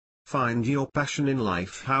Find your passion in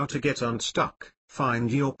life. How to get unstuck, find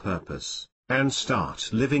your purpose, and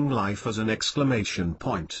start living life as an exclamation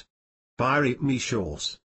point. By Remy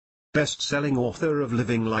Shores. Best-selling author of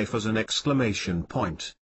Living Life as an Exclamation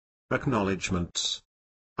Point. Acknowledgements.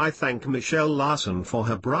 I thank Michelle Larson for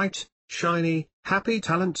her bright, shiny, happy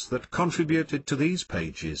talents that contributed to these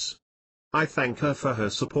pages. I thank her for her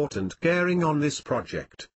support and caring on this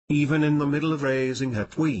project, even in the middle of raising her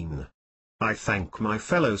tween. I thank my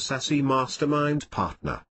fellow sassy mastermind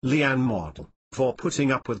partner, Leanne Model, for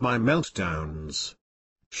putting up with my meltdowns.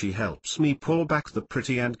 She helps me pull back the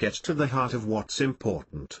pretty and get to the heart of what's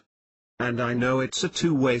important. And I know it's a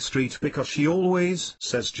two-way street because she always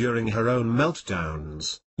says during her own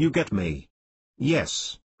meltdowns, "You get me."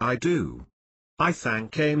 Yes, I do. I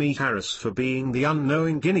thank Amy Harris for being the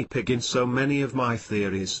unknowing guinea pig in so many of my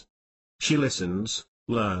theories. She listens,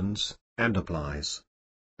 learns, and applies.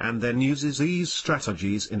 And then uses these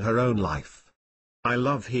strategies in her own life. I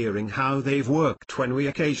love hearing how they've worked when we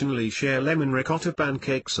occasionally share lemon ricotta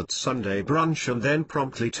pancakes at Sunday brunch and then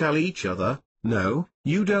promptly tell each other, "No,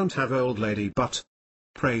 you don't have old lady butt."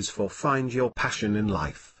 Praise for find your passion in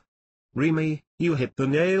life. Remy, you hit the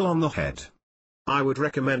nail on the head. I would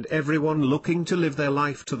recommend everyone looking to live their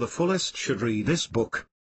life to the fullest should read this book.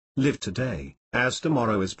 Live today, as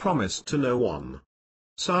tomorrow is promised to no one.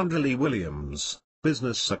 Sandra Lee Williams,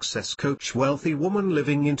 Business Success Coach, Wealthy Woman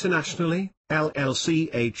Living Internationally,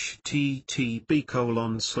 LLC.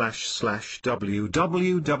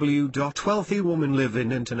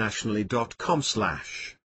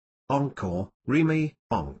 http://www.wealthywomanliveinginternationally.com/ Encore, Remy,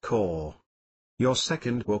 Encore. Your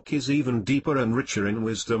second book is even deeper and richer in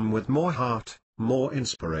wisdom with more heart, more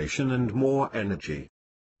inspiration and more energy.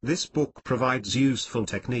 This book provides useful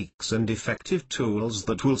techniques and effective tools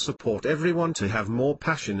that will support everyone to have more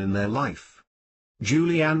passion in their life.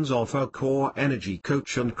 Julianne Zolfo, Core Energy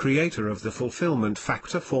Coach and creator of the Fulfillment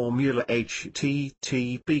Factor Formula,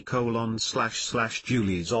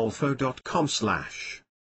 http://juliezolfo.com/.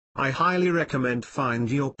 I highly recommend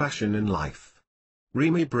Find Your Passion in Life.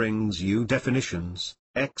 Remy brings you definitions,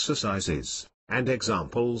 exercises, and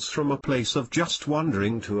examples from a place of just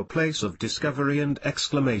wondering to a place of discovery and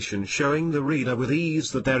exclamation, showing the reader with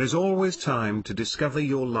ease that there is always time to discover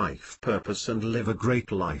your life purpose and live a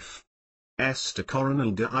great life. Esther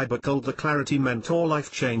Coronel de Ibercole, the Clarity Mentor,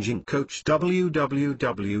 life-changing coach,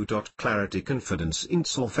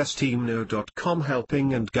 www.clarityconfidenceinselfesteemno.com,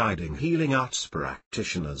 helping and guiding healing arts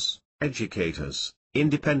practitioners, educators,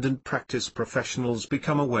 independent practice professionals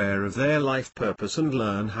become aware of their life purpose and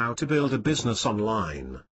learn how to build a business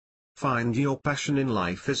online. Find Your Passion in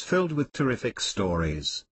Life is filled with terrific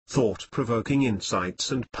stories, thought-provoking insights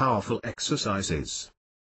and powerful exercises.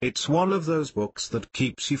 It's one of those books that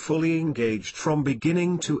keeps you fully engaged from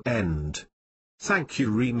beginning to end. Thank you,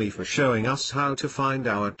 Remy, for showing us how to find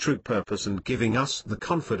our true purpose and giving us the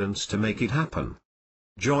confidence to make it happen.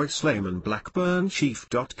 Joyce Lehman, Blackburn Chief.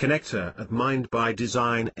 Connector at Mind by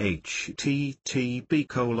Design,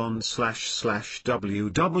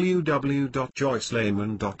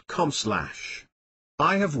 http://www.joycelehman.com/.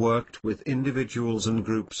 I have worked with individuals and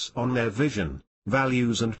groups on their vision,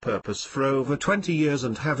 values and purpose for over 20 years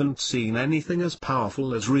and haven't seen anything as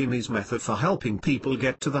powerful as Remy's method for helping people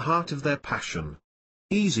get to the heart of their passion.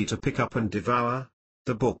 Easy to pick up and devour,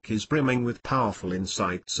 the book is brimming with powerful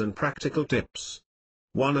insights and practical tips.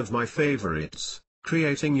 One of my favorites,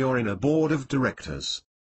 Creating Your Inner Board of Directors.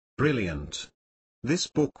 Brilliant. This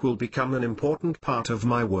book will become an important part of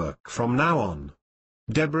my work from now on.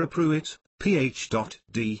 Deborah Pruitt,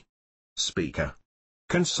 Ph.D. Speaker.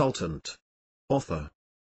 Consultant. Author.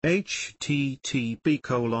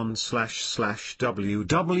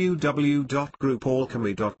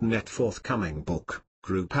 http://www.groupalchemy.net. Forthcoming book,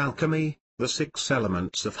 Group Alchemy, The 6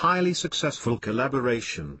 Elements of Highly Successful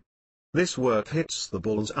Collaboration. This work hits the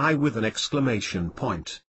bull's eye with an exclamation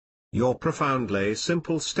point. Your profoundly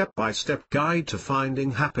simple step-by-step guide to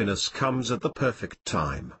finding happiness comes at the perfect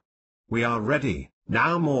time. We are ready,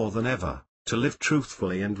 now more than ever, to live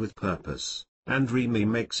truthfully and with purpose, and Remy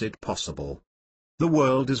makes it possible. The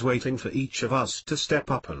world is waiting for each of us to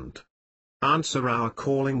step up and answer our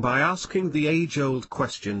calling by asking the age-old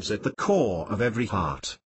questions at the core of every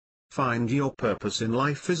heart. Find Your Purpose in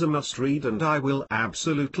Life is a must-read and I will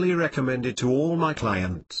absolutely recommend it to all my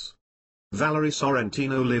clients. Valerie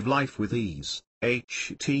Sorrentino, Live Life with Ease,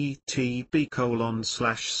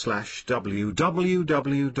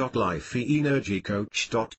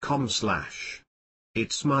 http://www.lifeenergycoach.com/.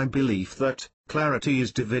 It's my belief that clarity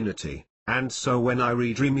is divinity, and so when I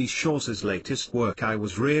read Remy Shores' latest work I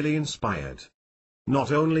was really inspired. not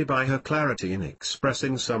only by her clarity in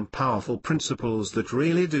expressing some powerful principles that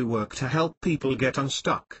really do work to help people get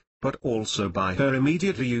unstuck, but also by her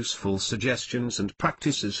immediately useful suggestions and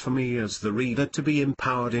practices for me as the reader to be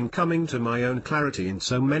empowered in coming to my own clarity in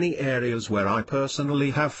so many areas where I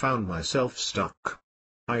personally have found myself stuck.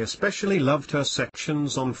 I especially loved her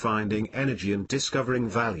sections on finding energy and discovering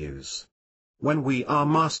values. When we are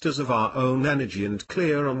masters of our own energy and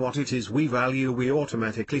clear on what it is we value, we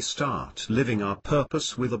automatically start living our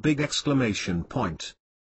purpose with a big exclamation point.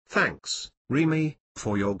 Thanks, Remy,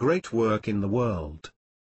 for your great work in the world.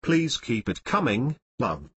 Please keep it coming,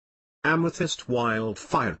 love. Amethyst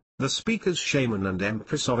Wildfire, the speaker's shaman and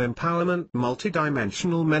empress of empowerment,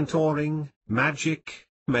 multidimensional mentoring, magic,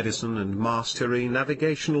 medicine and mastery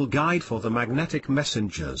navigational guide for the magnetic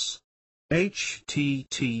messengers.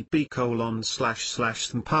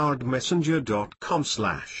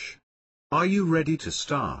 http://empoweredmessenger.com/ Are you ready to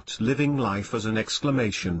start living life as an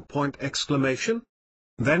exclamation point exclamation?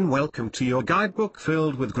 Then welcome to your guidebook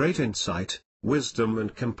filled with great insight, wisdom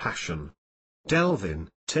and compassion. Delve in,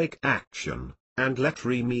 take action, and let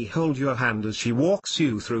Remy hold your hand as she walks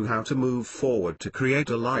you through how to move forward to create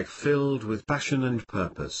a life filled with passion and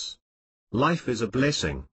purpose. Life is a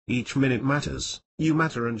blessing, each minute matters, you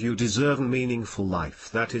matter and you deserve a meaningful life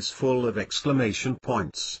that is full of exclamation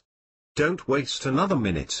points. Don't waste another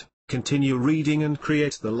minute, continue reading and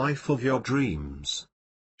create the life of your dreams.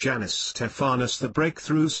 Janice Stephanus, the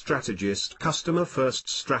Breakthrough Strategist, Customer First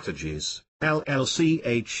Strategies, LLC.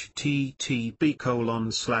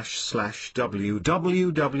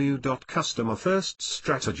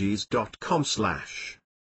 http://www.customerfirststrategies.com/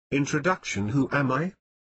 Introduction. Who am I?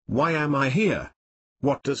 Why am I here?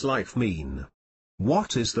 What does life mean?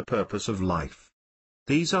 What is the purpose of life?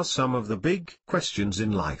 These are some of the big questions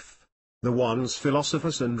in life. The ones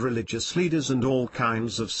philosophers and religious leaders and all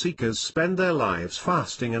kinds of seekers spend their lives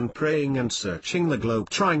fasting and praying and searching the globe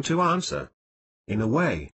trying to answer. In a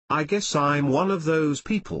way, I guess I'm one of those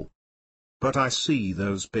people. But I see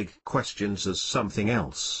those big questions as something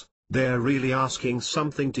else. They're really asking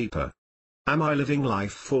something deeper. Am I living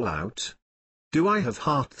life full out? Do I have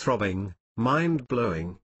heart-throbbing,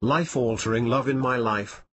 mind-blowing, life-altering love in my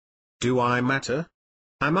life? Do I matter?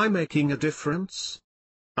 Am I making a difference?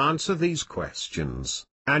 Answer these questions,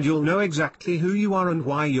 and you'll know exactly who you are and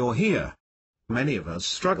why you're here. Many of us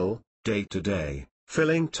struggle, day to day,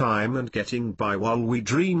 filling time and getting by while we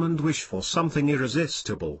dream and wish for something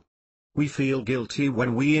irresistible. We feel guilty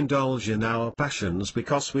when we indulge in our passions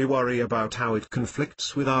because we worry about how it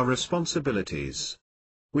conflicts with our responsibilities.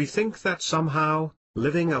 We think that somehow,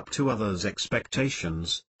 living up to others'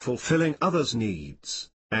 expectations, fulfilling others' needs,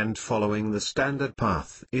 and following the standard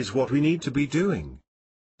path is what we need to be doing.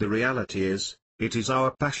 The reality is, it is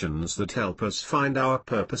our passions that help us find our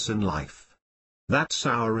purpose in life. That's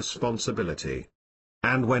our responsibility.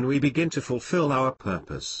 And when we begin to fulfill our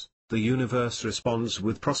purpose, the universe responds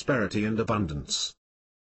with prosperity and abundance.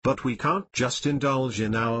 But we can't just indulge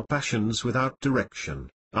in our passions without direction,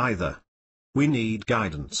 either. We need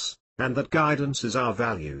guidance, and that guidance is our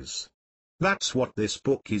values. That's what this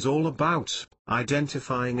book is all about,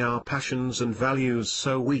 identifying our passions and values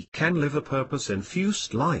so we can live a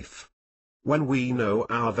purpose-infused life. When we know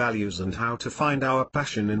our values and how to find our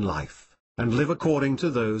passion in life, and live according to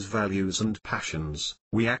those values and passions,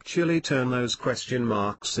 we actually turn those question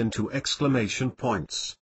marks into exclamation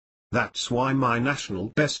points. That's why my national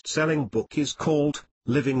best-selling book is called,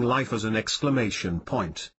 Living Life as an Exclamation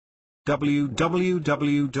Point.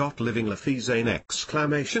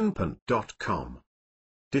 www.livinglifeasanexclamationpoint.com.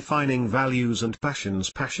 Defining values and passions.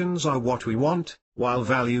 Passions are what we want, while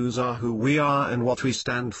values are who we are and what we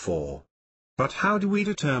stand for. But how do we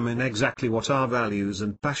determine exactly what our values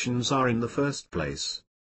and passions are in the first place?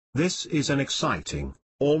 This is an exciting,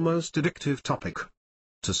 almost addictive topic.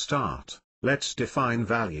 To start, let's define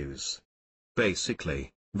values.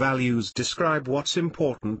 Basically, values describe what's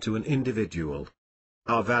important to an individual.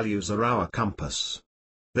 Our values are our compass.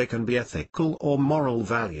 They can be ethical or moral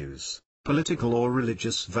values, political or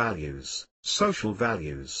religious values, social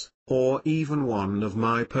values, or even one of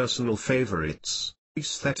my personal favorites,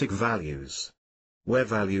 aesthetic values. Where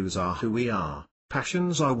values are who we are,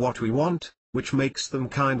 passions are what we want, which makes them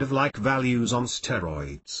kind of like values on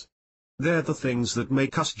steroids. They're the things that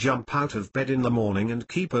make us jump out of bed in the morning and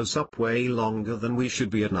keep us up way longer than we should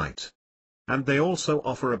be at night. And they also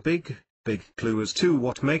offer a big clue as to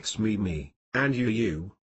what makes me me, and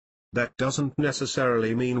you. That doesn't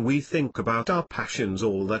necessarily mean we think about our passions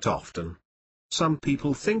all that often. Some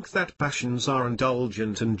people think that passions are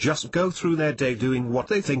indulgent and just go through their day doing what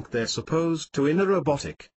they think they're supposed to in a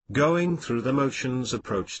robotic, going through the motions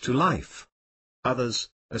approach to life. Others,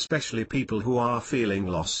 especially people who are feeling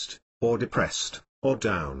lost, or depressed, or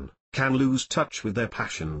down, can lose touch with their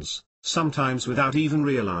passions, sometimes without even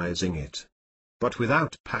realizing it. But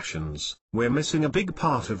without passions, we're missing a big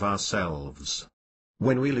part of ourselves.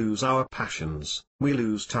 When we lose our passions, we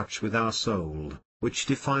lose touch with our soul, which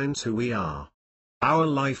defines who we are. Our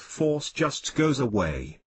life force just goes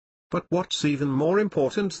away. But what's even more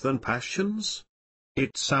important than passions?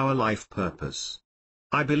 It's our life purpose.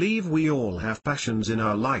 I believe we all have passions in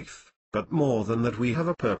our life, but more than that we have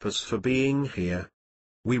a purpose for being here.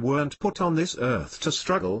 We weren't put on this earth to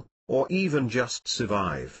struggle, or even just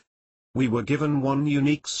survive. We were given one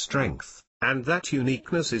unique strength, and that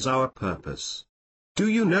uniqueness is our purpose. Do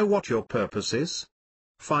you know what your purpose is?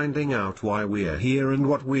 Finding out why we're here and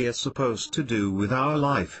what we're supposed to do with our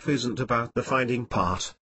life isn't about the finding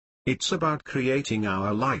part. It's about creating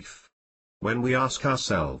our life. When we ask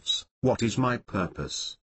ourselves, what is my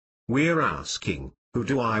purpose? We're asking, who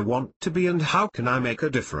do I want to be and how can I make a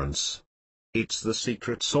difference? It's the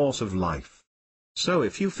secret source of life. So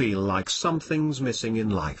if you feel like something's missing in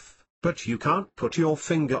life, but you can't put your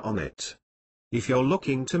finger on it. If you're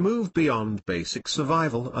looking to move beyond basic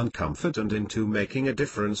survival and comfort and into making a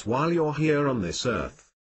difference while you're here on this earth,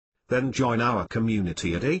 then join our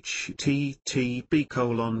community at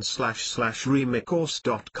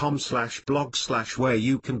http://remixcourse.com/blog/ where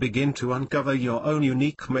you can begin to uncover your own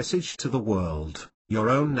unique message to the world, your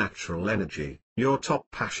own natural energy, your top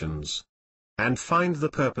passions, and find the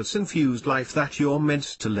purpose-infused life that you're meant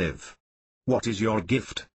to live. What is your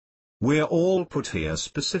gift? We're all put here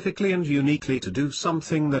specifically and uniquely to do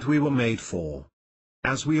something that we were made for.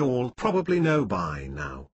 As we all probably know by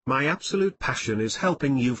now, my absolute passion is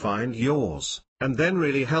helping you find yours, and then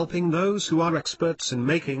really helping those who are experts in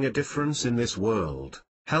making a difference in this world,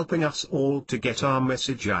 helping us all to get our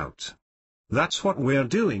message out. That's what we're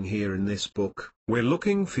doing here in this book. We're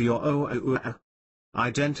looking for your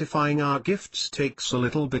Identifying our gifts takes a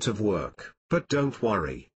little bit of work, but don't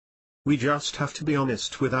worry. We just have to be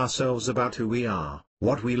honest with ourselves about who we are,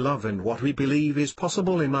 what we love and what we believe is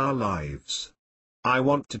possible in our lives. I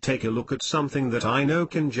want to take a look at something that I know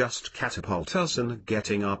can just catapult us in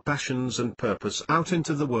getting our passions and purpose out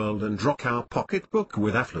into the world and rock our pocketbook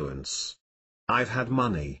with affluence. I've had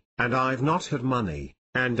money, and I've not had money,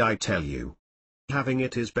 and I tell you, having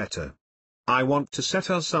it is better. I want to set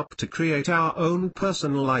us up to create our own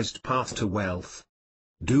personalized path to wealth.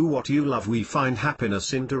 Do what you love. We find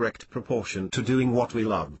happiness in direct proportion to doing what we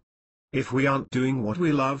love. If we aren't doing what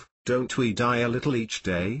we love, don't we die a little each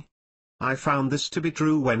day? I found this to be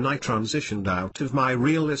true when I transitioned out of my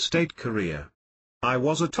real estate career. I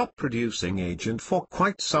was a top producing agent for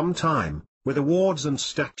quite some time, with awards and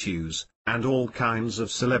statues, and all kinds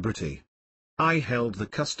of celebrity. I held the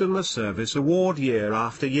Customer Service Award year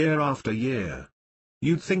after year after year.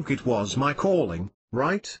 You'd think it was my calling,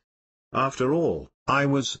 right? After all, I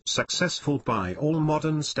was successful by all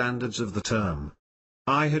modern standards of the term.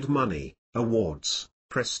 I had money, awards,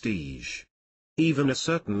 prestige, even a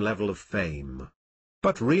certain level of fame.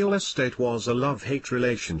 But real estate was a love-hate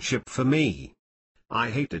relationship for me.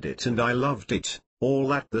 I hated it and I loved it,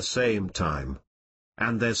 all at the same time.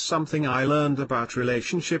 And there's something I learned about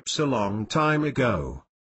relationships a long time ago.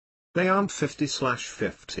 They aren't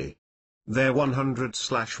 50/50. They're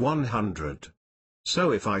 100/100.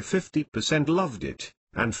 So if I 50% loved it,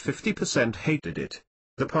 and 50% hated it,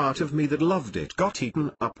 the part of me that loved it got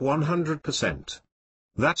eaten up 100%.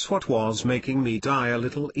 That's what was making me die a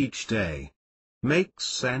little each day. Makes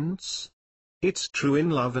sense? It's true in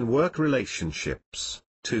love and work relationships,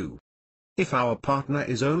 too. If our partner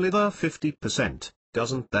is only the 50%,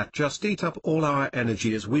 doesn't that just eat up all our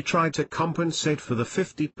energy as we try to compensate for the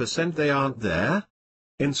 50% they aren't there?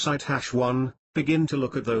 Insight #1, begin to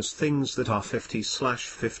look at those things that are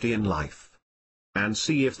 50/50 in life, and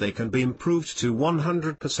see if they can be improved to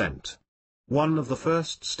 100%. One of the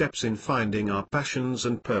first steps in finding our passions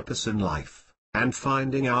and purpose in life, and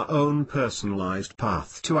finding our own personalized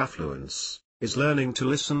path to affluence, is learning to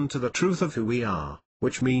listen to the truth of who we are,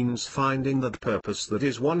 which means finding that purpose that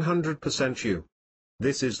is 100% you.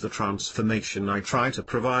 This is the transformation I try to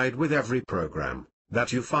provide with every program,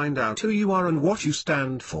 that you find out who you are and what you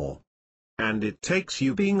stand for. And it takes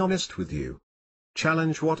you being honest with you.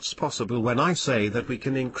 Challenge what's possible when I say that we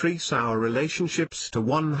can increase our relationships to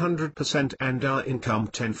 100% and our income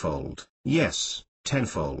tenfold. Yes,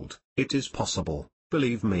 tenfold. It is possible,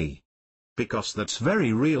 believe me. Because that's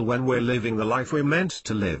very real when we're living the life we're meant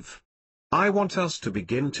to live. I want us to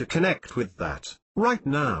begin to connect with that, right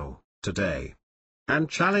now, today. And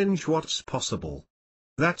challenge what's possible.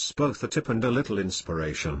 That's both a tip and a little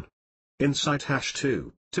inspiration. Insight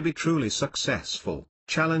 #2. To be truly successful,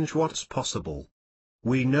 challenge what's possible.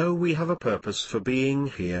 We know we have a purpose for being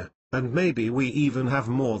here, and maybe we even have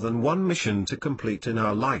more than one mission to complete in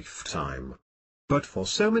our lifetime. But for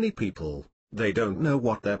so many people, they don't know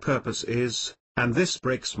what their purpose is, and this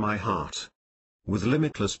breaks my heart. With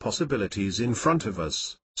limitless possibilities in front of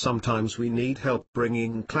us, sometimes we need help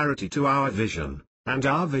bringing clarity to our vision, and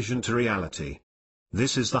our vision to reality.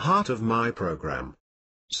 This is the heart of my program.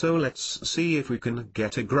 So let's see if we can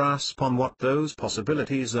get a grasp on what those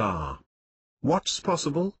possibilities are. What's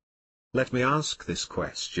possible? Let me ask this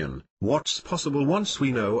question: what's possible once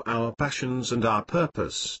we know our passions and our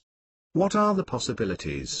purpose? What are the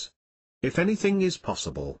possibilities? If anything is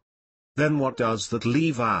possible, then what does that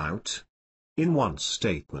leave out? In one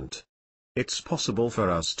statement, it's possible for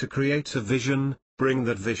us to create a vision, bring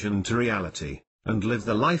that vision to reality, and live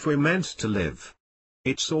the life we're meant to live.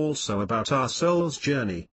 It's also about our soul's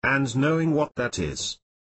journey, and knowing what that is.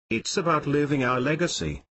 It's about living our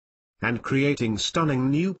legacy, and creating stunning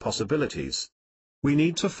new possibilities. We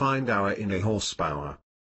need to find our inner horsepower,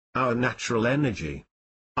 our natural energy,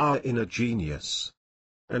 our inner genius.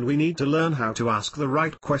 And we need to learn how to ask the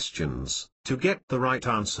right questions, to get the right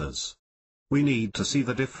answers. We need to see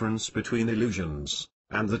the difference between illusions,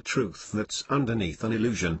 and the truth that's underneath an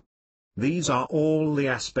illusion. These are all the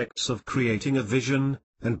aspects of creating a vision,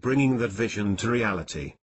 and bringing that vision to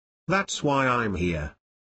reality. That's why I'm here.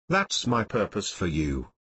 That's my purpose for you.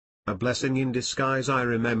 A blessing in disguise. I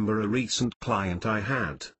remember a recent client I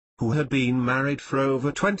had, who had been married for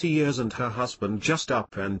over 20 years and her husband just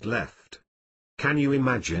up and left. Can you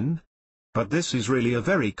imagine? But this is really a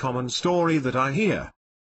very common story that I hear.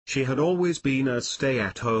 She had always been a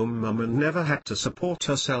stay-at-home mum and never had to support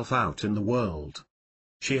herself out in the world.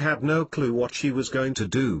 She had no clue what she was going to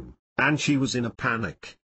do, and she was in a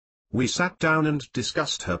panic. We sat down and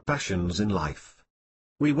discussed her passions in life.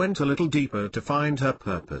 We went a little deeper to find her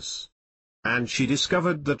purpose. And she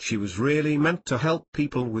discovered that she was really meant to help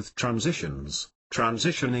people with transitions,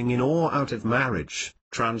 transitioning in or out of marriage,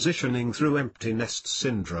 transitioning through empty nest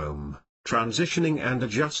syndrome, transitioning and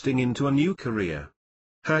adjusting into a new career.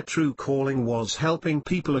 Her true calling was helping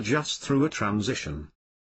people adjust through a transition.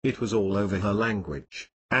 It was all over her language,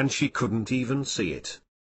 and she couldn't even see it.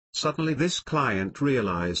 Suddenly this client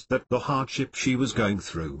realized that the hardship she was going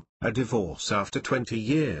through, a divorce after 20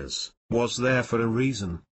 years, was there for a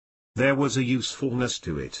reason. There was a usefulness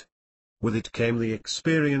to it. With it came the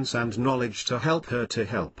experience and knowledge to help her to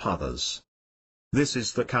help others. This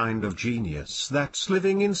is the kind of genius that's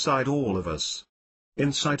living inside all of us.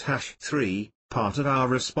 Insight #3, part of our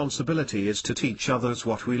responsibility is to teach others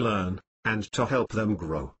what we learn, and to help them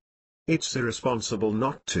grow. It's irresponsible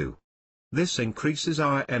not to. This increases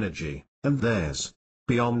our energy, and theirs,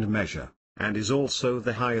 beyond measure, and is also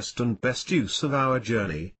the highest and best use of our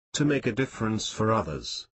journey, to make a difference for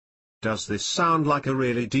others. Does this sound like a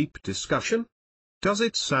really deep discussion? Does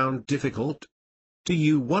it sound difficult? Do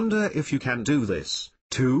you wonder if you can do this,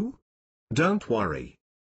 too? Don't worry.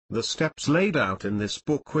 The steps laid out in this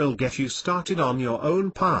book will get you started on your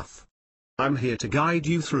own path. I'm here to guide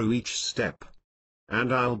you through each step.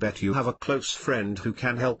 And I'll bet you have a close friend who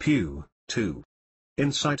can help you, too.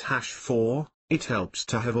 Insight #4, it helps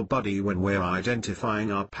to have a buddy when we're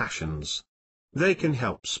identifying our passions. They can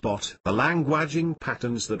help spot the languaging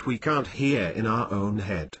patterns that we can't hear in our own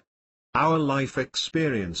head. Our life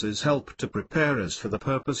experiences help to prepare us for the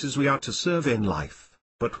purposes we are to serve in life,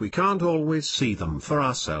 but we can't always see them for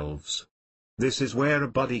ourselves. This is where a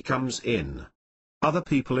buddy comes in. Other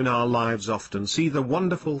people in our lives often see the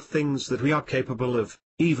wonderful things that we are capable of,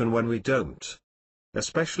 even when we don't.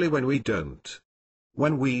 Especially when we don't.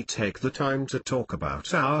 When we take the time to talk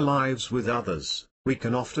about our lives with others, we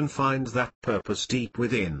can often find that purpose deep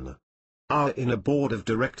within. Our inner board of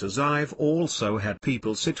directors. I've also had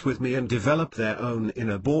people sit with me and develop their own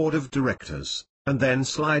inner board of directors, and then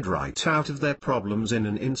slide right out of their problems in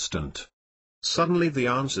an instant. Suddenly the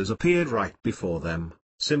answers appeared right before them,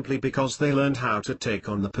 simply because they learned how to take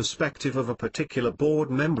on the perspective of a particular board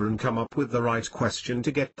member and come up with the right question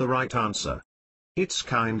to get the right answer. It's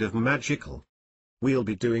kind of magical. We'll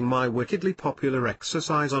be doing my wickedly popular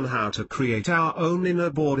exercise on how to create our own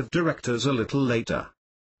inner board of directors a little later.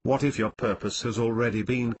 What if your purpose has already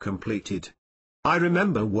been completed? I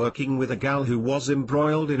remember working with a gal who was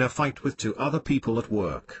embroiled in a fight with 2 other people at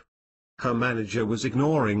work. Her manager was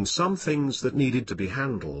ignoring some things that needed to be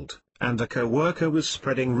handled, and a co-worker was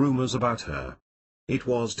spreading rumors about her. It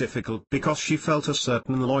was difficult because she felt a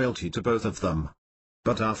certain loyalty to both of them.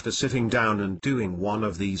 But after sitting down and doing one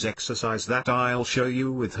of these exercises that I'll show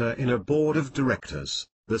you with her inner board of directors,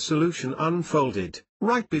 the solution unfolded,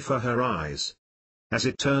 right before her eyes. As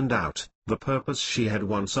it turned out, the purpose she had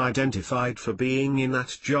once identified for being in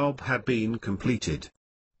that job had been completed.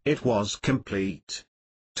 It was complete.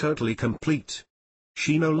 Totally complete.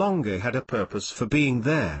 She no longer had a purpose for being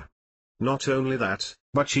there. Not only that,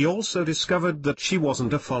 but she also discovered that she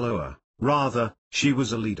wasn't a follower, rather, she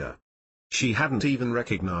was a leader. She hadn't even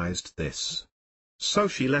recognized this. So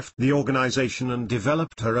she left the organization and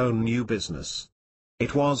developed her own new business.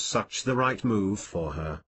 It was such the right move for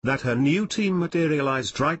her, that her new team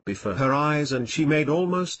materialized right before her eyes and she made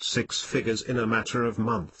almost 6 figures in a matter of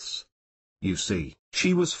months. You see,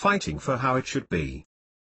 she was fighting for how it should be.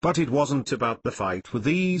 But it wasn't about the fight with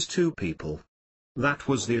these two people. That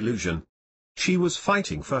was the illusion. She was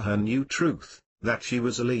fighting for her new truth, that she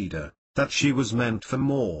was a leader, that she was meant for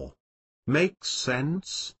more. Makes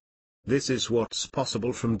sense? This is what's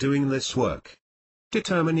possible from doing this work.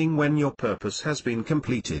 Determining when your purpose has been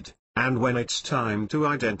completed, and when it's time to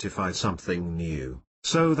identify something new,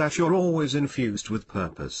 so that you're always infused with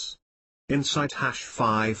purpose. Insight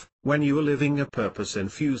 #5, when you are living a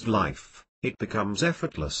purpose-infused life, it becomes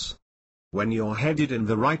effortless. When you're headed in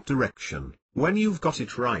the right direction, when you've got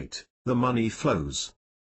it right, the money flows.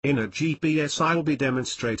 In a GPS I'll be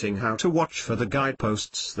demonstrating how to watch for the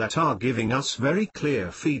guideposts that are giving us very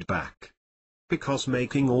clear feedback. Because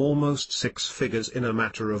making almost 6 figures in a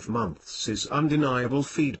matter of months is undeniable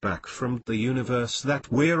feedback from the universe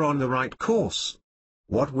that we're on the right course.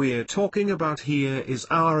 What we're talking about here is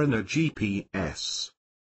our inner GPS.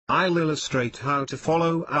 I'll illustrate how to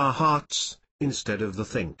follow our hearts, instead of the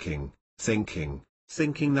thinking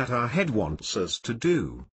that our head wants us to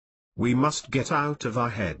do. We must get out of our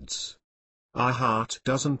heads. Our heart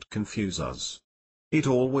doesn't confuse us. It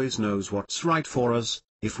always knows what's right for us,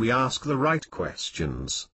 if we ask the right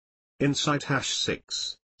questions. Insight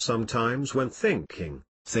 #6, sometimes when thinking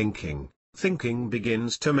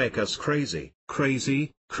begins to make us crazy,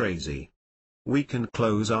 we can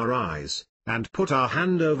close our eyes, and put our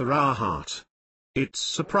hand over our heart. It's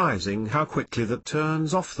surprising how quickly that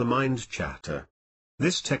turns off the mind chatter.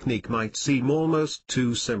 This technique might seem almost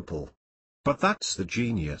too simple. But that's the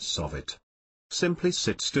genius of it. Simply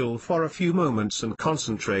sit still for a few moments and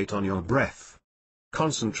concentrate on your breath.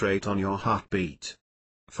 Concentrate on your heartbeat.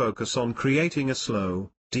 Focus on creating a slow,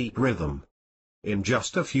 deep rhythm. In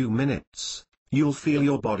just a few minutes, you'll feel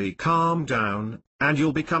your body calm down, and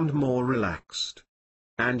you'll become more relaxed.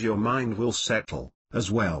 And your mind will settle, as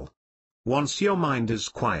well. Once your mind is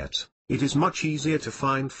quiet, it is much easier to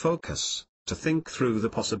find focus, to think through the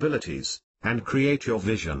possibilities, and create your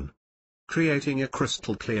vision. Creating a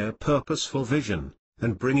crystal clear purposeful vision,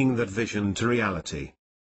 and bringing that vision to reality.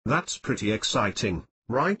 That's pretty exciting,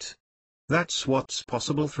 right? That's what's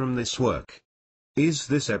possible from this work. Is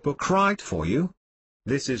this ebook right for you?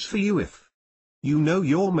 This is for you if you know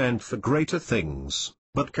you're meant for greater things,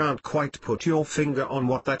 but can't quite put your finger on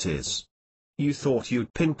what that is. You thought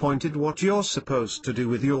you'd pinpointed what you're supposed to do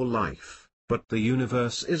with your life, but the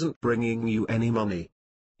universe isn't bringing you any money.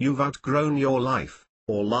 You've outgrown your life,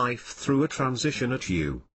 or life threw a transition at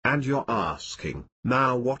you, and you're asking,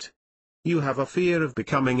 now what? You have a fear of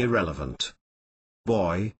becoming irrelevant.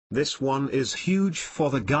 Boy, this one is huge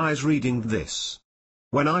for the guys reading this.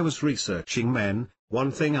 When I was researching men,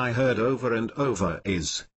 one thing I heard over and over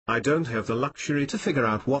is, I don't have the luxury to figure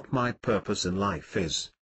out what my purpose in life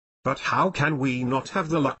is. But how can we not have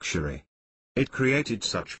the luxury? It created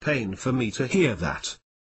such pain for me to hear that.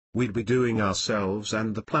 We'd be doing ourselves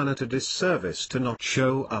and the planet a disservice to not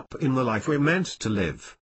show up in the life we're meant to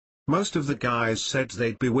live. Most of the guys said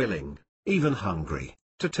they'd be willing, even hungry,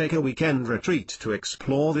 to take a weekend retreat to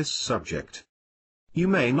explore this subject. You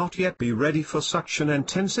may not yet be ready for such an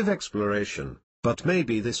intensive exploration, but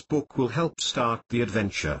maybe this book will help start the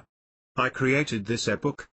adventure. I created this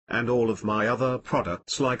ebook, and all of my other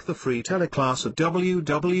products like the free teleclass at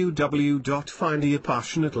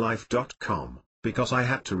www.findyourpassionatelife.com, because I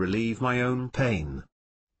had to relieve my own pain.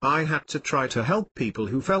 I had to try to help people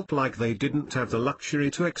who felt like they didn't have the luxury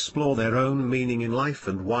to explore their own meaning in life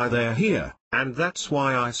and why they're here, and that's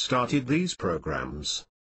why I started these programs.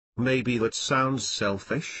 Maybe that sounds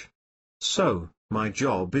selfish? So, my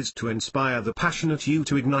job is to inspire the passionate you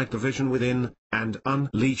to ignite the vision within, and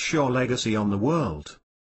unleash your legacy on the world.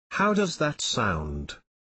 How does that sound?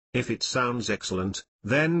 If it sounds excellent,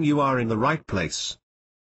 then you are in the right place.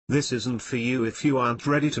 This isn't for you if you aren't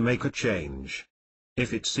ready to make a change.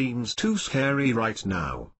 If it seems too scary right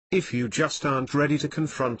now, if you just aren't ready to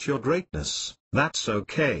confront your greatness, that's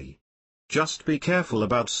okay. Just be careful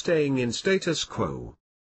about staying in status quo.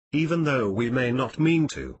 Even though we may not mean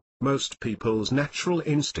to, most people's natural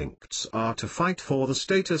instincts are to fight for the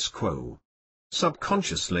status quo.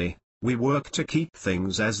 Subconsciously, We work to keep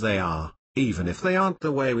things as they are, even if they aren't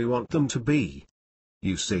the way we want them to be.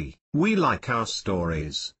 You see, we like our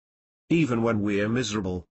stories. Even when we're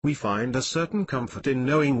miserable, we find a certain comfort in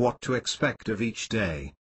knowing what to expect of each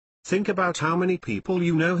day. Think about how many people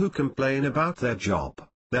you know who complain about their job,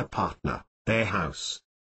 their partner, their house,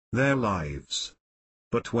 their lives.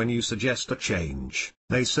 But when you suggest a change,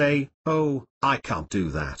 they say, "Oh, I can't do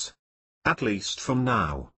that. At least from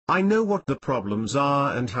now, I know what the problems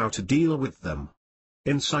are and how to deal with them."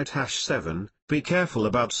 Insight #7, be careful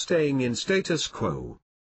about staying in status quo.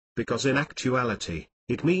 Because in actuality,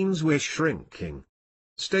 it means we're shrinking.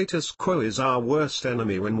 Status quo is our worst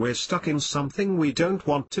enemy when we're stuck in something we don't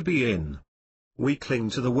want to be in. We cling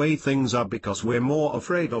to the way things are because we're more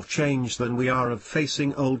afraid of change than we are of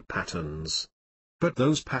facing old patterns. But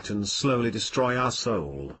those patterns slowly destroy our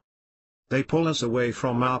soul. They pull us away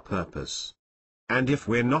from our purpose. And if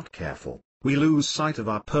we're not careful, we lose sight of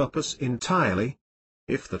our purpose entirely.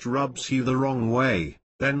 If that rubs you the wrong way,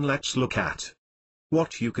 then let's look at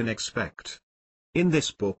what you can expect. In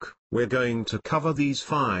this book, we're going to cover these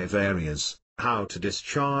 5 areas: how to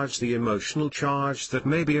discharge the emotional charge that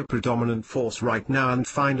may be a predominant force right now and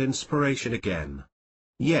find inspiration again.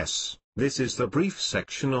 Yes, this is the brief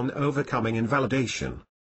section on overcoming invalidation.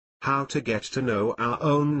 How to get to know our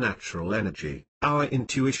own natural energy, our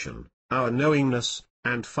intuition, our knowingness,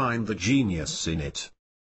 and find the genius in it.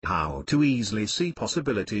 How to easily see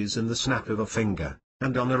possibilities in the snap of a finger,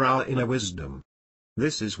 and honor our inner wisdom.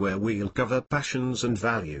 This is where we'll cover passions and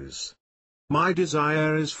values. My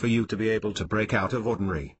desire is for you to be able to break out of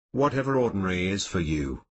ordinary, whatever ordinary is for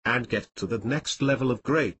you, and get to the next level of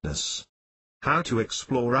greatness. How to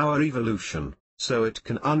explore our evolution, so it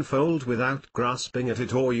can unfold without grasping at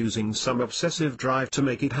it or using some obsessive drive to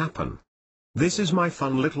make it happen. This is my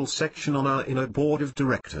fun little section on our inner board of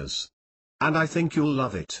directors. And I think you'll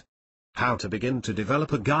love it. How to begin to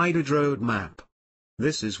develop a guided roadmap.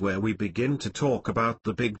 This is where we begin to talk about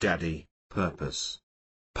the Big Daddy, purpose.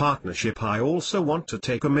 Partnership. I also want to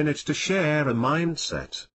take a minute to share a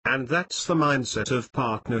mindset, and that's the mindset of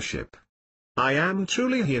partnership. I am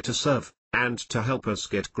truly here to serve, and to help us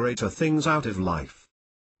get greater things out of life.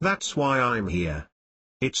 That's why I'm here.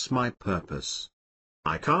 It's my purpose.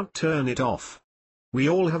 I can't turn it off. We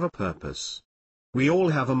all have a purpose. We all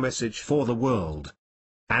have a message for the world.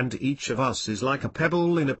 And each of us is like a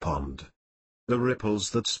pebble in a pond. The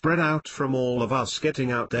ripples that spread out from all of us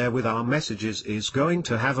getting out there with our messages is going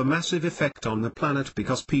to have a massive effect on the planet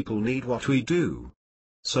because people need what we do.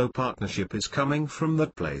 So partnership is coming from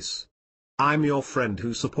that place. I'm your friend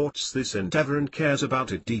who supports this endeavor and cares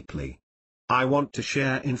about it deeply. I want to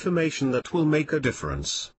share information that will make a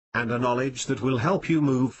difference, and a knowledge that will help you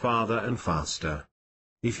move farther and faster.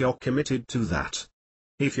 If you're committed to that,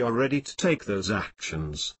 if you're ready to take those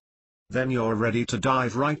actions, then you're ready to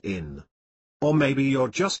dive right in. Or maybe you're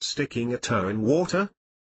just sticking a toe in water.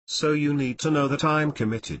 So you need to know that I'm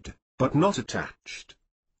committed, but not attached.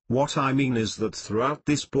 What I mean is that throughout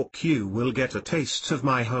this book you will get a taste of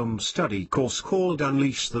my home study course called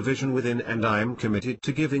Unleash the Vision Within, and I'm committed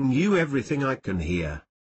to giving you everything I can here.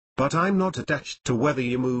 But I'm not attached to whether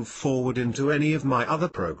you move forward into any of my other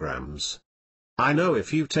programs. I know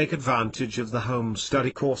if you take advantage of the home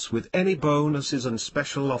study course with any bonuses and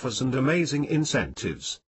special offers and amazing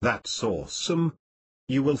incentives, that's awesome.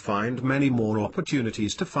 You will find many more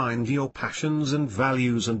opportunities to find your passions and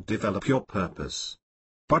values and develop your purpose.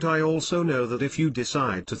 But I also know that if you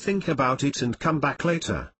decide to think about it and come back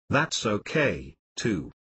later, that's okay,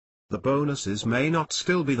 too. The bonuses may not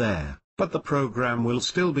still be there, but the program will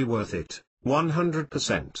still be worth it,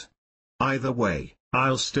 100%. Either way,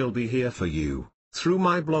 I'll still be here for you, through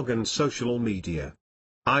my blog and social media.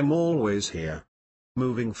 I'm always here.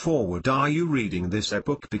 Moving forward. Are you reading this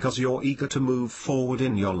ebook because you're eager to move forward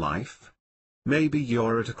in your life? Maybe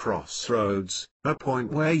you're at a crossroads, a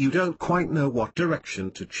point where you don't quite know what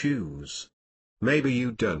direction to choose. Maybe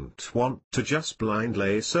you don't want to just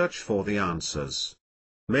blindly search for the answers.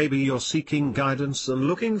 Maybe you're seeking guidance and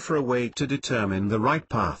looking for a way to determine the right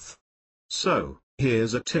path. So,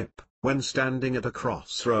 here's a tip: when standing at a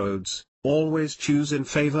crossroads, always choose in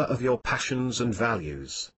favor of your passions and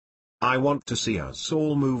values. I want to see us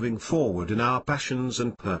all moving forward in our passions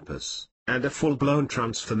and purpose, and a full-blown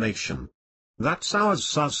transformation. That's our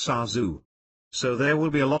Zazu. So there will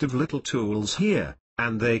be a lot of little tools here,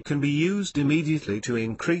 and they can be used immediately to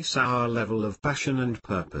increase our level of passion and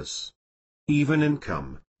purpose. Even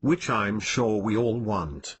income, which I'm sure we all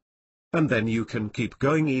want. And then you can keep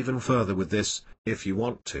going even further with this, if you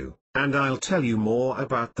want to, and I'll tell you more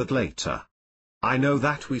about that later. I know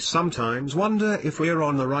that we sometimes wonder if we're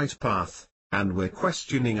on the right path, and we're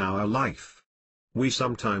questioning our life. We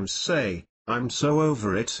sometimes say, "I'm so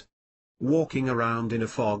over it." Walking around in a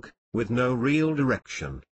fog, with no real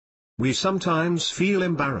direction. We sometimes feel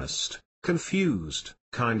embarrassed, confused,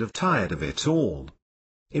 kind of tired of it all.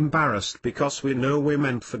 Embarrassed because we know we're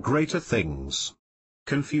meant for greater things.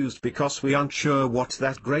 Confused because we aren't sure what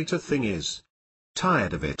that greater thing is.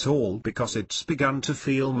 Tired of it all because it's begun to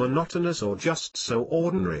feel monotonous or just so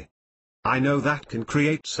ordinary. I know that can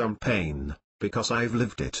create some pain, because I've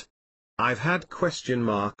lived it. I've had question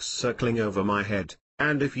marks circling over my head,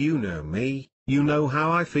 and if you know me, you know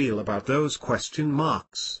how I feel about those question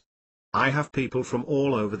marks. I have people from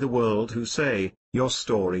all over the world who say, "Your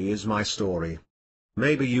story is my story."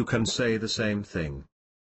 Maybe you can say the same thing.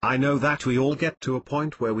 I know that we all get to a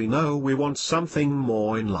point where we know we want something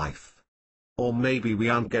more in life. Or maybe we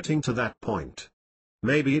aren't getting to that point.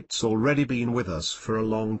 Maybe it's already been with us for a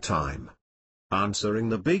long time. Answering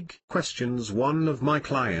the big questions, one of my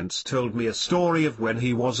clients told me a story of when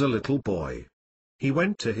he was a little boy. He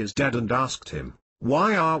went to his dad and asked him,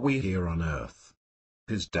 "Why are we here on Earth?"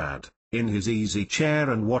 His dad, in his easy chair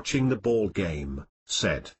and watching the ball game,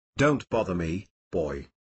 said, "Don't bother me, boy."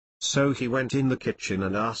 So he went in the kitchen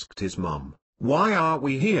and asked his mom, "Why are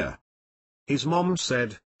we here?" His mom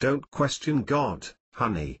said, "Don't question God,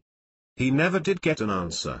 honey." He never did get an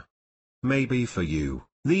answer. Maybe for you,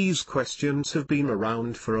 these questions have been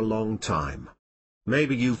around for a long time.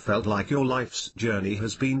 Maybe you felt like your life's journey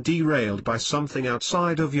has been derailed by something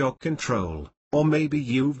outside of your control, or maybe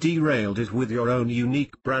you've derailed it with your own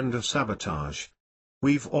unique brand of sabotage.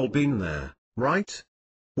 We've all been there, right?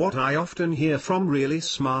 What I often hear from really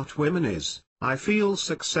smart women is, "I feel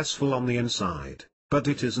successful on the inside, but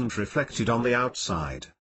it isn't reflected on the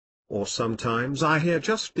outside." Or sometimes I hear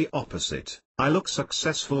just the opposite, "I look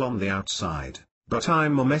successful on the outside, but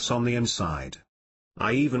I'm a mess on the inside."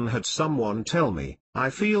 I even had someone tell me, "I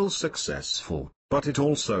feel successful, but it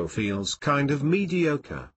also feels kind of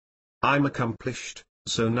mediocre. I'm accomplished,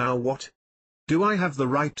 so now what? Do I have the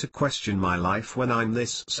right to question my life when I'm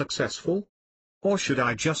this successful? Or should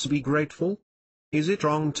I just be grateful? Is it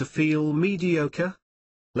wrong to feel mediocre?"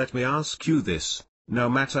 Let me ask you this, no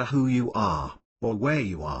matter who you are, or where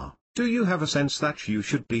you are, do you have a sense that you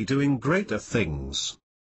should be doing greater things?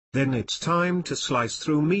 Then it's time to slice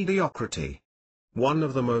through mediocrity. One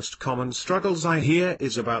of the most common struggles I hear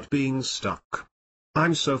is about being stuck.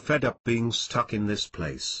 "I'm so fed up being stuck in this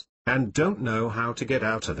place, and don't know how to get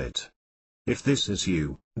out of it." If this is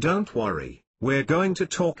you, don't worry, we're going to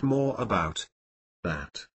talk more about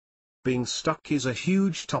that. Being stuck is a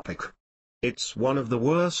huge topic. It's one of the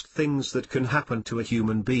worst things that can happen to a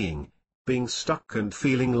human being, being stuck and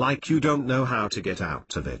feeling like you don't know how to get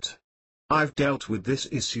out of it. I've dealt with this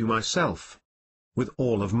issue myself. With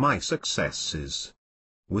all of my successes.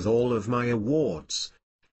 With all of my awards.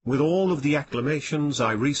 With all of the acclamations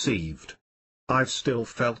I received. I've still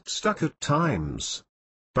felt stuck at times.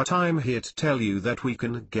 But I'm here to tell you that we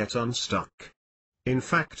can get unstuck. In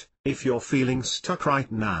fact, if you're feeling stuck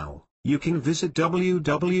right now, you can visit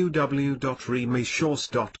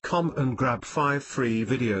www.remishorse.com and grab 5 free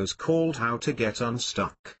videos called How to Get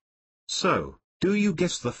Unstuck. So, do you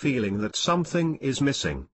get the feeling that something is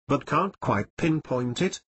missing, but can't quite pinpoint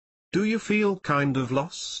it? Do you feel kind of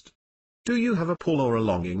lost? Do you have a pull or a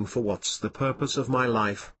longing for what's the purpose of my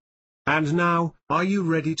life? And now, are you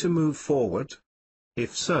ready to move forward?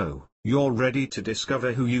 If so, you're ready to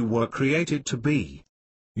discover who you were created to be.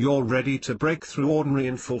 You're ready to break through ordinary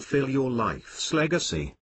and fulfill your life's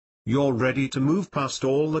legacy. You're ready to move past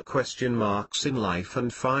all the question marks in life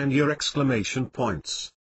and find your exclamation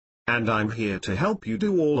points. And I'm here to help you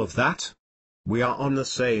do all of that. We are on the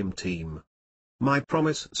same team. My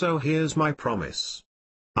promise. So here's my promise.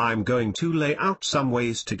 I'm going to lay out some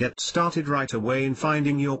ways to get started right away in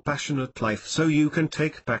finding your passionate life so you can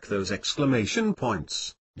take back those exclamation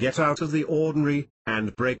points, get out of the ordinary,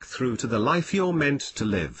 and break through to the life you're meant to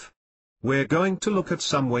live. We're going to look at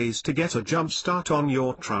some ways to get a jump start on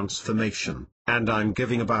your transformation, and I'm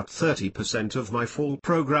giving about 30% of my full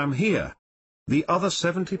program here. The other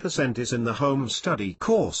 70% is in the home study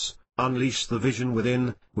course, Unleash the Vision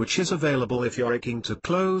Within, which is available if you're aching to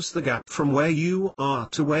close the gap from where you are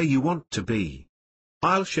to where you want to be.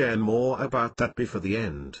 I'll share more about that before the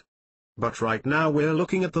end. But right now we're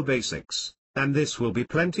looking at the basics, and this will be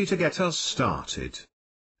plenty to get us started.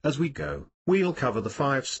 As we go, we'll cover the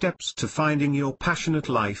 5 steps to finding your passionate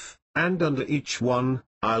life, and under each one,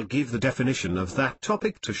 I'll give the definition of that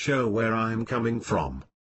topic to show where I'm coming from.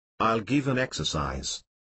 I'll give an exercise.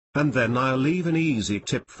 And then I'll leave an easy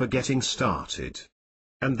tip for getting started.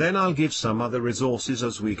 And then I'll give some other resources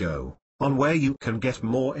as we go, on where you can get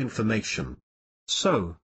more information,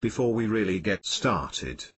 So, before we really get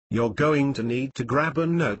started, you're going to need to grab a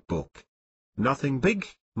notebook. Nothing big,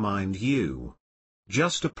 mind you.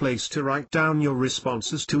 Just a place to write down your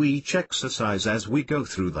responses to each exercise as we go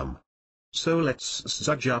through them. So let's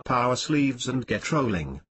zudge up our sleeves and get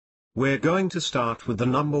rolling. We're going to start with the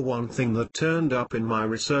number one thing that turned up in my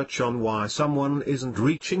research on why someone isn't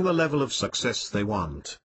reaching the level of success they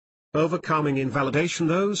want. Overcoming invalidation.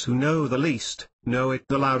 Those who know the least, know it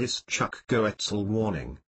the loudest. Chuck Goetzel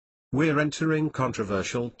warning. We're entering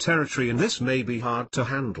controversial territory and this may be hard to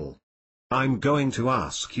handle. I'm going to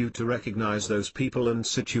ask you to recognize those people and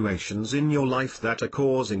situations in your life that are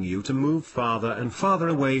causing you to move farther and farther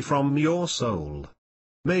away from your soul.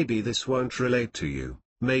 Maybe this won't relate to you,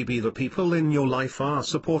 maybe the people in your life are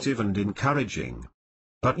supportive and encouraging.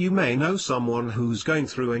 But you may know someone who's going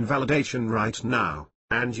through invalidation right now,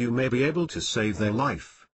 and you may be able to save their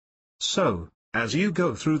life. So, as you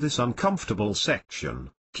go through this uncomfortable section,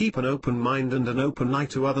 keep an open mind and an open eye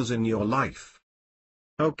to others in your life.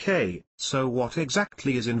 Okay, so what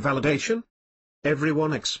exactly is invalidation?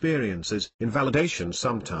 Everyone experiences invalidation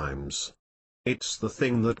sometimes. It's the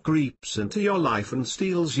thing that creeps into your life and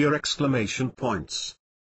steals your exclamation points.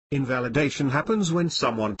 Invalidation happens when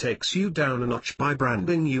someone takes you down a notch by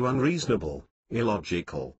branding you unreasonable,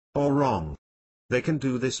 illogical, or wrong. They can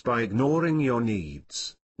do this by ignoring your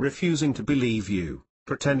needs, refusing to believe you,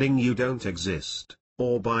 pretending you don't exist,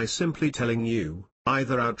 or by simply telling you,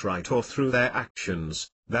 either outright or through their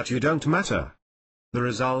actions, that you don't matter. The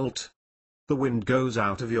result? The wind goes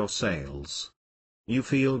out of your sails. You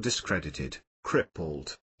feel discredited,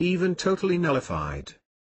 crippled, even totally nullified.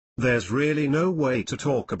 There's really no way to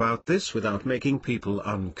talk about this without making people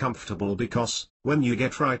uncomfortable because, when you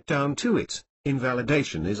get right down to it,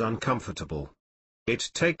 invalidation is uncomfortable.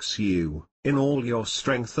 It takes you, in all your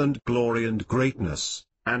strength and glory and greatness,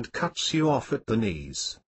 and cuts you off at the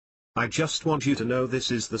knees. I just want you to know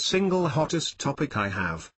this is the single hottest topic I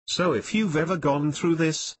have, so if you've ever gone through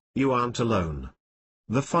this, you aren't alone.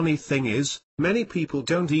 The funny thing is, many people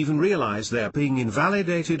don't even realize they're being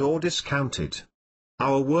invalidated or discounted.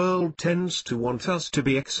 Our world tends to want us to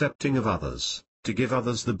be accepting of others, to give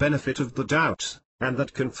others the benefit of the doubt, and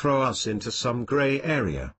that can throw us into some gray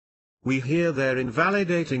area. We hear their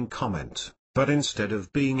invalidating comment, but instead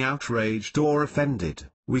of being outraged or offended,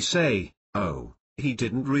 we say, "Oh, he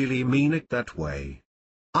didn't really mean it that way.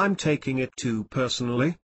 I'm taking it too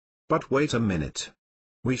personally." But wait a minute.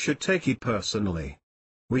 We should take it personally.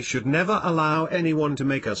 We should never allow anyone to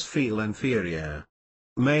make us feel inferior.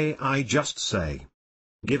 May I just say,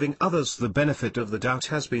 giving others the benefit of the doubt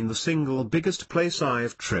has been the single biggest place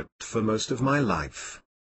I've tripped for most of my life.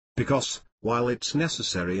 Because, while it's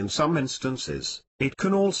necessary in some instances, it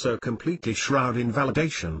can also completely shroud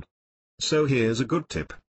invalidation. So here's a good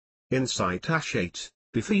tip. Insight -8,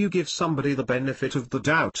 before you give somebody the benefit of the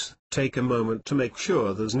doubt, take a moment to make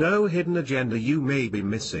sure there's no hidden agenda you may be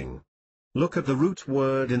missing. Look at the root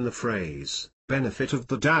word in the phrase, benefit of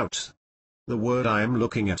the doubt. The word I am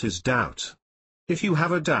looking at is doubt. If you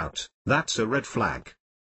have a doubt, that's a red flag.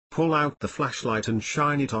 Pull out the flashlight and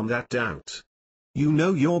shine it on that doubt. You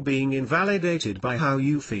know you're being invalidated by how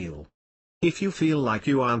you feel. If you feel like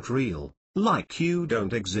you aren't real, like you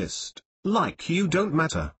don't exist, like you don't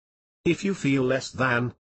matter. If you feel less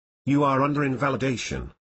than, you are under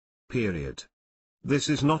invalidation. Period. This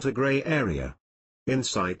is not a gray area.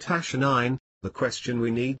 Insight -9, the question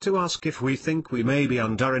we need to ask if we think we may be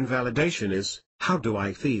under invalidation is, how do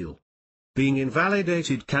I feel? Being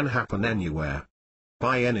invalidated can happen anywhere.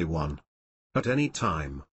 By anyone. At any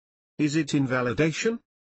time. Is it invalidation?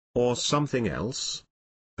 Or something else?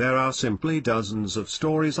 There are simply dozens of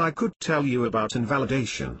stories I could tell you about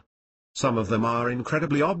invalidation. Some of them are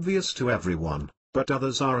incredibly obvious to everyone, but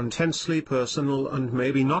others are intensely personal and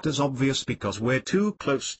maybe not as obvious because we're too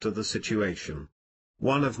close to the situation.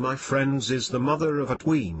 One of my friends is the mother of a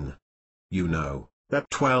tween. You know, that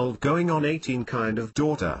 12 going on 18 kind of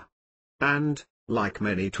daughter. And, like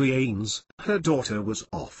many tweens, her daughter was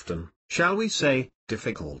often, shall we say,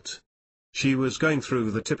 difficult. She was going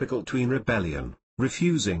through the typical tween rebellion,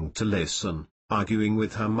 refusing to listen, arguing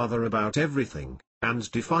with her mother about everything, and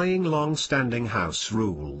defying long-standing house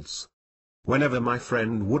rules. Whenever my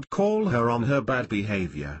friend would call her on her bad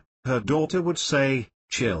behavior, her daughter would say,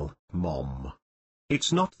 "Chill, Mom.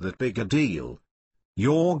 It's not that big a deal.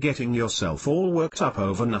 You're getting yourself all worked up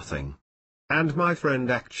over nothing." And my friend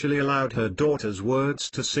actually allowed her daughter's words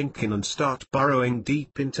to sink in and start burrowing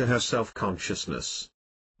deep into her self-consciousness.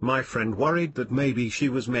 My friend worried that maybe she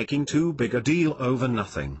was making too big a deal over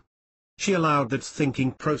nothing. She allowed that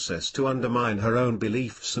thinking process to undermine her own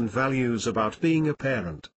beliefs and values about being a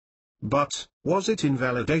parent. But, was it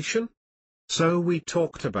invalidation? So we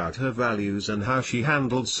talked about her values and how she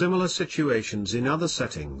handled similar situations in other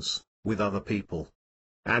settings, with other people.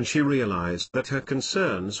 And she realized that her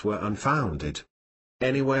concerns were unfounded.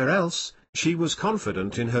 Anywhere else, she was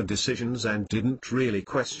confident in her decisions and didn't really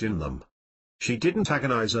question them. She didn't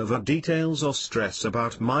agonize over details or stress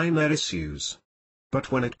about minor issues.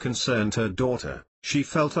 But when it concerned her daughter, she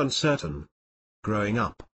felt uncertain. Growing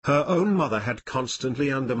up, her own mother had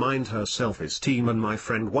constantly undermined her self-esteem, and my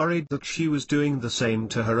friend worried that she was doing the same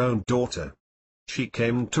to her own daughter. She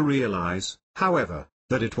came to realize, however,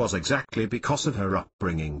 that it was exactly because of her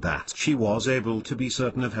upbringing that she was able to be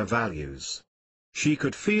certain of her values. She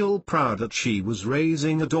could feel proud that she was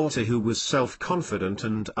raising a daughter who was self-confident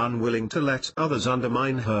and unwilling to let others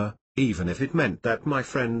undermine her, even if it meant that my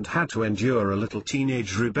friend had to endure a little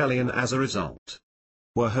teenage rebellion as a result.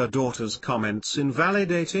 Were her daughter's comments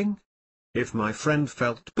invalidating? If my friend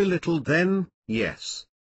felt belittled, then, yes.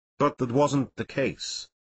 But that wasn't the case.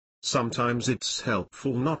 Sometimes it's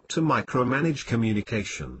helpful not to micromanage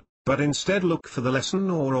communication, but instead look for the lesson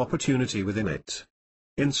or opportunity within it.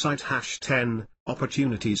 Insight #10,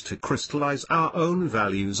 opportunities to crystallize our own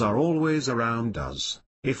values are always around us,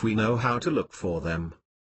 if we know how to look for them.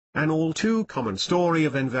 An all too common story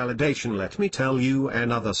of invalidation. Let me tell you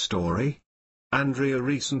another story. Andrea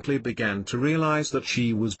recently began to realize that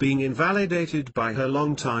she was being invalidated by her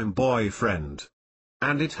longtime boyfriend.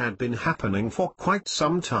 And it had been happening for quite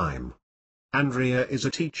some time. Andrea is a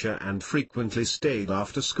teacher and frequently stayed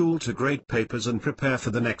after school to grade papers and prepare for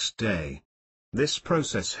the next day. This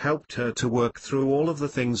process helped her to work through all of the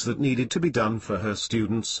things that needed to be done for her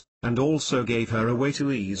students, and also gave her a way to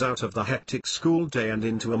ease out of the hectic school day and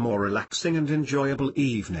into a more relaxing and enjoyable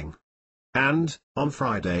evening. And, on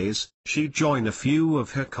Fridays, she'd join a few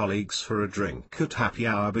of her colleagues for a drink at happy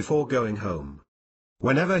hour before going home.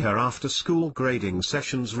 Whenever her after-school grading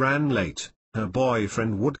sessions ran late, her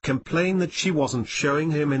boyfriend would complain that she wasn't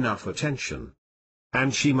showing him enough attention.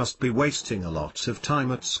 And she must be wasting a lot of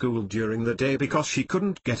time at school during the day because she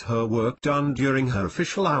couldn't get her work done during her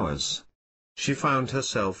official hours. She found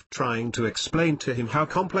herself trying to explain to him how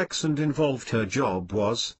complex and involved her job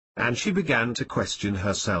was, and she began to question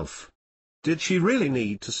herself. Did she really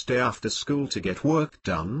need to stay after school to get work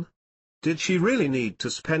done? Did she really need to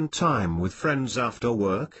spend time with friends after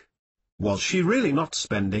work? Was she really not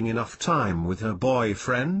spending enough time with her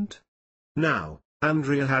boyfriend? Now,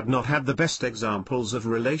 Andrea had not had the best examples of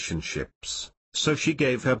relationships, so she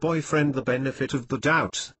gave her boyfriend the benefit of the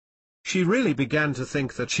doubt. She really began to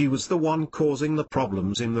think that she was the one causing the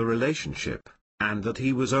problems in the relationship, and that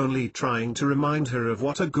he was only trying to remind her of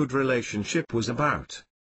what a good relationship was about.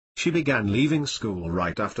 She began leaving school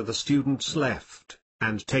right after the students left,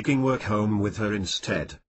 and taking work home with her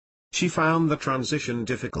instead. She found the transition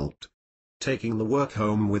difficult. Taking the work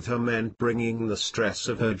home with her meant bringing the stress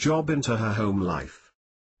of her job into her home life.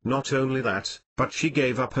 Not only that, but she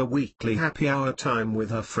gave up her weekly happy hour time with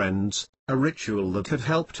her friends, a ritual that had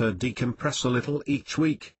helped her decompress a little each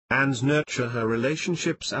week, and nurture her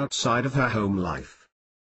relationships outside of her home life.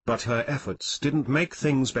 But her efforts didn't make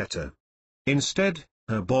things better. Instead,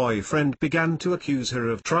 her boyfriend began to accuse her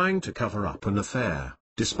of trying to cover up an affair,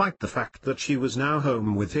 despite the fact that she was now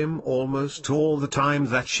home with him almost all the time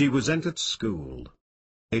that she wasn't at school.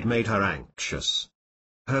 It made her anxious.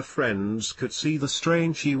 Her friends could see the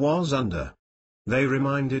strain she was under. They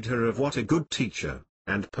reminded her of what a good teacher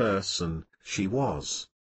and person she was.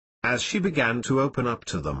 As she began to open up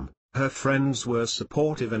to them, her friends were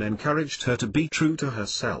supportive and encouraged her to be true to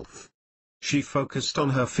herself. She focused on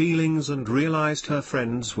her feelings and realized her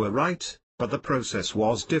friends were right, but the process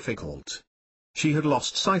was difficult. She had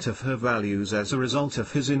lost sight of her values as a result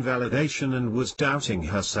of his invalidation and was doubting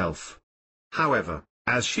herself. However,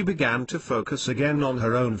 as she began to focus again on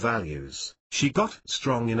her own values, she got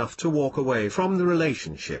strong enough to walk away from the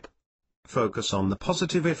relationship. Focus on the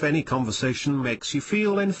positive. If any conversation makes you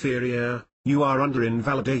feel inferior, you are under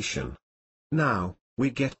invalidation. Now, we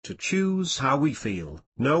get to choose how we feel.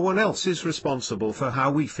 No one else is responsible for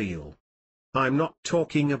how we feel. I'm not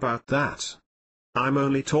talking about that. I'm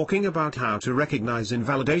only talking about how to recognize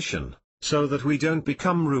invalidation, so that we don't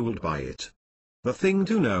become ruled by it. The thing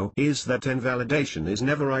to know is that invalidation is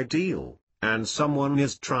never ideal, and someone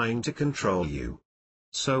is trying to control you.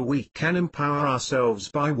 So we can empower ourselves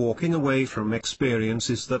by walking away from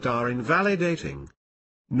experiences that are invalidating.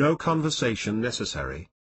 No conversation necessary.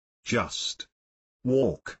 Just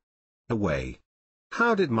walk away.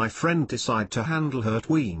 How did my friend decide to handle her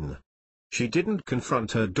tween? She didn't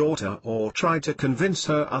confront her daughter or try to convince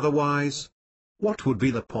her otherwise. What would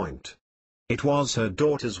be the point? It was her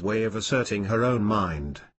daughter's way of asserting her own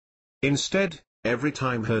mind. Instead, every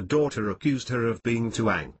time her daughter accused her of being too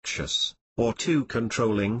anxious, or too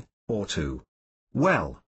controlling, or too,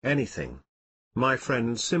 well, anything, my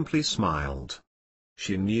friend simply smiled.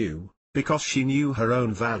 She knew, because she knew her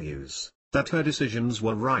own values, that her decisions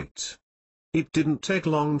were right. It didn't take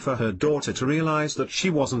long for her daughter to realize that she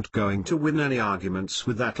wasn't going to win any arguments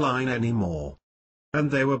with that line anymore. And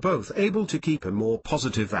they were both able to keep a more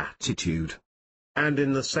positive attitude. And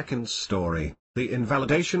in the second story, the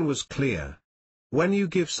invalidation was clear. When you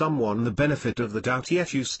give someone the benefit of the doubt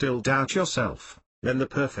yet you still doubt yourself, then the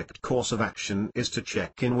perfect course of action is to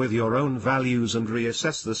check in with your own values and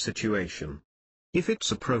reassess the situation. If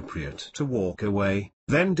it's appropriate to walk away,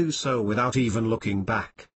 then do so without even looking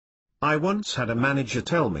back. I once had a manager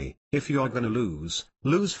tell me, if you're gonna lose,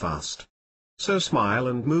 lose fast. So smile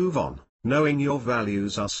and move on, knowing your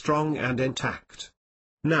values are strong and intact.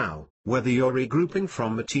 Now, whether you're regrouping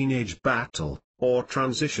from a teenage battle, or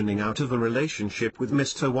transitioning out of a relationship with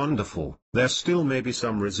Mr. Wonderful, there still may be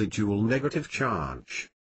some residual negative charge.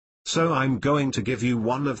 So I'm going to give you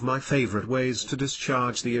one of my favorite ways to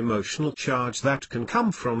discharge the emotional charge that can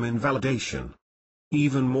come from invalidation.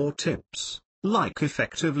 Even more tips, like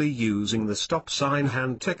effectively using the stop sign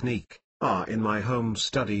hand technique, are in my home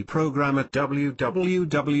study program at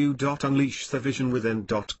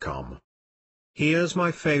www.unleashthevisionwithin.com. Here's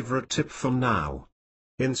my favorite tip from now.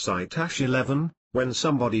 Insight 11, when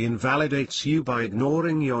somebody invalidates you by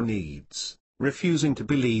ignoring your needs, refusing to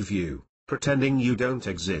believe you, pretending you don't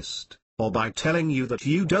exist, or by telling you that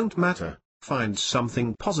you don't matter, find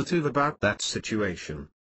something positive about that situation.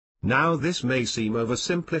 Now this may seem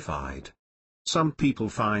oversimplified. Some people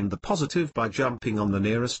find the positive by jumping on the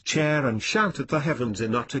nearest chair and shout at the heavens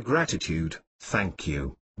in utter gratitude, "Thank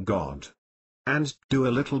you, God," and do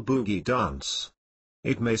a little boogie dance.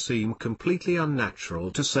 It may seem completely unnatural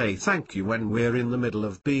to say thank you when we're in the middle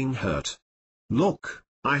of being hurt. Look,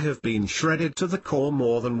 I have been shredded to the core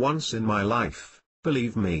more than once in my life,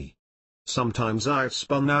 believe me. Sometimes I've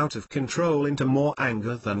spun out of control into more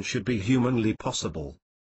anger than should be humanly possible.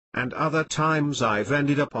 And other times I've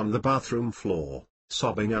ended up on the bathroom floor,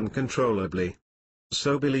 sobbing uncontrollably.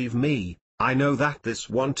 So believe me, I know that this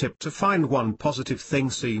one tip to find one positive thing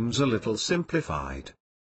seems a little simplified.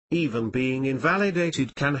 Even being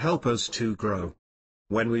invalidated can help us to grow.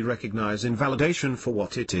 When we recognize invalidation for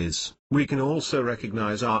what it is, we can also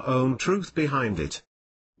recognize our own truth behind it.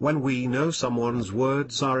 When we know someone's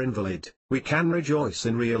words are invalid, we can rejoice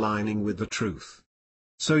in realigning with the truth.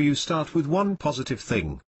 So you start with one positive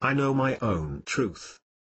thing, I know my own truth.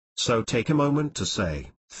 So take a moment to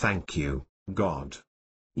say, thank you, God.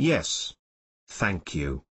 Yes. Thank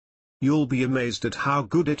you. You'll be amazed at how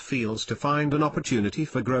good it feels to find an opportunity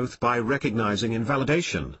for growth by recognizing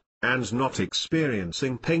invalidation, and not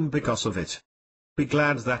experiencing pain because of it. Be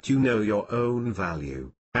glad that you know your own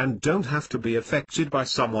value, and don't have to be affected by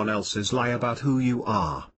someone else's lie about who you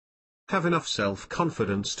are. Have enough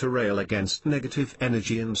self-confidence to rail against negative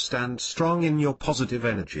energy and stand strong in your positive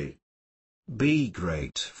energy. Be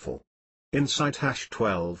grateful. Insight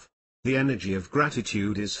 #12. The energy of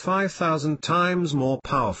gratitude is 5,000 times more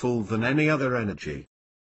powerful than any other energy.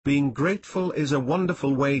 Being grateful is a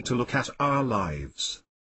wonderful way to look at our lives.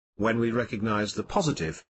 When we recognize the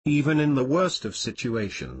positive, even in the worst of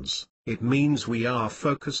situations, it means we are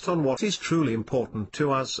focused on what is truly important to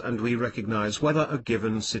us and we recognize whether a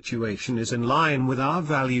given situation is in line with our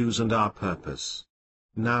values and our purpose.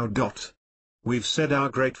 Now. We've said our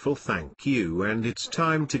grateful thank you and it's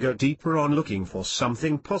time to go deeper on looking for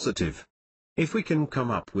something positive. If we can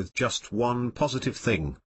come up with just one positive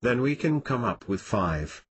thing, then we can come up with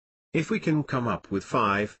 5. If we can come up with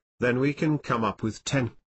 5, then we can come up with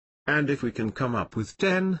 10. And if we can come up with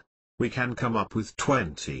 10, we can come up with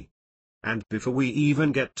 20. And before we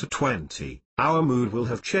even get to 20, our mood will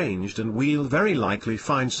have changed and we'll very likely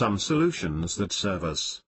find some solutions that serve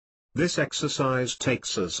us. This exercise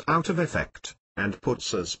takes us out of effect, and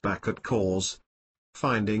puts us back at cause.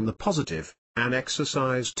 Finding the positive, an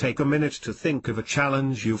exercise. Take a minute to think of a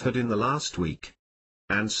challenge you've had in the last week.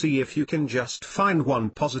 And see if you can just find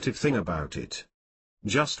one positive thing about it.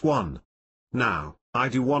 Just one. Now, I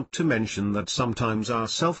do want to mention that sometimes our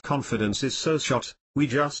self-confidence is so shot, we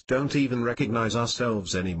just don't even recognize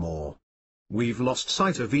ourselves anymore. We've lost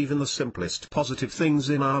sight of even the simplest positive things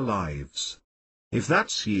in our lives. If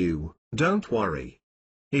that's you, don't worry.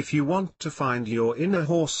 If you want to find your inner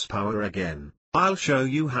horsepower again, I'll show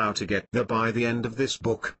you how to get there by the end of this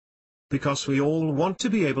book. Because we all want to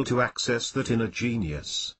be able to access that inner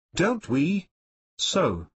genius, don't we?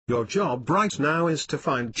 So, your job right now is to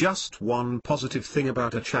find just one positive thing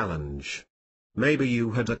about a challenge. Maybe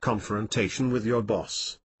you had a confrontation with your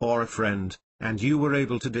boss, or a friend, and you were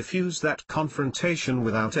able to diffuse that confrontation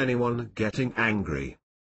without anyone getting angry.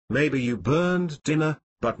 Maybe you burned dinner,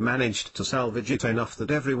 but managed to salvage it enough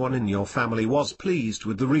that everyone in your family was pleased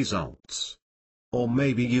with the results. Or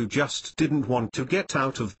maybe you just didn't want to get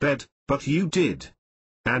out of bed, but you did.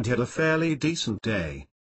 And had a fairly decent day.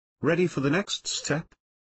 Ready for the next step?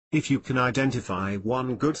 If you can identify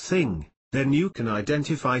one good thing, then you can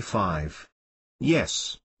identify 5.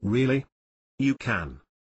 Yes, really? You can.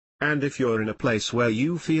 And if you're in a place where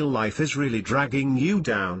you feel life is really dragging you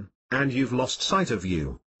down, and you've lost sight of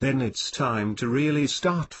you, then it's time to really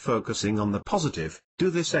start focusing on the positive. Do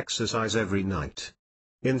this exercise every night.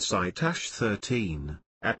 Insight 13,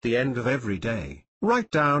 at the end of every day,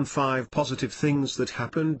 write down 5 positive things that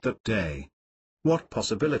happened that day. What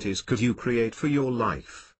possibilities could you create for your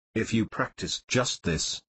life, if you practiced just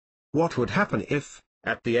this? What would happen if,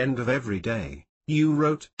 at the end of every day, you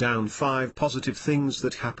wrote down 5 positive things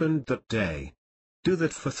that happened that day? Do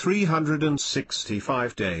that for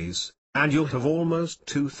 365 days, and you'll have almost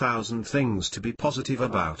 2,000 things to be positive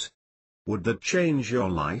about. Would that change your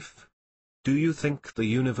life? Do you think the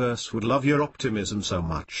universe would love your optimism so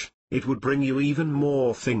much, it would bring you even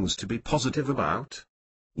more things to be positive about?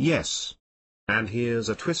 Yes. And here's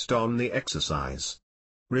a twist on the exercise.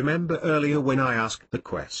 Remember earlier when I asked the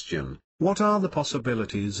question, what are the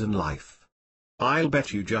possibilities in life? I'll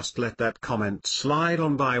bet you just let that comment slide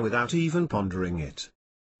on by without even pondering it.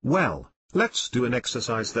 Well, let's do an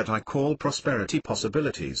exercise that I call prosperity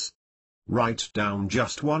possibilities. Write down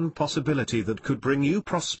just one possibility that could bring you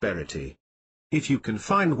prosperity. If you can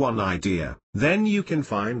find one idea, then you can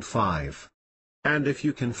find 5. And if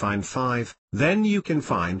you can find 5, then you can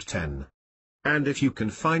find 10. And if you can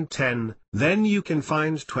find 10, then you can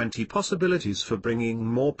find 20 possibilities for bringing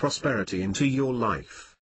more prosperity into your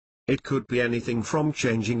life. It could be anything from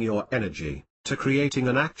changing your energy, to creating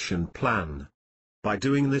an action plan. By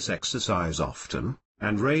doing this exercise often,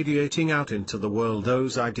 and radiating out into the world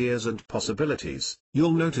those ideas and possibilities,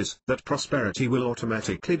 you'll notice that prosperity will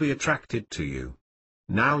automatically be attracted to you.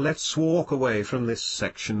 Now let's walk away from this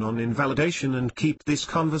section on invalidation and keep this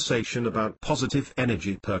conversation about positive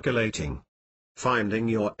energy percolating. Finding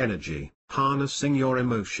your energy, harnessing your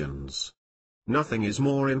emotions. Nothing is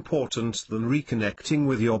more important than reconnecting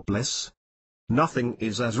with your bliss. Nothing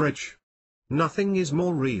is as rich. Nothing is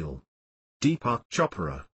more real. Deepak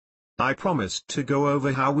Chopra. I promised to go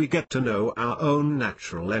over how we get to know our own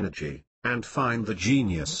natural energy, and find the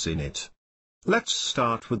genius in it. Let's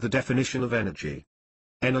start with the definition of energy.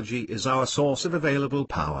 Energy is our source of available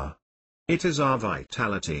power. It is our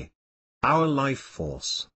vitality. Our life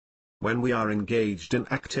force. When we are engaged in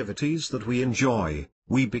activities that we enjoy,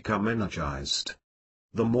 we become energized.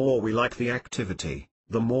 The more we like the activity,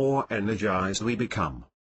 the more energized we become.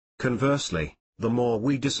 Conversely, the more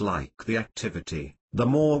we dislike the activity, the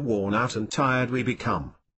more worn out and tired we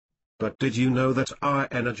become. But did you know that our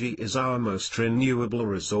energy is our most renewable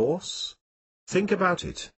resource? Think about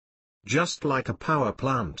it. Just like a power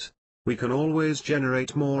plant, we can always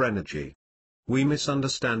generate more energy. We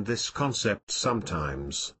misunderstand this concept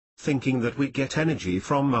sometimes, thinking that we get energy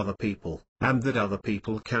from other people, and that other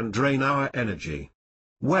people can drain our energy.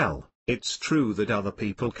 Well, it's true that other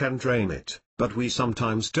people can drain it, but we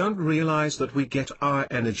sometimes don't realize that we get our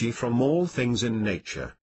energy from all things in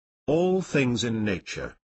nature. All things in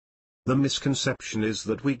nature. The misconception is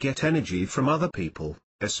that we get energy from other people,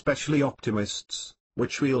 especially optimists,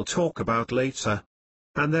 which we'll talk about later.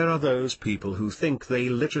 And there are those people who think they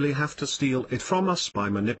literally have to steal it from us by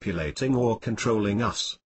manipulating or controlling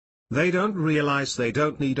us. They don't realize they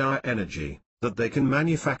don't need our energy, that they can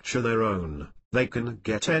manufacture their own, they can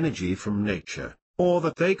get energy from nature, or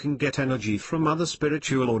that they can get energy from other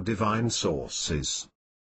spiritual or divine sources.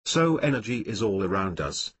 So energy is all around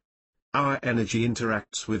us. Our energy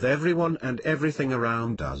interacts with everyone and everything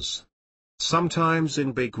around us. Sometimes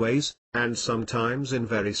in big ways, and sometimes in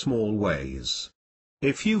very small ways.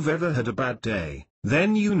 If you've ever had a bad day,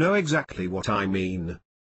 then you know exactly what I mean.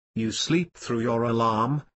 You sleep through your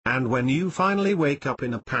alarm, and when you finally wake up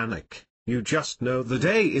in a panic, you just know the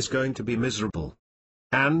day is going to be miserable.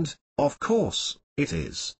 And, of course, it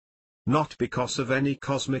is. Not because of any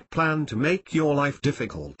cosmic plan to make your life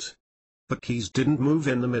difficult. The keys didn't move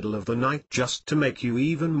in the middle of the night just to make you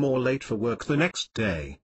even more late for work the next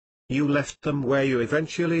day. You left them where you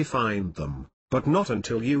eventually find them, but not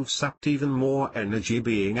until you've sapped even more energy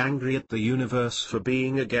being angry at the universe for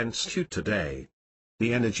being against you today.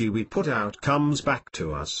 The energy we put out comes back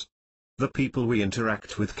to us. The people we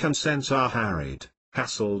interact with can sense our harried,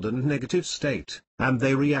 hassled and negative state, and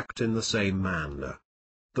they react in the same manner.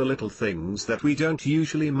 the little things that we don't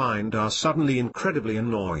usually mind are suddenly incredibly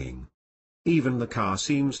annoying. Even the car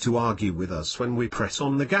seems to argue with us when we press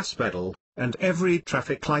on the gas pedal, and every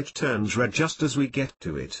traffic light turns red just as we get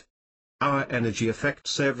to it. Our energy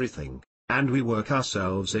affects everything, and we work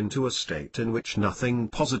ourselves into a state in which nothing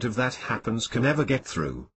positive that happens can ever get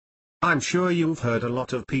through. I'm sure you've heard a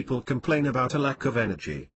lot of people complain about a lack of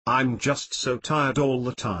energy. "I'm just so tired all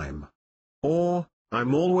the time." Or,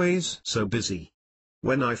 "I'm always so busy.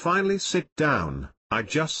 When I finally sit down, I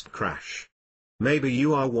just crash." Maybe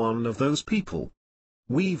you are one of those people.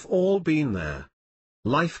 We've all been there.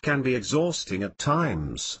 Life can be exhausting at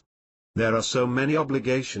times. There are so many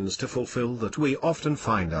obligations to fulfill that we often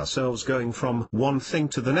find ourselves going from one thing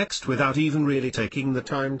to the next without even really taking the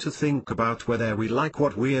time to think about whether we like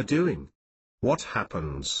what we're doing. What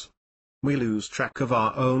happens? We lose track of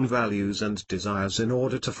our own values and desires in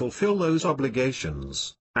order to fulfill those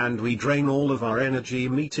obligations, and we drain all of our energy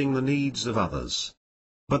meeting the needs of others.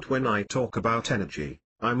 But when I talk about energy,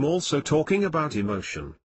 I'm also talking about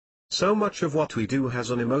emotion. So much of what we do has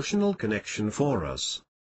an emotional connection for us.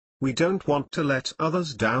 We don't want to let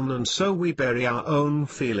others down, and so we bury our own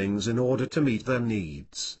feelings in order to meet their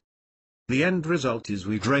needs. The end result is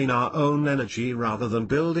we drain our own energy rather than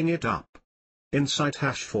building it up. Insight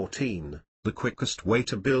 #14, the quickest way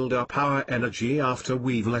to build up our energy after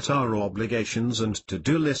we've let our obligations and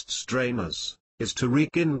to-do lists drain us, is to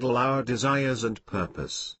rekindle our desires and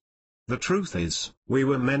purpose. The truth is, we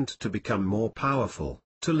were meant to become more powerful,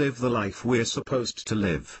 to live the life we're supposed to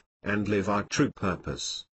live, and live our true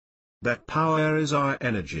purpose. That power is our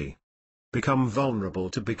energy. Become vulnerable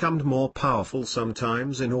to become more powerful.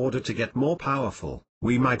 Sometimes in order to get more powerful,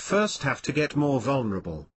 we might first have to get more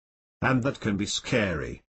vulnerable. And that can be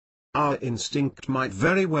scary. Our instinct might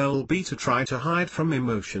very well be to try to hide from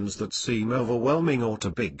emotions that seem overwhelming or too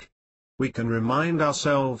big. We can remind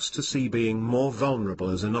ourselves to see being more vulnerable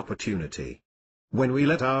as an opportunity. When we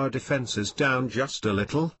let our defenses down just a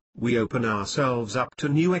little, we open ourselves up to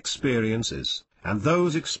new experiences, and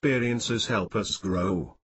those experiences help us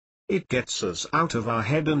grow. It gets us out of our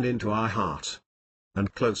head and into our heart,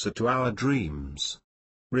 and closer to our dreams.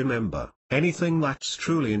 Remember, anything that's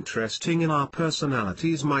truly interesting in our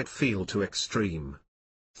personalities might feel too extreme.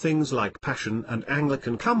 Things like passion and anger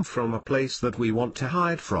can come from a place that we want to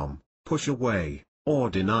hide from, push away, or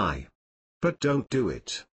deny. But don't do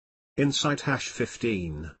it. Insight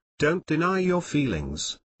 #15, don't deny your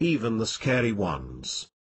feelings, even the scary ones.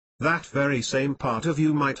 That very same part of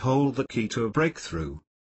you might hold the key to a breakthrough.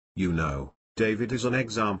 You know, David is an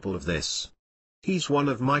example of this. He's one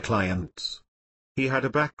of my clients. He had a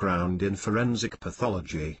background in forensic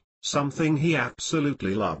pathology, something he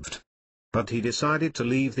absolutely loved. But he decided to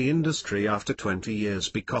leave the industry after 20 years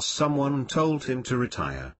because someone told him to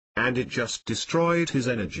retire, and it just destroyed his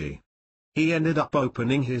energy. He ended up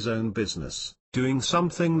opening his own business, doing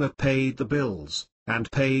something that paid the bills,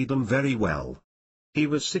 and paid them very well. He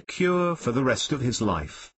was secure for the rest of his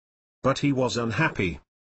life. But he was unhappy.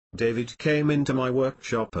 David came into my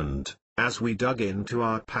workshop and, as we dug into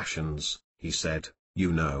our passions, he said,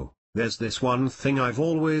 "You know, there's this one thing I've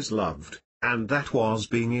always loved, and that was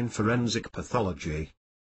being in forensic pathology.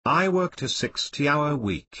 I worked a 60-hour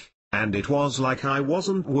week, and it was like I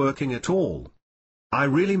wasn't working at all. I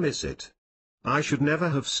really miss it. I should never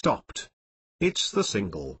have stopped. It's the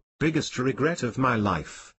single biggest regret of my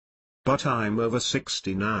life. But I'm over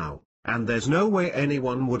 60 now, and there's no way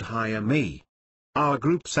anyone would hire me." Our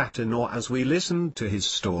group sat in awe as we listened to his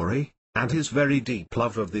story, and his very deep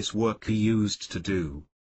love of this work he used to do.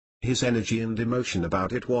 His energy and emotion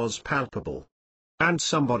about it was palpable. And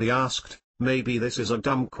somebody asked, maybe this is a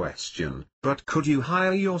dumb question, but could you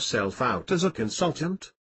hire yourself out as a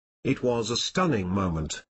consultant? It was a stunning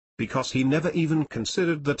moment, because he never even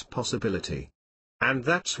considered that possibility. And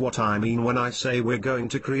that's what I mean when I say we're going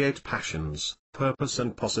to create passions, purpose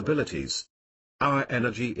and possibilities. Our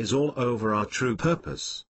energy is all over our true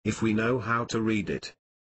purpose, if we know how to read it.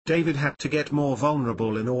 David had to get more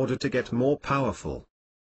vulnerable in order to get more powerful.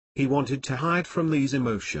 He wanted to hide from these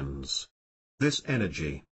emotions, this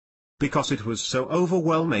energy, because it was so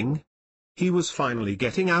overwhelming. He was finally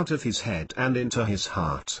getting out of his head and into his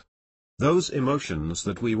heart. Those emotions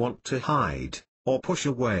that we want to hide, or push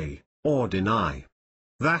away, or deny.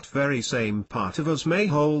 That very same part of us may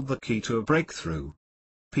hold the key to a breakthrough.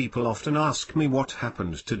 People often ask me what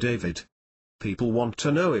happened to David. People want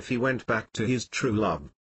to know if he went back to his true love.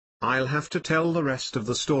 I'll have to tell the rest of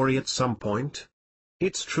the story at some point.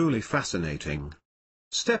 It's truly fascinating.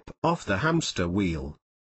 Step off the hamster wheel.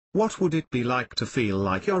 What would it be like to feel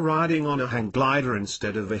like you're riding on a hang glider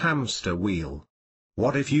instead of a hamster wheel?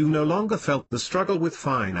 What if you no longer felt the struggle with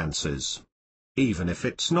finances? Even if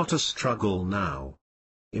it's not a struggle now.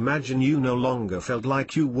 Imagine you no longer felt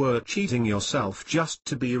like you were cheating yourself just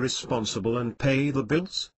to be responsible and pay the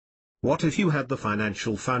bills? What if you had the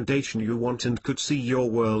financial foundation you want and could see your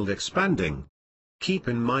world expanding? Keep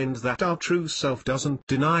in mind that our true self doesn't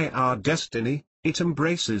deny our destiny, it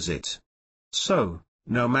embraces it. So,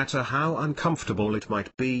 no matter how uncomfortable it might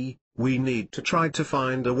be, we need to try to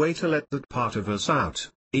find a way to let that part of us out,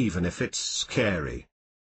 even if it's scary.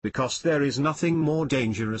 Because there is nothing more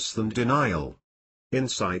dangerous than denial.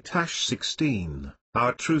 Insight #16,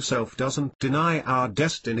 our true self doesn't deny our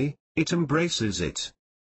destiny, it embraces it.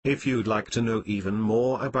 If you'd like to know even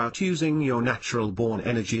more about using your natural-born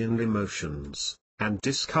energy and emotions, and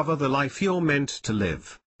discover the life you're meant to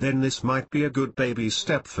live, then this might be a good baby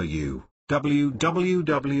step for you.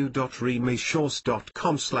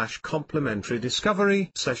 www.remishorse.com/complimentary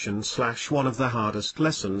discovery session/ one of the hardest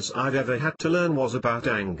lessons I've ever had to learn was about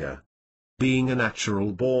anger. Being a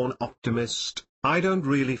natural-born optimist, I don't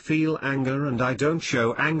really feel anger and I don't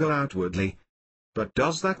show anger outwardly. But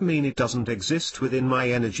does that mean it doesn't exist within my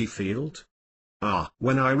energy field?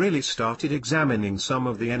 When I really started examining some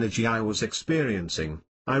of the energy I was experiencing,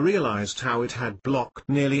 I realized how it had blocked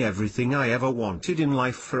nearly everything I ever wanted in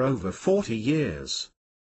life for over 40 years.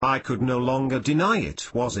 I could no longer deny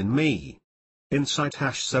it was in me. Insight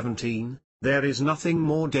 #17, there is nothing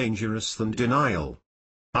more dangerous than denial.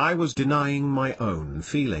 I was denying my own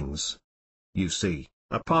feelings. You see,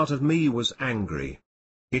 a part of me was angry.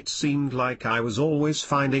 It seemed like I was always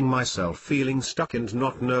finding myself feeling stuck and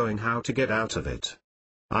not knowing how to get out of it.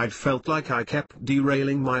 I'd felt like I kept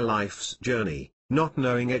derailing my life's journey, not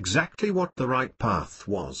knowing exactly what the right path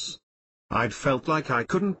was. I'd felt like I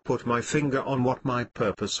couldn't put my finger on what my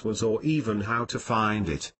purpose was or even how to find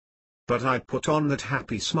it. But I'd put on that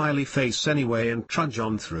happy smiley face anyway and trudge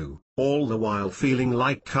on through, all the while feeling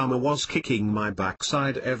like karma was kicking my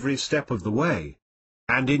backside every step of the way.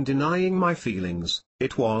 And in denying my feelings,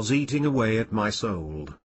 it was eating away at my soul.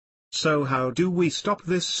 So how do we stop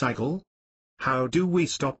this cycle? How do we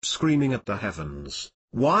stop screaming at the heavens,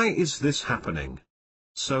 "Why is this happening?"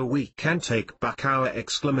 So we can take back our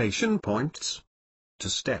exclamation points. To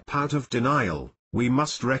step out of denial, we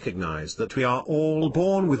must recognize that we are all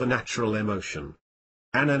born with a natural emotion.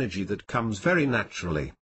 An energy that comes very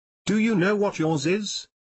naturally. Do you know what yours is?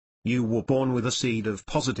 You were born with a seed of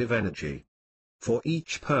positive energy. For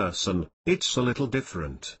each person, it's a little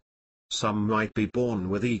different. Some might be born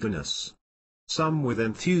with eagerness. Some with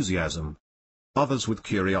enthusiasm. Others with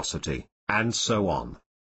curiosity, and so on.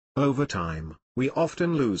 Over time, we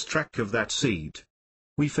often lose track of that seed.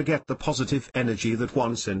 We forget the positive energy that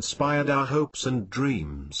once inspired our hopes and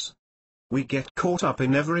dreams. We get caught up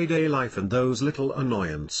in everyday life and those little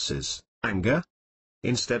annoyances, anger,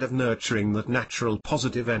 instead of nurturing that natural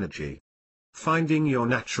positive energy. Finding your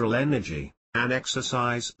natural energy, an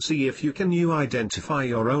exercise. See if you can identify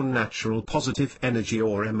your own natural positive energy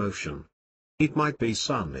or emotion. It might be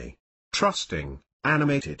sunny, trusting,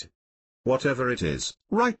 animated. Whatever it is,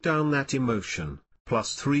 write down that emotion,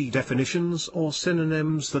 plus 3 definitions or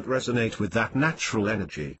synonyms that resonate with that natural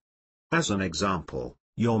energy. As an example,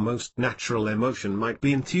 your most natural emotion might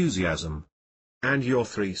be enthusiasm. And your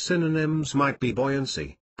 3 synonyms might be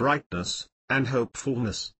buoyancy, brightness, and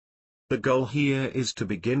hopefulness. The goal here is to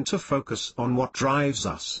begin to focus on what drives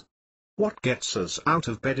us. What gets us out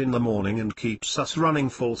of bed in the morning and keeps us running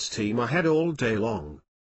full steam ahead all day long.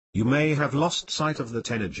 You may have lost sight of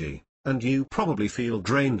that energy, and you probably feel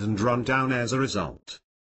drained and run down as a result.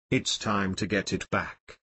 It's time to get it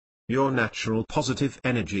back. Your natural positive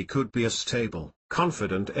energy could be a stable,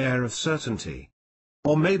 confident air of certainty.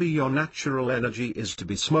 Or maybe your natural energy is to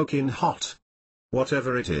be smoking hot.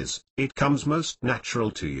 Whatever it is, it comes most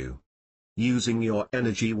natural to you. Using your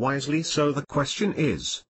energy wisely. So the question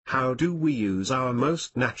is, how do we use our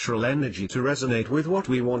most natural energy to resonate with what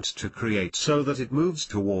we want to create so that it moves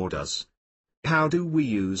toward us? How do we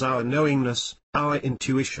use our knowingness, our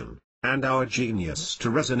intuition, and our genius to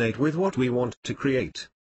resonate with what we want to create?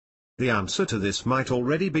 The answer to this might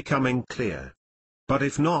already be becoming clear. But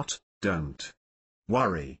if not, don't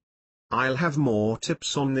worry. I'll have more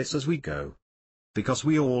tips on this as we go. Because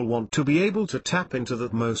we all want to be able to tap into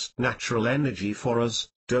that most natural energy for us,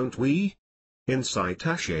 don't we? Insight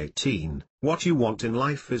 #18, what you want in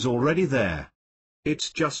life is already there.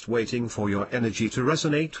 It's just waiting for your energy to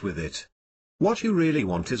resonate with it. What you really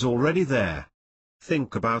want is already there.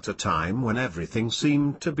 Think about a time when everything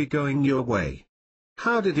seemed to be going your way.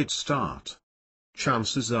 How did it start?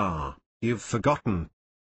 Chances are, you've forgotten.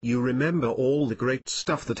 You remember all the great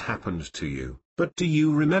stuff that happened to you, But do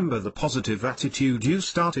you remember the positive attitude you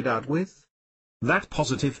started out with? That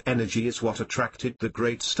positive energy is what attracted the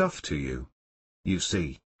great stuff to you. You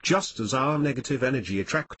see, just as our negative energy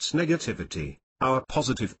attracts negativity, our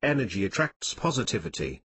positive energy attracts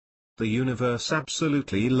positivity. The universe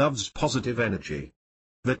absolutely loves positive energy.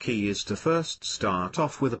 The key is to first start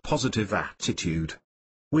off with a positive attitude.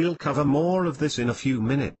 We'll cover more of this in a few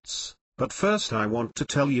minutes, but first I want to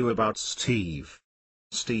tell you about Steve.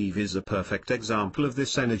 Steve is a perfect example of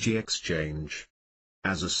this energy exchange.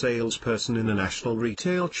 As a salesperson in a national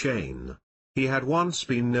retail chain, he had once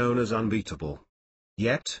been known as unbeatable.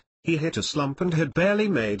 Yet, he hit a slump and had barely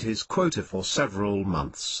made his quota for several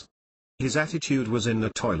months. His attitude was in the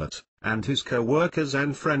toilet, and his co-workers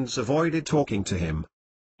and friends avoided talking to him.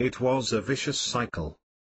 It was a vicious cycle.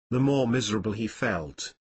 The more miserable he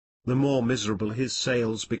felt, the more miserable his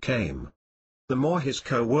sales became. The more his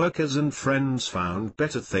co-workers and friends found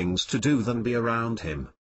better things to do than be around him.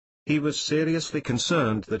 He was seriously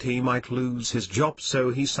concerned that he might lose his job,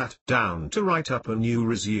 so he sat down to write up a new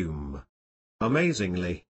resume.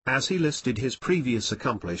 Amazingly, as he listed his previous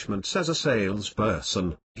accomplishments as a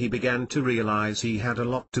salesperson, he began to realize he had a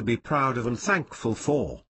lot to be proud of and thankful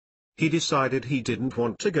for. He decided he didn't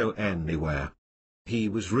want to go anywhere. He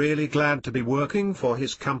was really glad to be working for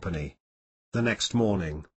his company. The next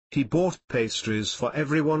morning, he bought pastries for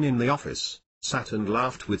everyone in the office, sat and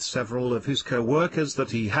laughed with several of his co-workers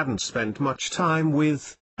that he hadn't spent much time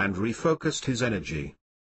with, and refocused his energy.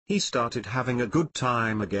 He started having a good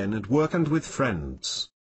time again at work and with friends.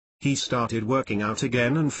 He started working out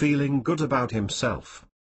again and feeling good about himself.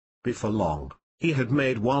 Before long, he had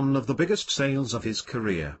made one of the biggest sales of his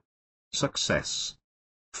career. Success,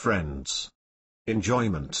 friends,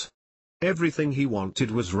 enjoyment. Everything he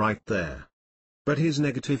wanted was right there. But his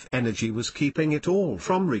negative energy was keeping it all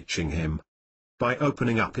from reaching him. By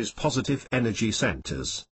opening up his positive energy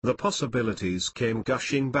centers, the possibilities came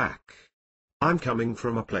gushing back. I'm coming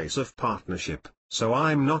from a place of partnership, so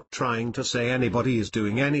I'm not trying to say anybody is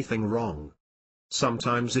doing anything wrong.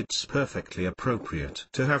 Sometimes it's perfectly appropriate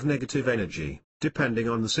to have negative energy, depending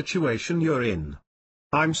on the situation you're in.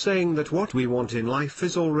 I'm saying that what we want in life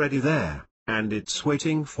is already there, and it's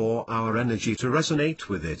waiting for our energy to resonate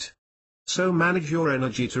with it. So manage your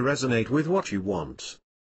energy to resonate with what you want.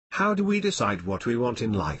 How do we decide what we want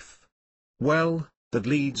in life? Well, that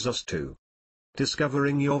leads us to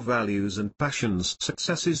discovering your values and passions.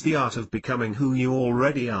 Success is the art of becoming who you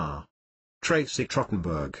already are. Tracy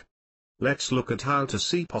Trottenberg. Let's look at how to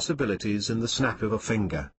see possibilities in the snap of a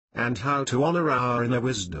finger, and how to honor our inner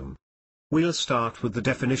wisdom. We'll start with the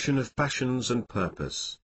definition of passions and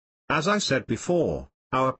purpose. As I said before,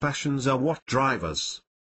 our passions are what drive us.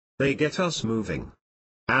 They get us moving.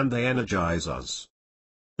 And they energize us.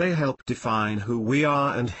 They help define who we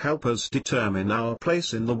are and help us determine our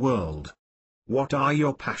place in the world. What are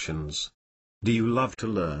your passions? Do you love to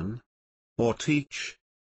learn? Or teach?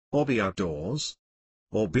 Or be outdoors?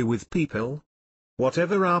 Or be with people?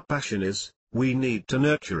 Whatever our passion is, we need to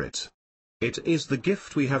nurture it. It is the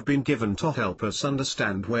gift we have been given to help us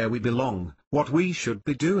understand where we belong, what we should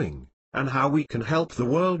be doing, and how we can help the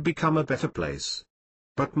world become a better place.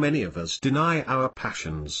 But many of us deny our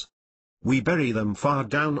passions. We bury them far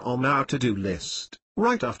down on our to-do list,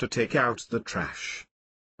 right after take out the trash.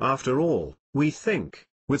 After all, we think,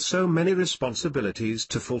 with so many responsibilities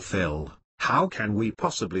to fulfill, how can we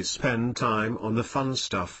possibly spend time on the fun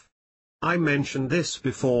stuff? I mentioned this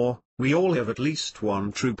before, we all have at least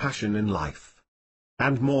one true passion in life.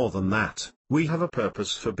 And more than that, we have a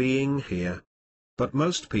purpose for being here. But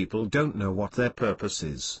most people don't know what their purpose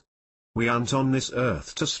is. We aren't on this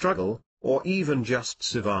earth to struggle, or even just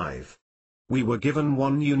survive. We were given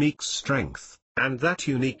one unique strength, and that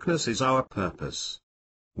uniqueness is our purpose.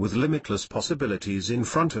 With limitless possibilities in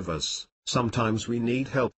front of us, sometimes we need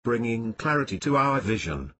help bringing clarity to our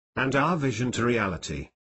vision, and our vision to reality.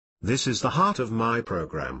 This is the heart of my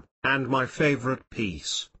program, and my favorite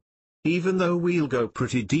piece. Even though we'll go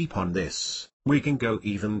pretty deep on this, we can go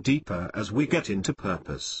even deeper as we get into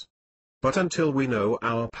purpose. But until we know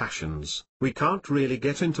our passions, we can't really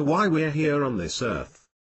get into why we're here on this earth.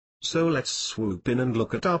 So let's swoop in and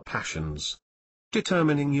look at our passions.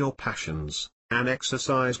 Determining your passions, an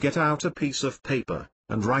exercise. Get out a piece of paper,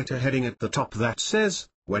 and write a heading at the top that says,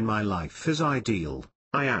 "When my life is ideal,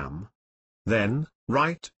 I am." Then,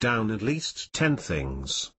 write down at least 10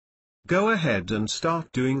 things. Go ahead and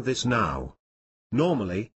start doing this now.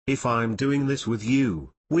 Normally, if I'm doing this with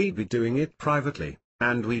you, we'd be doing it privately,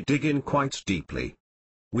 and we dig in quite deeply.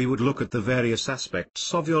 We would look at the various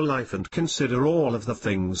aspects of your life and consider all of the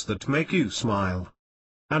things that make you smile.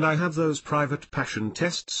 and I have those private passion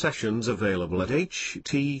test sessions available at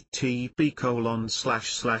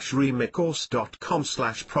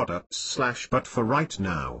http://remicourse.com/products/ but for right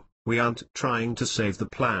now, we aren't trying to save the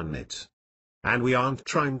planet. And we aren't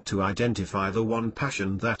trying to identify the one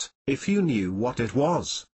passion that, if you knew what it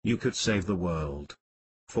was, you could save the world.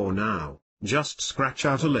 For now, just scratch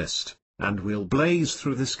out a list, and we'll blaze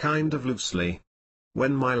through this kind of loosely.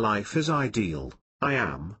 When my life is ideal, I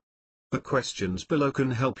am. The questions below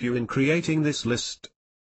can help you in creating this list.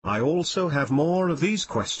 I also have more of these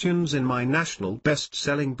questions in my national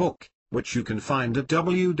best-selling book, which you can find at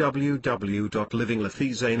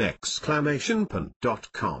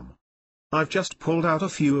www.livinglifeizane!com. I've just pulled out a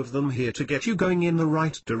few of them here to get you going in the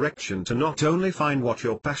right direction to not only find what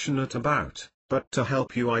you're passionate about, but to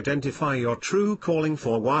help you identify your true calling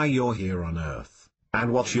for why you're here on Earth,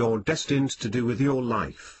 and what you're destined to do with your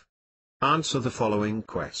life. Answer the following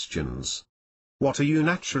questions. What are you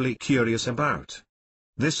naturally curious about?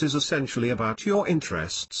 This is essentially about your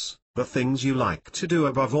interests, the things you like to do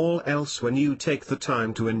above all else when you take the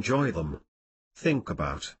time to enjoy them. Think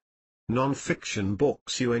about non-fiction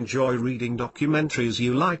books you enjoy reading, documentaries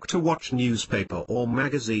you like to watch, newspaper or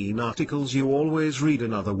magazine articles you always read.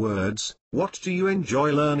 In other words, what do you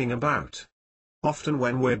enjoy learning about? Often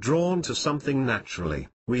when we're drawn to something naturally,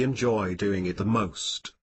 we enjoy doing it the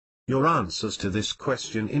most. Your answers to this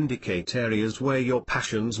question indicate areas where your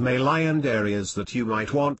passions may lie and areas that you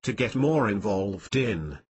might want to get more involved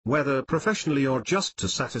in, whether professionally or just to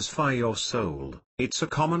satisfy your soul. It's a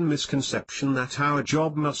common misconception that our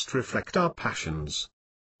job must reflect our passions.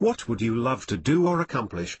 What would you love to do or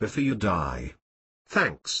accomplish before you die?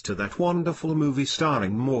 Thanks to that wonderful movie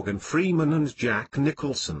starring Morgan Freeman and Jack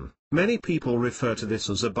Nicholson, many people refer to this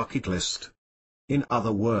as a bucket list. In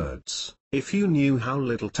other words, if you knew how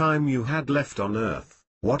little time you had left on Earth,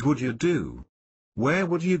 what would you do? Where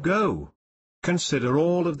would you go? Consider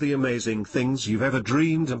all of the amazing things you've ever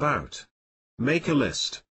dreamed about. Make a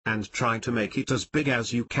list, and try to make it as big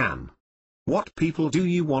as you can. What people do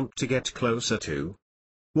you want to get closer to?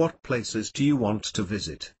 What places do you want to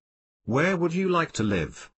visit? Where would you like to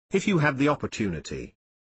live, if you had the opportunity?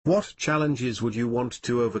 What challenges would you want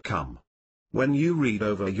to overcome? When you read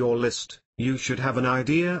over your list, you should have an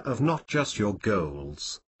idea of not just your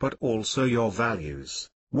goals, but also your values,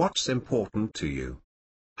 what's important to you,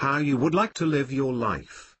 how you would like to live your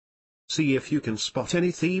life. See if you can spot any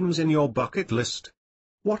themes in your bucket list.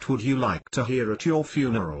 What would you like to hear at your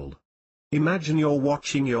funeral? Imagine you're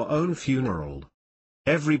watching your own funeral.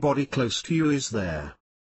 Everybody close to you is there.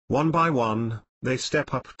 One by one, they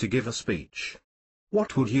step up to give a speech.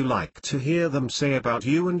 What would you like to hear them say about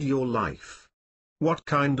you and your life? What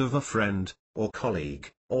kind of a friend, or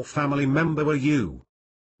colleague, or family member were you?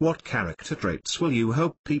 What character traits will you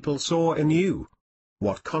hope people saw in you?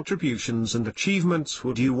 What contributions and achievements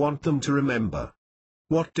would you want them to remember?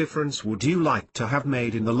 What difference would you like to have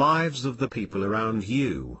made in the lives of the people around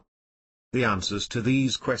you? The answers to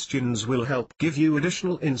these questions will help give you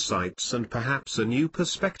additional insights and perhaps a new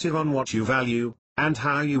perspective on what you value, and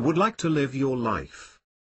how you would like to live your life.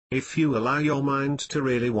 If you allow your mind to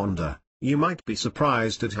really wander, you might be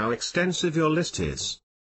surprised at how extensive your list is.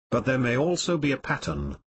 But there may also be a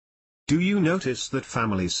pattern. Do you notice that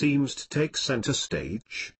family seems to take center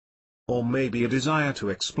stage? Or maybe a desire to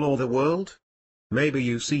explore the world? Maybe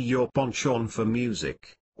you see your penchant for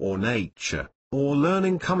music, or nature, or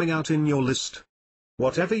learning coming out in your list.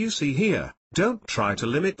 Whatever you see here, don't try to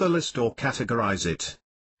limit the list or categorize it.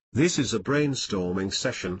 This is a brainstorming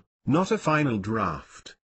session, not a final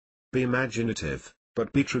draft. Be imaginative,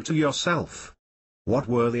 but be true to yourself. What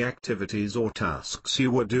were the activities or tasks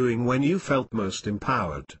you were doing when you felt most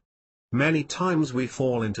empowered? Many times we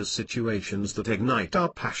fall into situations that ignite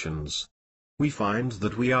our passions. We find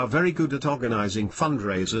that we are very good at organizing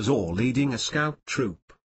fundraisers or leading a scout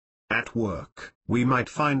troop. At work, we might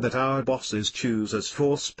find that our bosses choose us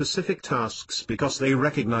for specific tasks because they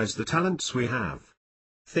recognize the talents we have.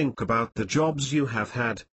 Think about the jobs you have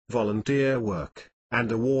had, volunteer work,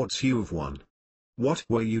 and awards you've won. What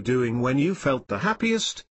were you doing when you felt the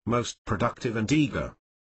happiest, most productive and eager?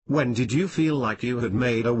 When did you feel like you had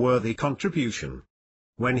made a worthy contribution?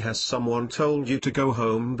 When has someone told you to go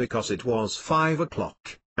home because it was 5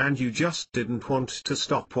 o'clock, and you just didn't want to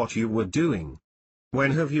stop what you were doing?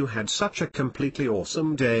 When have you had such a completely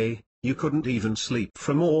awesome day, you couldn't even sleep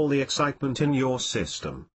from all the excitement in your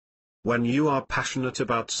system? When you are passionate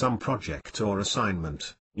about some project or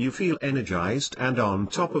assignment, you feel energized and on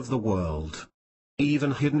top of the world.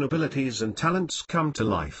 Even hidden abilities and talents come to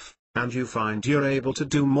life, and you find you're able to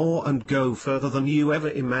do more and go further than you ever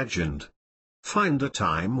imagined. Find a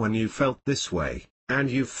time when you felt this way, and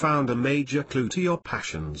you've found a major clue to your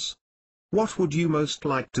passions. What would you most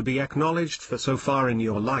like to be acknowledged for so far in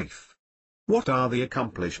your life? What are the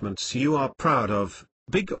accomplishments you are proud of,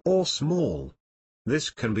 big or small? This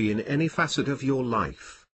can be in any facet of your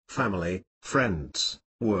life: family, friends,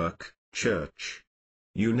 work, church.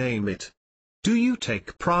 You name it. Do you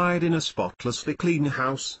take pride in a spotlessly clean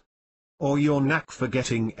house? Or your knack for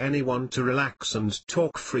getting anyone to relax and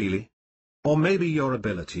talk freely? Or maybe your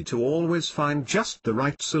ability to always find just the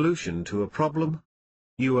right solution to a problem?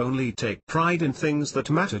 You only take pride in things that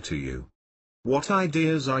matter to you. What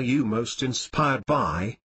ideas are you most inspired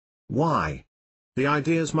by? Why? The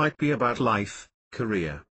ideas might be about life,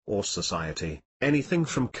 career, or society, anything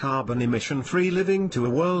from carbon emission-free living to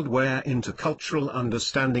a world where intercultural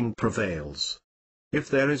understanding prevails. If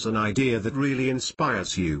there is an idea that really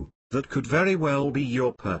inspires you, that could very well be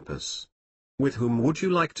your purpose. With whom would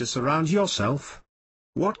you like to surround yourself?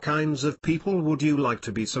 What kinds of people would you like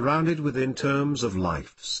to be surrounded with in terms of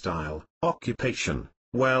lifestyle, occupation,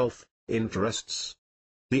 wealth, interests?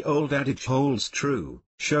 The old adage holds true: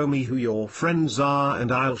 show me who your friends are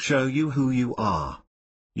and I'll show you who you are.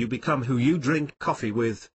 You become who you drink coffee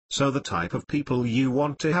with, so the type of people you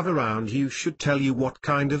want to have around you should tell you what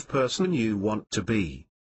kind of person you want to be.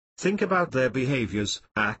 Think about their behaviors,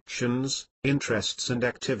 actions, interests and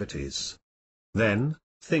activities. Then,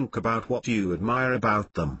 think about what you admire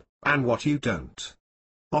about them, and what you don't.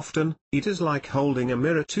 Often, it is like holding a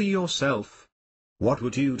mirror to yourself. What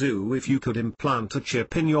would you do if you could implant a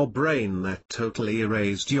chip in your brain that totally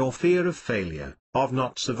erased your fear of failure, of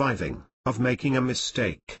not surviving, of making a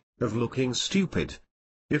mistake, of looking stupid?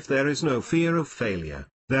 If there is no fear of failure,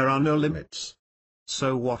 there are no limits.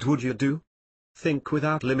 So what would you do? Think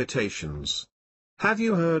without limitations. Have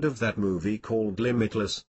you heard of that movie called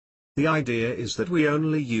Limitless? The idea is that we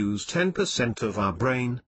only use 10% of our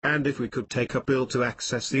brain, and if we could take a pill to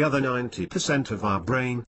access the other 90% of our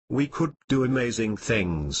brain, we could do amazing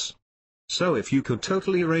things. So if you could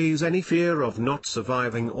totally erase any fear of not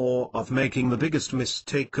surviving or of making the biggest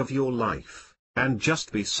mistake of your life, and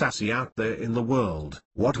just be sassy out there in the world,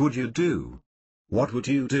 what would you do? What would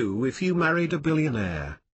you do if you married a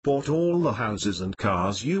billionaire, bought all the houses and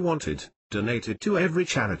cars you wanted, donated to every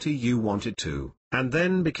charity you wanted to, and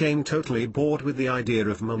then became totally bored with the idea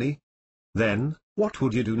of money? Then, what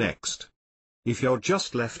would you do next? If you're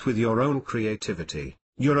just left with your own creativity,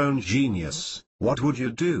 your own genius, what would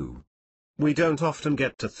you do? We don't often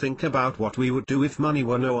get to think about what we would do if money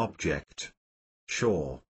were no object.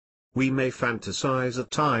 Sure. We may fantasize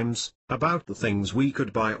at times, about the things we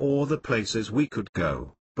could buy or the places we could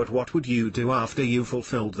go, but what would you do after you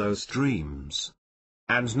fulfilled those dreams?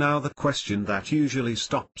 And now the question that usually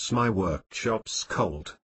stops my workshops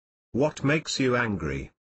cold. What makes you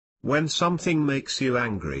angry? When something makes you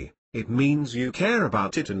angry, it means you care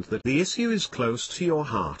about it and that the issue is close to your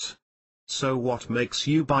heart. So what makes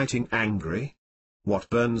you biting angry? What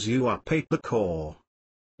burns you up at the core?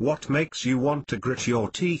 What makes you want to grit your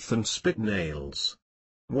teeth and spit nails?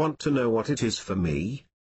 Want to know what it is for me?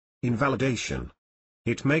 Invalidation.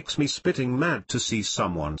 It makes me spitting mad to see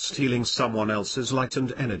someone stealing someone else's light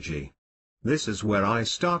and energy. This is where I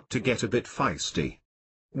start to get a bit feisty.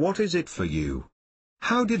 What is it for you?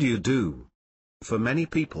 How did you do? For many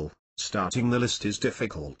people, starting the list is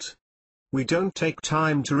difficult. We don't take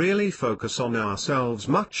time to really focus on ourselves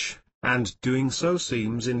much, and doing so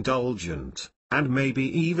seems indulgent, and maybe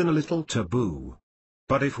even a little taboo.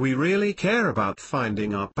 But if we really care about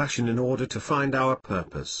finding our passion in order to find our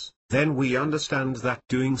purpose, then we understand that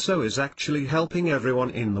doing so is actually helping everyone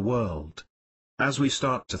in the world. As we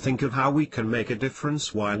start to think of how we can make a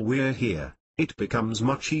difference while we're here, it becomes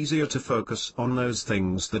much easier to focus on those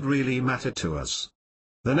things that really matter to us.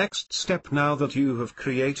 The next step, now that you have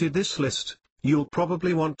created this list, you'll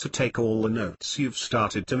probably want to take all the notes you've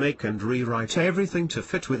started to make and rewrite everything to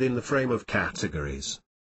fit within the frame of categories.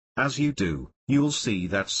 As you do, you'll see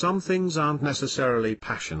that some things aren't necessarily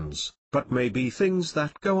passions, but may be things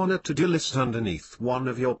that go on a to-do list underneath one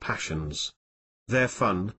of your passions. They're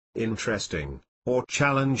fun, interesting, or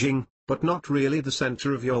challenging, but not really the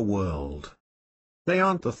center of your world. They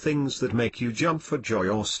aren't the things that make you jump for joy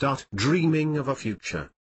or start dreaming of a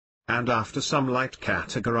future. And after some light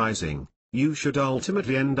categorizing, you should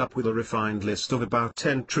ultimately end up with a refined list of about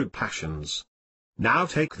 10 true passions. Now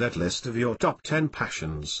take that list of your top 10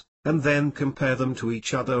 passions, and then compare them to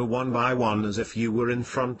each other one by one as if you were in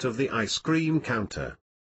front of the ice cream counter.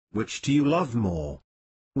 Which do you love more?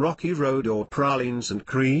 Rocky Road or pralines and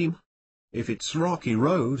cream? If it's Rocky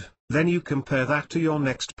Road, then you compare that to your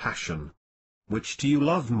next passion. Which do you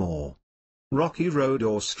love more? Rocky Road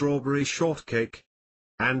or strawberry shortcake?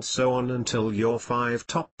 and so on until your 5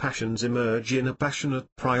 top passions emerge in a passionate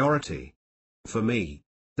priority. For me,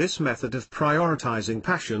 this method of prioritizing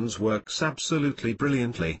passions works absolutely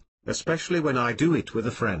brilliantly, especially when I do it with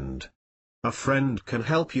a friend. A friend can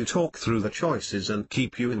help you talk through the choices and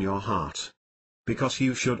keep you in your heart. Because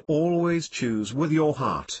you should always choose with your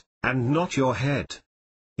heart, and not your head.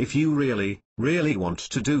 If you really, really want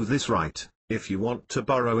to do this right, if you want to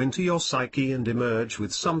burrow into your psyche and emerge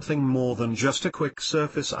with something more than just a quick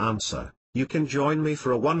surface answer, you can join me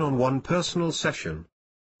for a one-on-one personal session.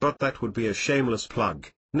 But that would be a shameless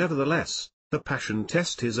plug. Nevertheless, the passion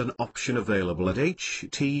test is an option available at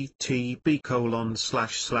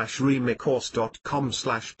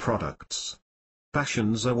http://remicourse.com/products.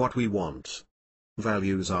 Passions are what we want.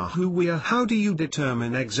 Values are who we are. How do you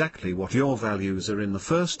determine exactly what your values are in the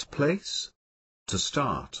first place? To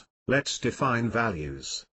start, let's define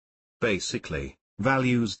values. Basically,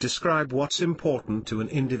 values describe what's important to an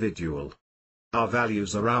individual. Our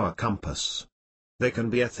values are our compass. They can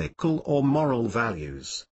be ethical or moral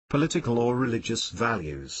values, political or religious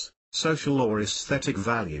values, social or aesthetic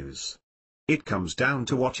values. It comes down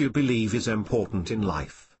to what you believe is important in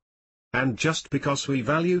life. And just because we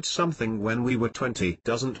valued something when we were 20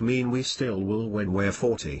 doesn't mean we still will when we're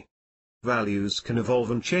 40. Values can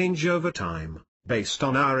evolve and change over time, based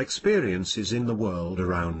on our experiences in the world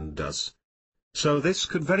around us. So this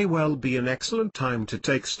could very well be an excellent time to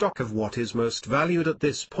take stock of what is most valued at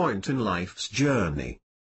this point in life's journey.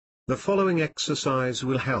 The following exercise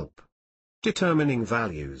will help. Determining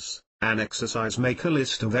values. An exercise: make a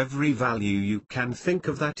list of every value you can think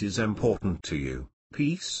of that is important to you.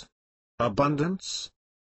 Peace, abundance,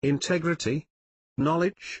 integrity,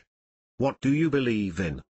 knowledge. What do you believe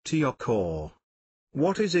in, to your core?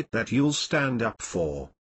 What is it that you'll stand up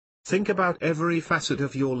for? Think about every facet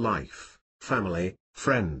of your life: family,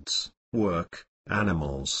 friends, work,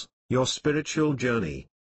 animals, your spiritual journey.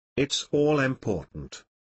 It's all important.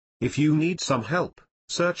 If you need some help,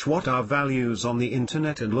 search what are values on the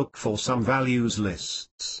internet and look for some values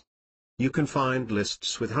lists. You can find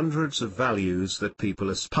lists with hundreds of values that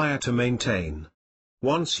people aspire to maintain.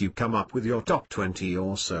 Once you come up with your top 20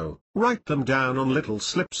 or so, write them down on little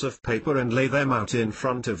slips of paper and lay them out in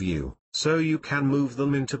front of you, so you can move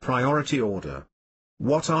them into priority order.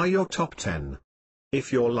 What are your top 10?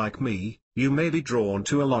 If you're like me, you may be drawn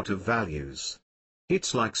to a lot of values.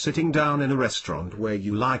 It's like sitting down in a restaurant where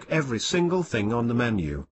you like every single thing on the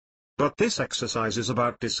menu. But this exercise is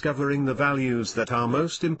about discovering the values that are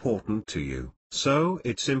most important to you, so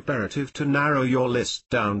it's imperative to narrow your list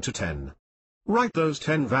down to 10. Write those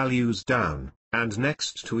 10 values down, and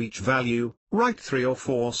next to each value, write 3 or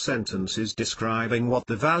 4 sentences describing what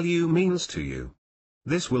the value means to you.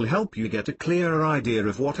 This will help you get a clearer idea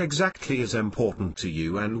of what exactly is important to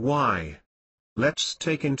you and why. Let's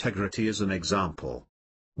take integrity as an example.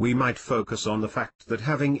 We might focus on the fact that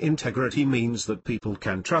having integrity means that people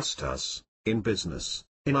can trust us, in business,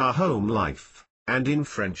 in our home life, and in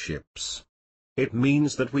friendships. It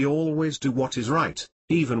means that we always do what is right,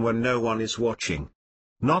 even when no one is watching.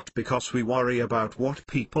 Not because we worry about what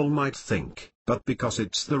people might think, but because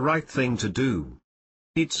it's the right thing to do.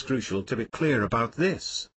 It's crucial to be clear about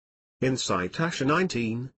this. Insight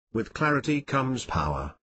 19, with clarity comes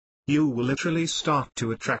power. You will literally start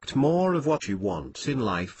to attract more of what you want in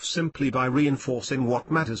life simply by reinforcing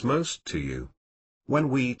what matters most to you. When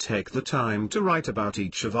we take the time to write about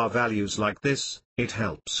each of our values like this, it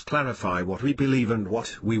helps clarify what we believe and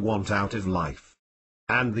what we want out of life.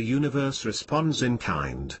 And the universe responds in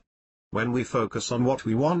kind. When we focus on what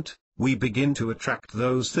we want, we begin to attract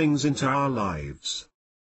those things into our lives.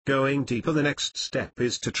 Going deeper, the next step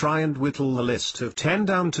is to try and whittle the list of 10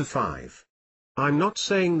 down to 5. I'm not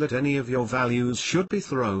saying that any of your values should be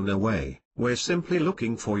thrown away, we're simply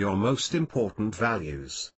looking for your most important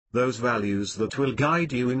values, those values that will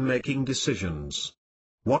guide you in making decisions.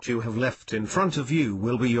 What you have left in front of you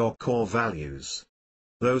will be your core values.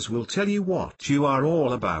 Those will tell you what you are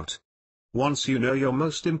all about. Once you know your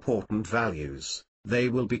most important values, they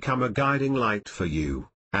will become a guiding light for you,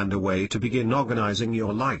 and a way to begin organizing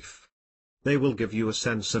your life. They will give you a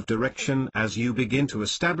sense of direction as you begin to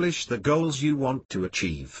establish the goals you want to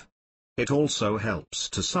achieve. It also helps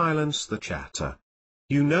to silence the chatter.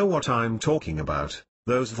 You know what I'm talking about,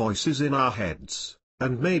 those voices in our heads,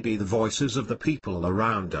 and maybe the voices of the people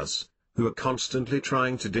around us, who are constantly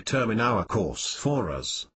trying to determine our course for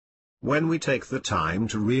us. When we take the time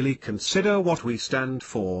to really consider what we stand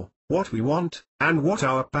for, what we want, and what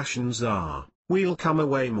our passions are, we'll come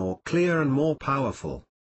away more clear and more powerful.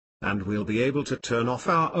 And we'll be able to turn off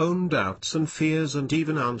our own doubts and fears and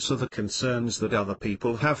even answer the concerns that other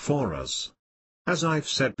people have for us. As I've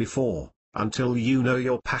said before, until you know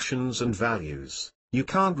your passions and values, you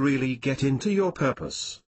can't really get into your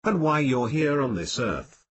purpose, and why you're here on this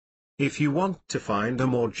earth. If you want to find a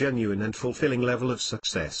more genuine and fulfilling level of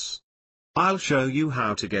success, I'll show you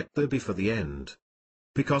how to get there before the end.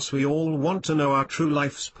 Because we all want to know our true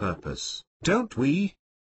life's purpose, don't we?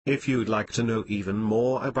 If you'd like to know even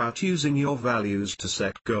more about using your values to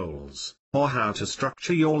set goals, or how to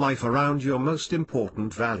structure your life around your most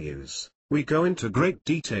important values, we go into great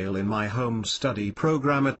detail in my home study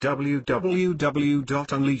program at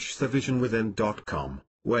www.unleashthevisionwithin.com,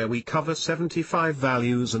 where we cover 75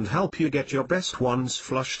 values and help you get your best ones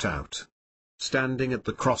flushed out. Standing at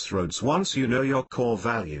the crossroads, once you know your core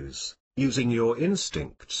values, using your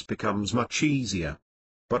instincts becomes much easier.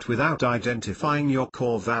 But without identifying your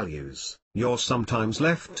core values, you're sometimes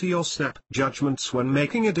left to your snap judgments when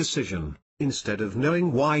making a decision, instead of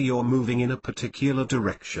knowing why you're moving in a particular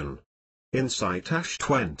direction. Insight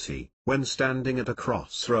 20: When standing at a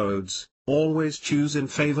crossroads, always choose in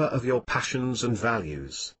favor of your passions and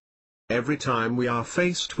values. Every time we are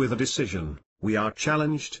faced with a decision, we are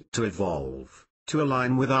challenged to evolve, to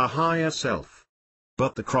align with our higher self.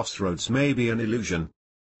 But the crossroads may be an illusion.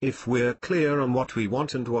 If we're clear on what we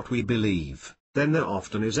want and what we believe, then there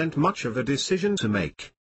often isn't much of a decision to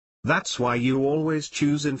make. That's why you always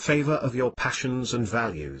choose in favor of your passions and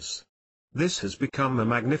values. This has become a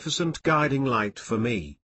magnificent guiding light for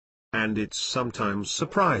me. And it's sometimes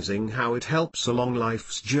surprising how it helps along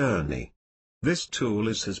life's journey. This tool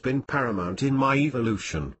has been paramount in my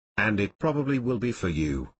evolution, and it probably will be for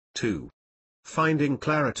you, too. Finding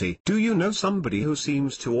clarity. Do you know somebody who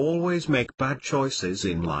seems to always make bad choices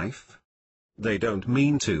in life? They don't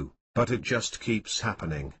mean to, but it just keeps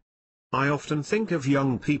happening. I often think of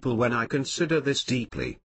young people when I consider this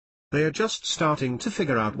deeply. They are just starting to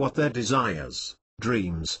figure out what their desires,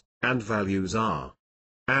 dreams, and values are.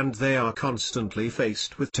 And they are constantly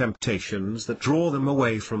faced with temptations that draw them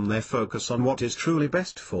away from their focus on what is truly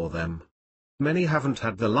best for them. Many haven't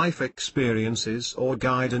had the life experiences or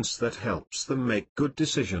guidance that helps them make good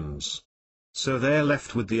decisions. So they're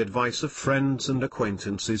left with the advice of friends and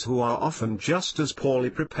acquaintances who are often just as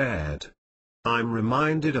poorly prepared. I'm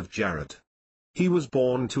reminded of Jared. He was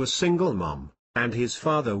born to a single mom, and his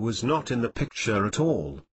father was not in the picture at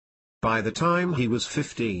all. By the time he was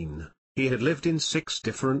 15, he had lived in 6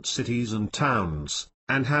 different cities and towns,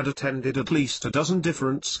 and had attended at least a dozen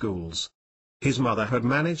different schools. His mother had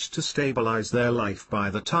managed to stabilize their life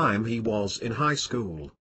by the time he was in high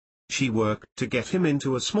school. She worked to get him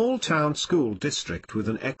into a small-town school district with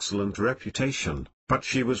an excellent reputation, but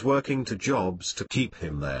she was working 2 jobs to keep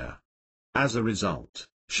him there. As a result,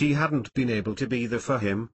 she hadn't been able to be there for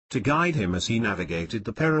him, to guide him as he navigated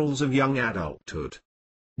the perils of young adulthood.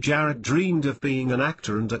 Jared dreamed of being an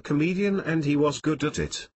actor and a comedian, and he was good at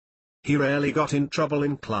it. He rarely got in trouble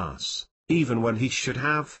in class, even when he should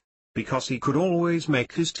have, because he could always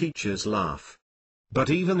make his teachers laugh. But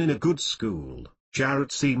even in a good school,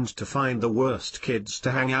 Jared seemed to find the worst kids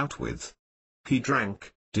to hang out with. He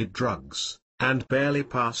drank, did drugs, and barely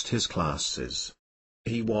passed his classes.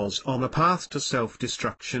 He was on a path to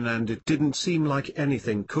self-destruction, and it didn't seem like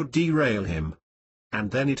anything could derail him. And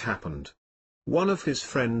then it happened. One of his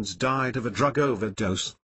friends died of a drug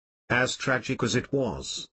overdose. As tragic as it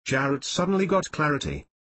was, Jared suddenly got clarity.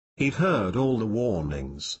 He'd heard all the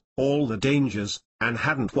warnings, all the dangers, and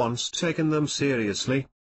hadn't once taken them seriously.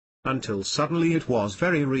 Until suddenly it was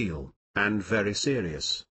very real, and very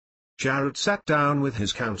serious. Jared sat down with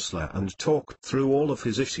his counselor and talked through all of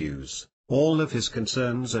his issues, all of his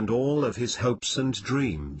concerns and all of his hopes and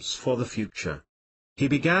dreams for the future. He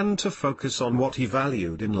began to focus on what he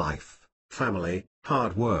valued in life: family,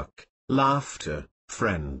 hard work, laughter,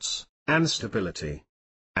 friends, and stability.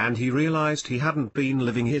 And he realized he hadn't been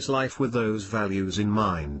living his life with those values in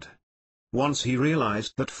mind. Once he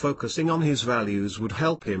realized that focusing on his values would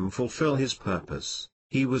help him fulfill his purpose,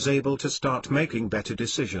 he was able to start making better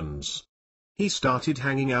decisions. He started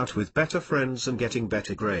hanging out with better friends and getting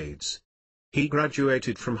better grades. He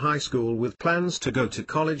graduated from high school with plans to go to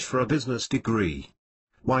college for a business degree.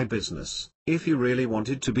 Why business, if he really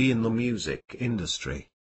wanted to be in the music industry?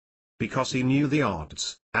 Because he knew the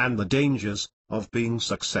odds, and the dangers, of being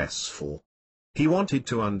successful. He wanted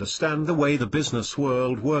to understand the way the business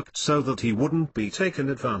world worked so that he wouldn't be taken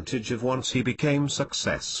advantage of once he became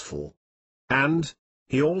successful. And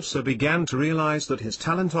he also began to realize that his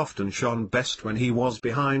talent often shone best when he was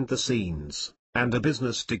behind the scenes, and a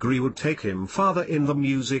business degree would take him farther in the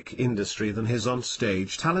music industry than his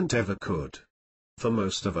on-stage talent ever could. For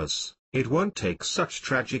most of us, it won't take such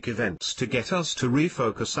tragic events to get us to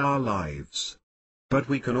refocus our lives. But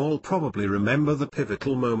we can all probably remember the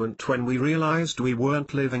pivotal moment when we realized we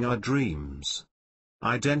weren't living our dreams.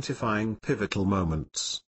 Identifying pivotal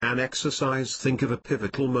moments, an exercise. Think of a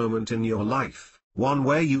pivotal moment in your life, one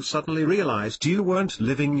where you suddenly realized you weren't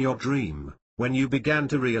living your dream, when you began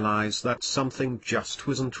to realize that something just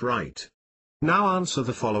wasn't right. Now answer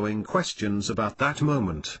the following questions about that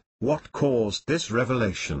moment. What caused this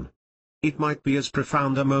revelation? It might be as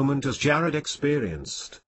profound a moment as Jared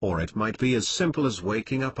experienced, or it might be as simple as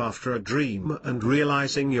waking up after a dream and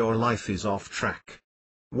realizing your life is off track.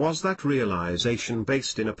 Was that realization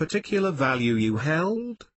based in a particular value you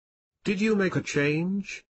held? Did you make a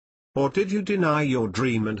change? Or did you deny your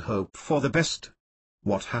dream and hope for the best?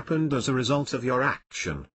 What happened as a result of your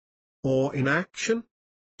action or inaction?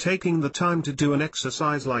 Taking the time to do an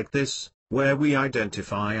exercise like this, where we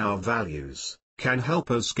identify our values, can help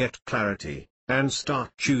us get clarity, and start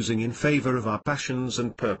choosing in favor of our passions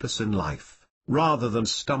and purpose in life, rather than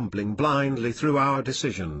stumbling blindly through our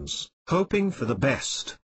decisions, hoping for the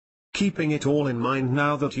best. Keeping it all in mind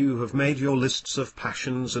now that you have made your lists of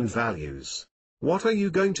passions and values, what are you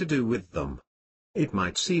going to do with them? It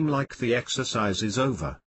might seem like the exercise is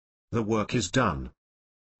over. The work is done.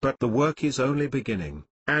 But the work is only beginning,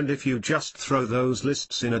 and if you just throw those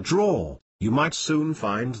lists in a drawer, you might soon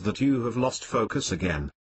find that you have lost focus again.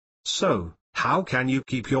 So, how can you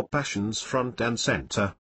keep your passions front and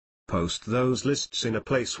center? Post those lists in a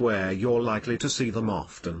place where you're likely to see them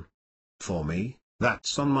often. For me,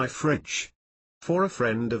 that's on my fridge. For a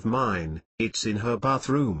friend of mine, it's in her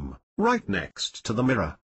bathroom, right next to the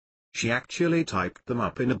mirror. She actually typed them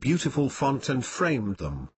up in a beautiful font and framed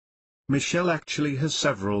them. Michelle actually has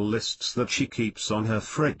several lists that she keeps on her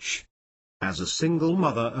fridge. As a single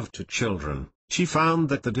mother of 2 children, she found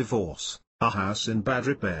that the divorce, a house in bad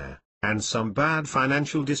repair, and some bad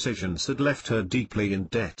financial decisions had left her deeply in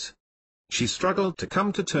debt. She struggled to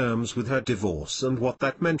come to terms with her divorce and what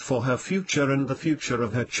that meant for her future and the future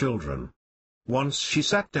of her children. Once she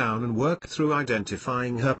sat down and worked through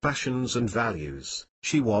identifying her passions and values,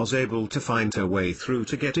 she was able to find her way through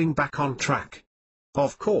to getting back on track.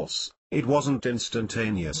 Of course, it wasn't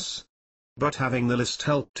instantaneous. But having the list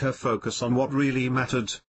helped her focus on what really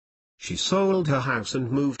mattered. She sold her house and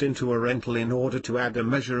moved into a rental in order to add a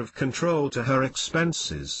measure of control to her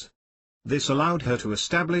expenses. This allowed her to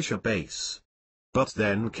establish a base. But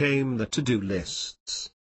then came the to-do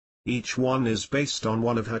lists. Each one is based on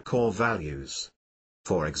one of her core values.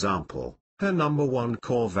 For example, her number 1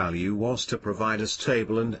 core value was to provide a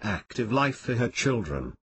stable and active life for her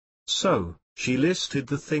children. So, she listed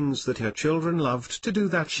the things that her children loved to do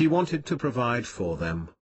that she wanted to provide for them: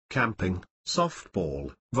 camping,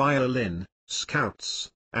 softball, violin,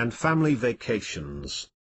 scouts, and family vacations.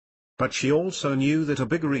 But she also knew that a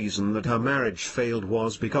big reason that her marriage failed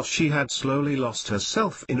was because she had slowly lost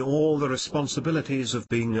herself in all the responsibilities of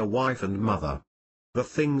being a wife and mother. The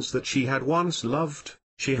things that she had once loved,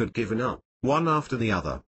 she had given up, one after the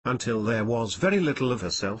other, until there was very little of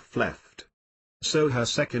herself left. So her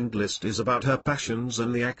second list is about her passions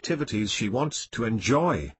and the activities she wants to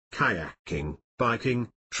enjoy: kayaking, biking,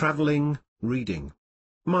 traveling, reading.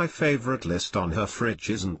 My favorite list on her fridge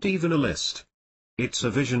isn't even a list. It's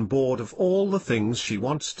a vision board of all the things she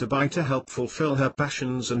wants to buy to help fulfill her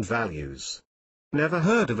passions and values. Never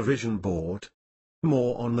heard of a vision board?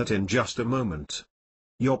 More on that in just a moment.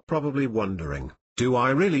 You're probably wondering, do I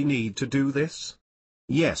really need to do this?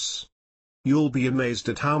 Yes. You'll be amazed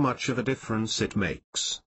at how much of a difference it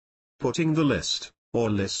makes. Putting the list,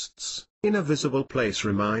 or lists, in a visible place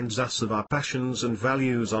reminds us of our passions and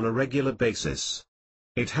values on a regular basis.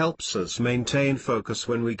 It helps us maintain focus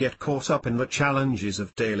when we get caught up in the challenges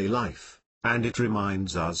of daily life, and it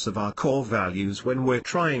reminds us of our core values when we're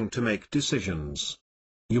trying to make decisions.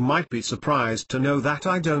 You might be surprised to know that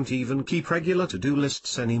I don't even keep regular to-do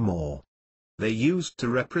lists anymore. They used to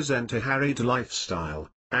represent a harried lifestyle,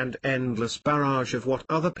 and endless barrage of what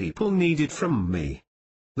other people needed from me.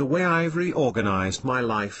 The way I've reorganized my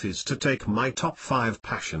life is to take my top 5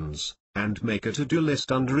 passions, and make a to-do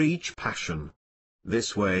list under each passion.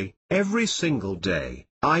 This way, every single day,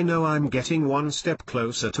 I know I'm getting one step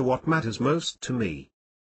closer to what matters most to me.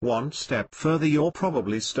 One step further, you're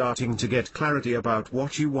probably starting to get clarity about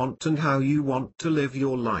what you want and how you want to live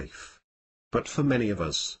your life. But for many of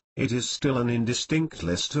us, it is still an indistinct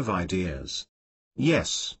list of ideas.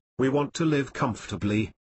 Yes, we want to live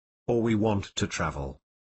comfortably. Or we want to travel.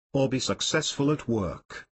 Or be successful at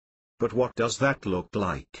work. But what does that look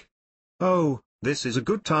like? Oh, this is a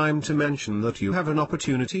good time to mention that you have an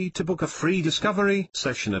opportunity to book a free discovery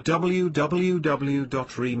session at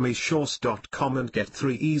www.remishorse.com and get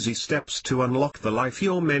 3 easy steps to unlock the life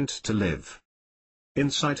you're meant to live.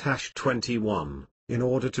 Insight #21, in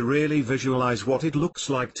order to really visualize what it looks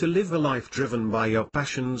like to live a life driven by your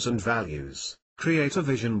passions and values, create a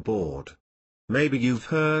vision board. Maybe you've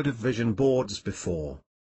heard of vision boards before.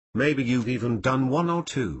 Maybe you've even done one or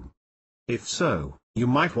two. If so, you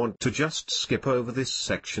might want to just skip over this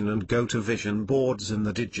section and go to vision boards in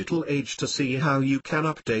the digital age to see how you can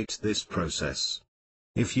update this process.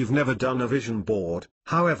 If you've never done a vision board,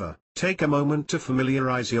 however, take a moment to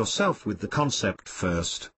familiarize yourself with the concept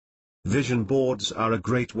first. Vision boards are a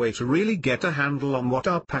great way to really get a handle on what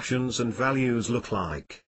our passions and values look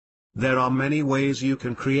like. There are many ways you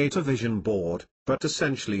can create a vision board, but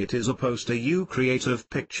essentially it is a poster you create of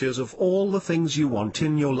pictures of all the things you want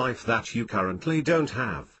in your life that you currently don't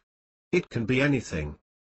have. It can be anything.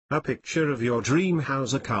 A picture of your dream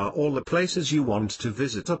house, a car, or the places you want to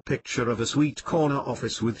visit, a picture of a sweet corner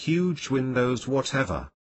office with huge windows, whatever.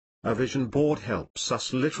 A vision board helps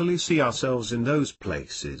us literally see ourselves in those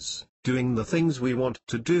places, doing the things we want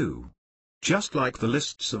to do. Just like the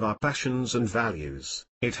lists of our passions and values,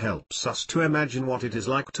 it helps us to imagine what it is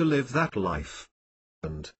like to live that life.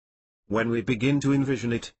 And when we begin to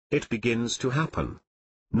envision it, it begins to happen.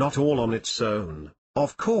 Not all on its own,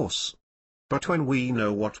 of course. But when we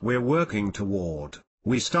know what we're working toward,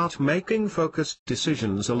 we start making focused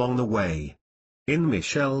decisions along the way. In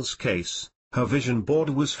Michelle's case, her vision board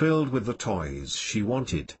was filled with the toys she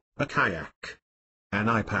wanted: a kayak, an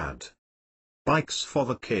iPad, bikes for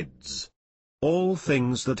the kids. All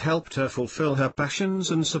things that helped her fulfill her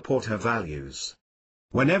passions and support her values.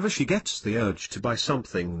 Whenever she gets the urge to buy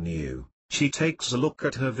something new, she takes a look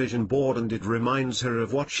at her vision board and it reminds her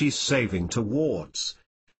of what she's saving towards.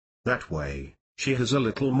 That way, she has a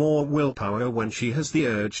little more willpower when she has the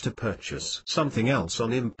urge to purchase something else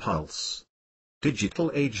on impulse.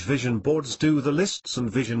 Digital age vision boards do the lists,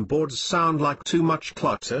 and vision boards sound like too much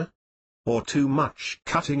clutter? Or too much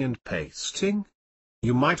cutting and pasting?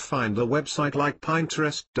 You might find a website like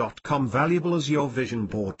Pinterest.com valuable as your vision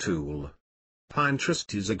board tool.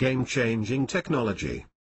 Pinterest is a game-changing technology.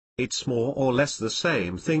 It's more or less the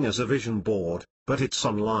same thing as a vision board, but it's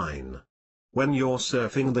online. When you're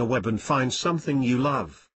surfing the web and find something you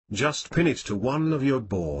love, just pin it to one of your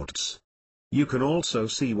boards. You can also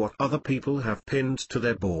see what other people have pinned to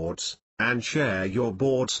their boards, and share your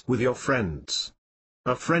boards with your friends.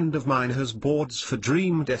 A friend of mine has boards for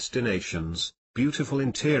dream destinations, beautiful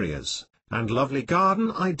interiors, and lovely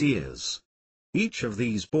garden ideas. Each of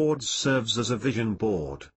these boards serves as a vision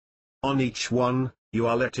board. On each one, you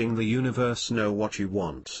are letting the universe know what you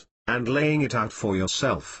want, and laying it out for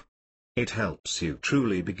yourself. It helps you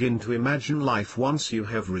truly begin to imagine life once you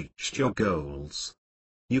have reached your goals.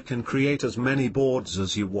 You can create as many boards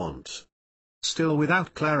as you want. Still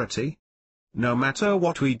without clarity? No matter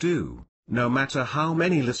what we do, no matter how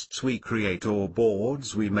many lists we create or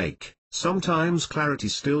boards we make, sometimes clarity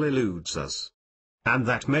still eludes us. And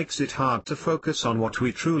that makes it hard to focus on what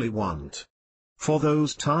we truly want. For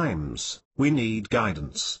those times, we need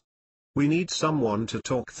guidance. We need someone to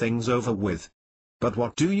talk things over with. But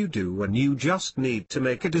what do you do when you just need to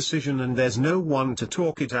make a decision and there's no one to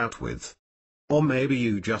talk it out with? Or maybe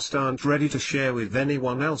you just aren't ready to share with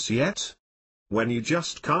anyone else yet? When you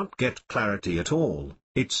just can't get clarity at all,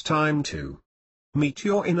 it's time to meet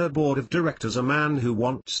your inner board of directors. A man who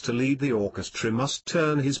wants to lead the orchestra must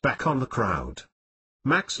turn his back on the crowd.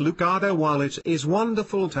 Max Lucado. While it is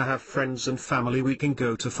wonderful to have friends and family we can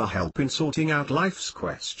go to for help in sorting out life's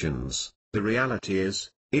questions, the reality is,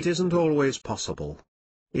 it isn't always possible.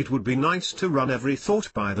 It would be nice to run every thought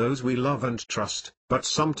by those we love and trust, but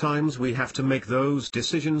sometimes we have to make those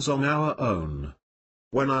decisions on our own.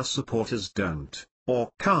 When our supporters don't, or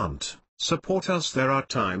can't, support us, there are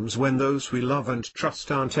times when those we love and trust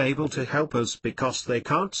aren't able to help us because they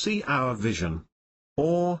can't see our vision.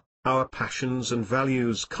 Or, our passions and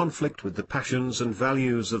values conflict with the passions and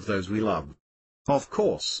values of those we love. Of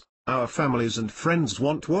course, our families and friends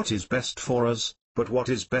want what is best for us, but what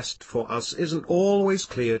is best for us isn't always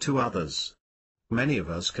clear to others. Many of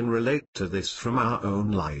us can relate to this from our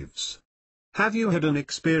own lives. Have you had an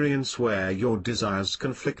experience where your desires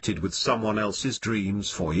conflicted with someone else's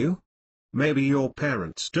dreams for you? Maybe your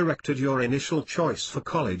parents directed your initial choice for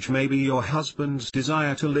college. Maybe your husband's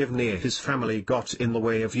desire to live near his family got in the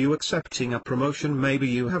way of you accepting a promotion. Maybe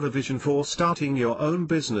you have a vision for starting your own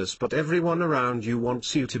business, but everyone around you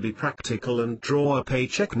wants you to be practical and draw a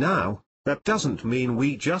paycheck now. That doesn't mean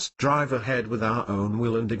we just drive ahead with our own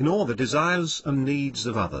will and ignore the desires and needs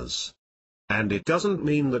of others. And it doesn't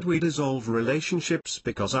mean that we dissolve relationships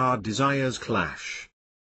because our desires clash.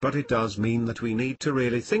 But it does mean that we need to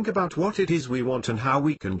really think about what it is we want and how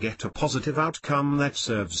we can get a positive outcome that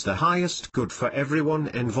serves the highest good for everyone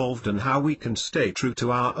involved, and how we can stay true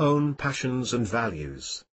to our own passions and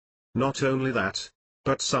values. Not only that,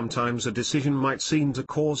 but sometimes a decision might seem to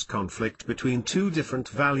cause conflict between two different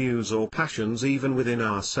values or passions even within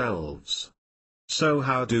ourselves. So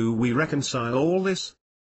how do we reconcile all this?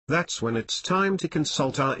 That's when it's time to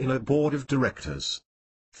consult our inner board of directors.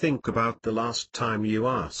 Think about the last time you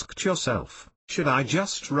asked yourself, should I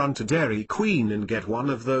just run to Dairy Queen and get one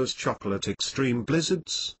of those chocolate extreme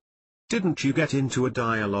blizzards? Didn't you get into a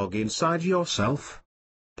dialogue inside yourself?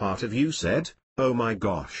 Part of you said, oh my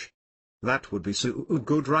gosh, that would be so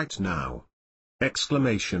good right now!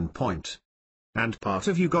 Exclamation point. And part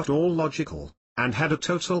of you got all logical, and had a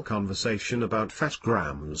total conversation about fat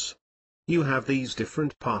grams. You have these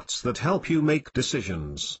different parts that help you make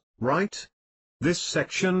decisions, right? This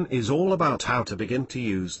section is all about how to begin to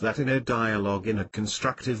use that inner dialogue in a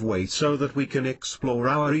constructive way so that we can explore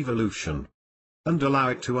our evolution and allow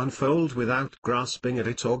it to unfold without grasping at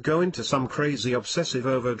it or go into some crazy obsessive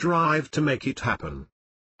overdrive to make it happen.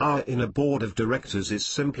 Our inner board of directors is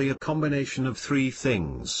simply a combination of three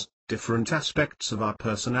things: different aspects of our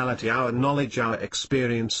personality, our knowledge, our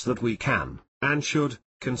experience that we can, and should,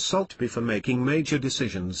 consult before making major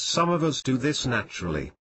decisions. Some of us do this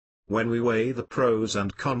naturally. When we weigh the pros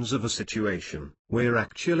and cons of a situation, we're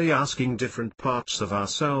actually asking different parts of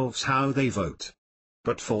ourselves how they vote.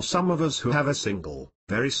 But for some of us who have a single,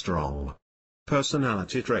 very strong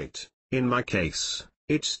personality trait, in my case,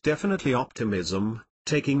 it's definitely optimism,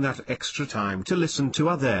 taking that extra time to listen to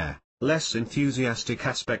other, less enthusiastic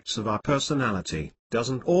aspects of our personality,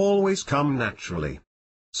 doesn't always come naturally.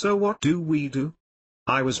 So what do?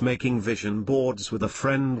 I was making vision boards with a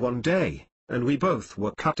friend one day, and we both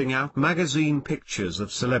were cutting out magazine pictures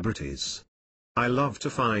of celebrities. I love to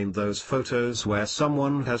find those photos where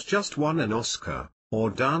someone has just won an Oscar, or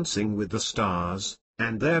Dancing with the Stars,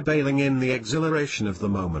 and they're bailing in the exhilaration of the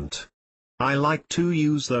moment. I like to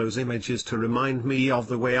use those images to remind me of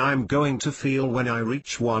the way I'm going to feel when I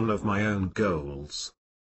reach one of my own goals.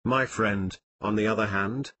 My friend, on the other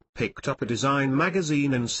hand, picked up a design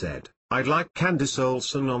magazine and said, I'd like Candace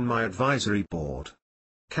Olsen on my advisory board.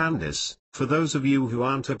 Candace, for those of you who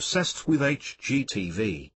aren't obsessed with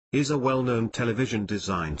HGTV, is a well-known television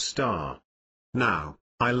design star. Now,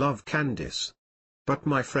 I love Candace. But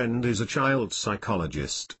my friend is a child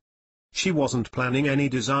psychologist. She wasn't planning any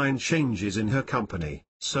design changes in her company,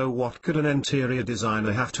 so what could an interior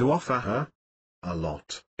designer have to offer her? A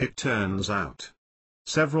lot, it turns out.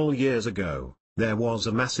 Several years ago, there was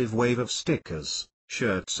a massive wave of stickers,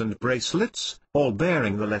 shirts and bracelets, all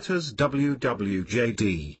bearing the letters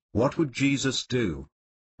WWJD, what would Jesus do?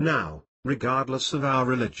 Now, regardless of our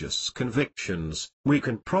religious convictions, we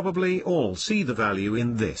can probably all see the value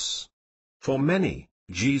in this. For many,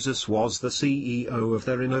 Jesus was the CEO of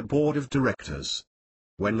their inner board of directors.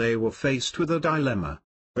 When they were faced with a dilemma,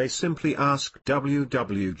 they simply asked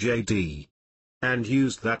WWJD and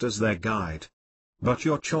used that as their guide. But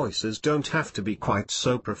your choices don't have to be quite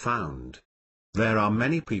so profound. There are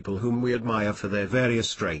many people whom we admire for their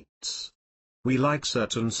various traits. We like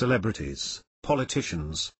certain celebrities,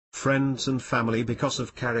 politicians, friends and family because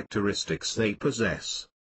of characteristics they possess.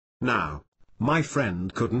 Now, my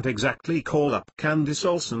friend couldn't exactly call up Candace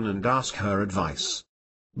Olsen and ask her advice.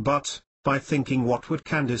 But, by thinking what would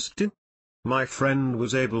Candace do? My friend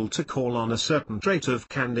was able to call on a certain trait of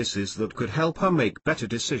Candace's that could help her make better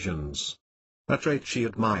decisions. A trait she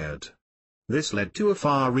admired. This led to a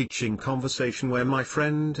far-reaching conversation where my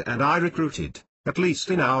friend and I recruited, at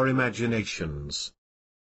least in our imaginations,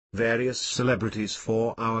 various celebrities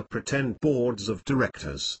for our pretend boards of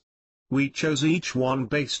directors. We chose each one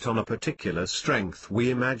based on a particular strength we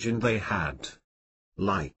imagined they had.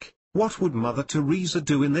 Like, what would Mother Teresa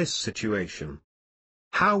do in this situation?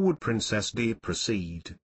 How would Princess Di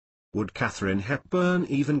proceed? Would Katharine Hepburn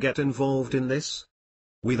even get involved in this?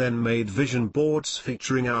 We then made vision boards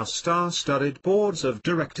featuring our star-studded boards of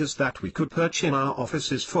directors that we could perch in our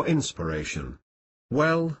offices for inspiration.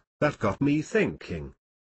 Well, that got me thinking.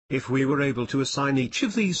 If we were able to assign each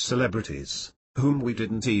of these celebrities, whom we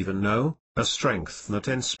didn't even know, a strength that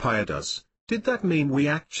inspired us, did that mean we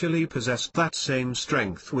actually possessed that same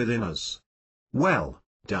strength within us? Well,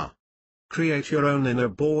 duh. Create your own inner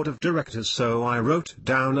board of directors. So I wrote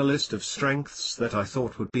down a list of strengths that I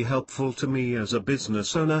thought would be helpful to me as a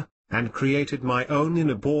business owner, and created my own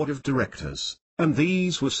inner board of directors, and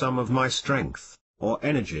these were some of my strength, or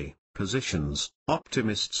energy, positions: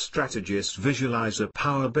 optimist, strategist, visualizer,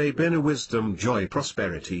 power babe, inner wisdom, joy,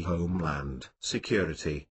 prosperity, homeland,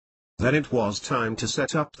 security. Then it was time to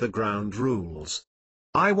set up the ground rules.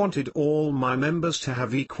 I wanted all my members to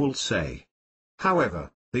have equal say. However,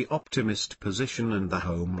 the optimist position and the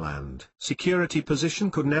Homeland Security position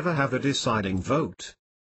could never have a deciding vote.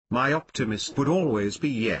 My optimist would always be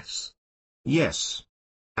yes. Yes.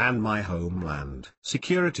 And my Homeland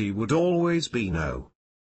Security would always be no.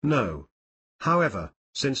 No. However,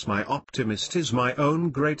 since my optimist is my own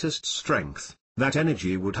greatest strength, that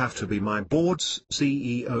energy would have to be my board's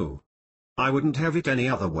CEO. I wouldn't have it any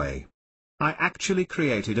other way. I actually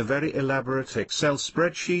created a very elaborate Excel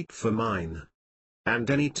spreadsheet for mine. And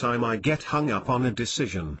anytime I get hung up on a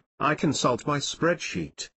decision, I consult my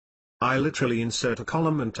spreadsheet. I literally insert a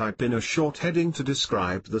column and type in a short heading to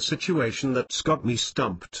describe the situation that's got me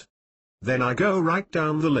stumped. Then I go right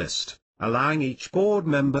down the list, allowing each board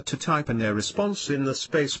member to type in their response in the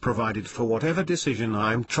space provided for whatever decision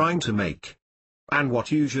I'm trying to make. And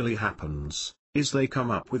what usually happens is they come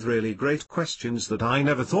up with really great questions that I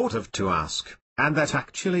never thought of to ask, and that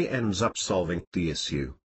actually ends up solving the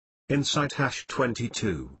issue. Insight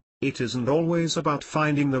 #22, it isn't always about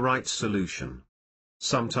finding the right solution.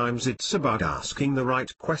 Sometimes it's about asking the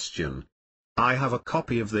right question. I have a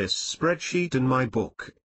copy of this spreadsheet in my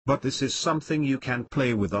book, but this is something you can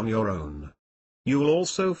play with on your own. You'll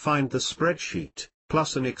also find the spreadsheet,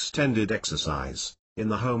 plus an extended exercise, in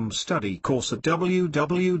the home study course at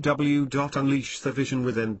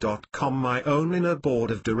www.unleashthevisionwithin.com. My own inner board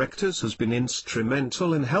of directors has been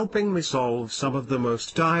instrumental in helping me solve some of the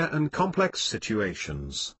most dire and complex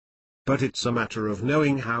situations. But it's a matter of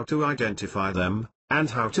knowing how to identify them, and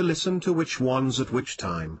how to listen to which ones at which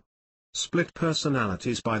time. Split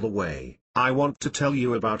personalities, by the way, I want to tell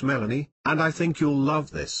you about Melanie, and I think you'll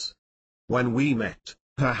love this. When we met,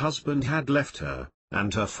 her husband had left her,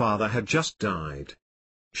 and her father had just died.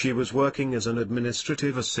 She was working as an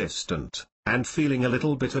administrative assistant, and feeling a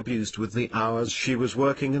little bit abused with the hours she was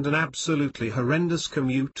working and an absolutely horrendous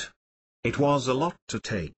commute. It was a lot to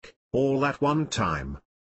take, all at one time.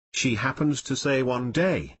 She happened to say one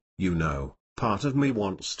day, you know, part of me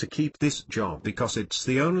wants to keep this job because it's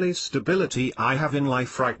the only stability I have in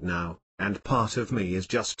life right now, and part of me is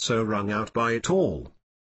just so wrung out by it all.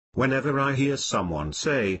 Whenever I hear someone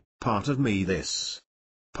say, part of me this,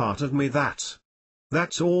 part of me that,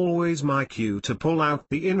 that's always my cue to pull out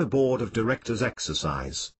the inner board of directors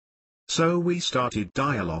exercise. So we started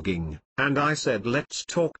dialoguing, and I said, let's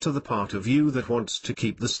talk to the part of you that wants to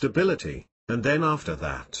keep the stability, and then after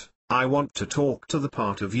that, I want to talk to the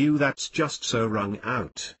part of you that's just so wrung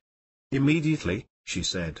out. Immediately, she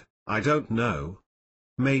said, I don't know.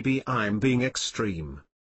 Maybe I'm being extreme.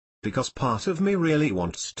 Because part of me really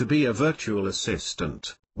wants to be a virtual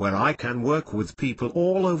assistant, where I can work with people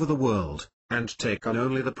all over the world, and take on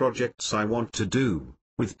only the projects I want to do,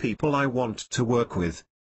 with people I want to work with.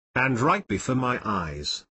 And right before my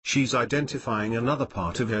eyes, she's identifying another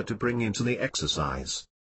part of her to bring into the exercise.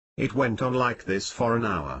 It went on like this for an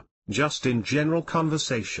hour, just in general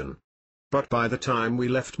conversation. But by the time we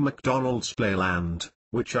left McDonald's Playland,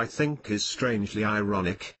 which I think is strangely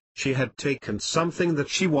ironic, she had taken something that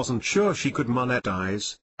she wasn't sure she could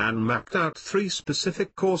monetize, and mapped out 3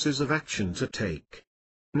 specific courses of action to take.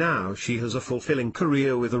 Now she has a fulfilling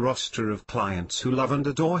career with a roster of clients who love and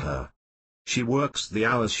adore her. She works the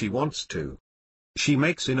hours she wants to. She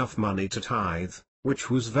makes enough money to tithe, which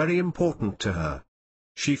was very important to her.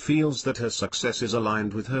 She feels that her success is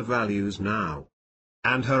aligned with her values now.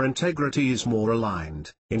 And her integrity is more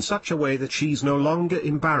aligned, in such a way that she's no longer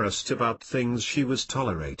embarrassed about things she was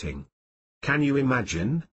tolerating. Can you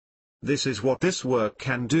imagine? This is what this work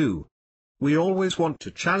can do. We always want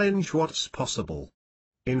to challenge what's possible.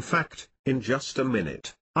 In fact, in just a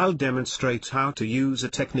minute, I'll demonstrate how to use a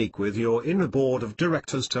technique with your inner board of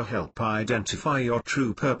directors to help identify your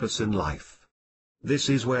true purpose in life. This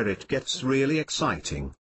is where it gets really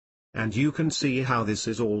exciting. And you can see how this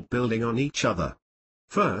is all building on each other.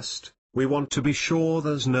 First, we want to be sure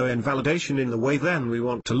there's no invalidation in the way. Then we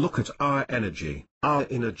want to look at our energy, our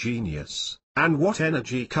inner genius, and what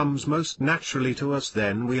energy comes most naturally to us.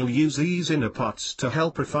 Then we'll use these inner parts to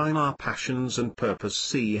help refine our passions and purpose.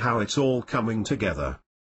 See how it's all coming together.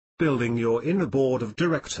 Building your inner board of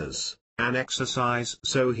directors, an exercise.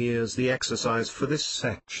 So here's the exercise for this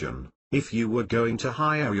section. If you were going to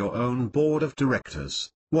hire your own board of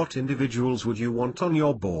directors, what individuals would you want on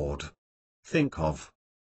your board? Think of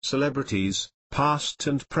celebrities, past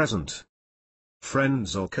and present.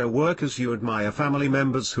 Friends or co-workers you admire, family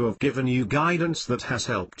members who have given you guidance that has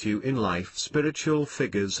helped you in life, spiritual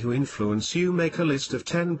figures who influence you. Make a list of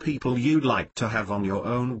 10 people you'd like to have on your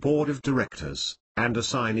own board of directors, and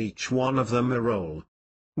assign each one of them a role.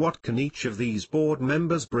 What can each of these board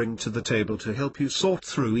members bring to the table to help you sort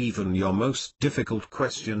through even your most difficult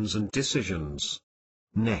questions and decisions?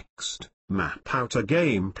 Next, map out a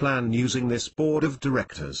game plan using this board of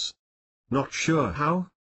directors. Not sure how?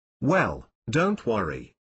 Well, don't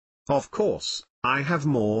worry. Of course, I have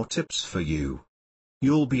more tips for you.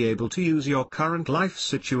 You'll be able to use your current life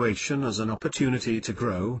situation as an opportunity to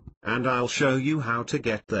grow, and I'll show you how to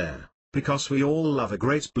get there, because we all love a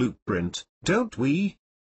great blueprint, don't we?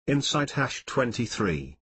 Insight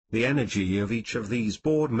 #23. The energy of each of these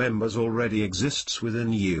board members already exists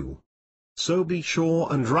within you. So be sure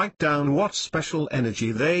and write down what special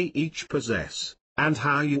energy they each possess, and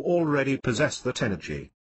how you already possess that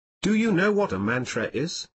energy. Do you know what a mantra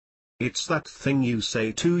is? It's that thing you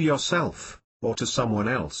say to yourself, or to someone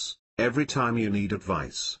else, every time you need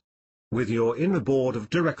advice. With your inner board of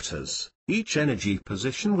directors, each energy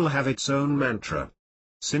position will have its own mantra.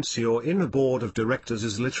 Since your inner board of directors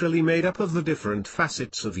is literally made up of the different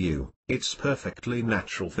facets of you, it's perfectly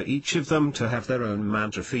natural for each of them to have their own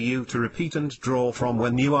mantra for you to repeat and draw from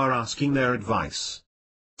when you are asking their advice.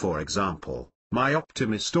 For example, my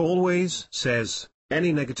optimist always says,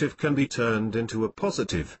 any negative can be turned into a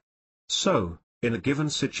positive. So, in a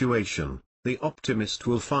given situation, the optimist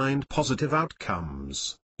will find positive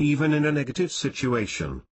outcomes, even in a negative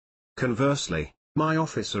situation. Conversely, my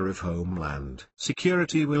officer of Homeland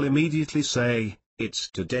Security will immediately say, it's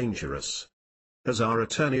too dangerous. Has our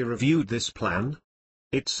attorney reviewed this plan?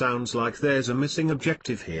 It sounds like there's a missing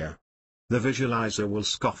objective here. The visualizer will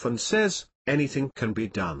scoff and says, anything can be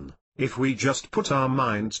done, if we just put our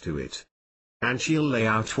minds to it. And she'll lay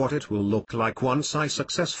out what it will look like once I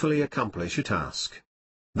successfully accomplish a task.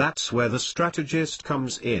 That's where the strategist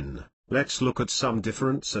comes in. Let's look at some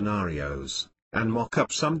different scenarios, and mock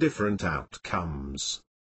up some different outcomes.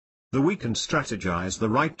 We can strategize the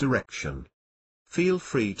right direction. Feel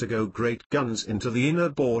free to go great guns into the inner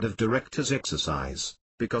board of directors exercise,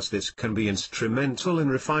 because this can be instrumental in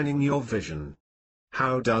refining your vision.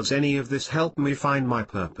 How does any of this help me find my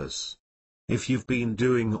purpose? If you've been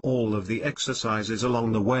doing all of the exercises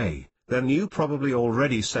along the way, then you probably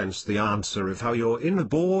already sense the answer of how your inner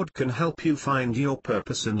board can help you find your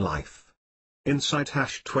purpose in life. Insight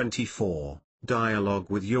 #24, dialogue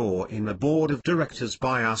with your inner board of directors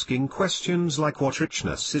by asking questions like what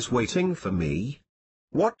richness is waiting for me?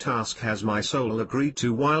 What task has my soul agreed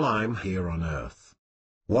to while I'm here on earth?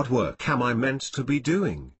 What work am I meant to be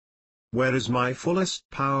doing? Where is my fullest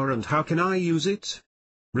power and how can I use it?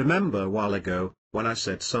 Remember a while ago, when I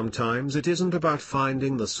said sometimes it isn't about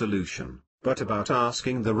finding the solution, but about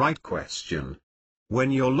asking the right question.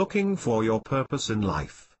 When you're looking for your purpose in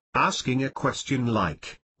life, asking a question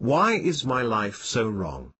like, why is my life so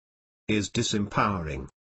wrong? Is disempowering.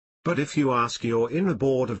 But if you ask your inner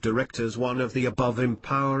board of directors one of the above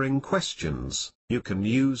empowering questions, you can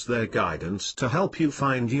use their guidance to help you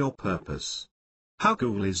find your purpose. How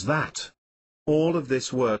cool is that? All of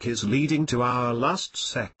this work is leading to our last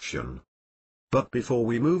section. But before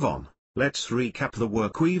we move on, let's recap the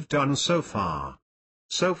work we've done so far.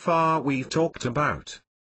 So far we've talked about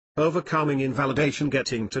overcoming invalidation,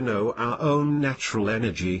 getting to know our own natural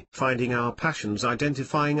energy, finding our passions,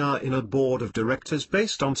 identifying our inner board of directors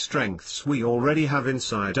based on strengths we already have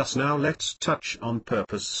inside us. Now let's touch on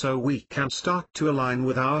purpose so we can start to align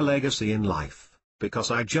with our legacy in life,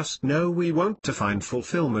 because I just know we want to find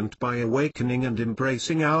fulfillment by awakening and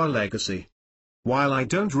embracing our legacy. While I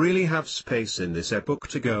don't really have space in this ebook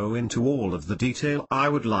to go into all of the detail I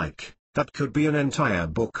would like, that could be an entire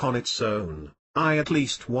book on its own, I at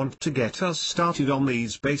least want to get us started on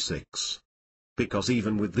these basics. Because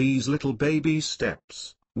even with these little baby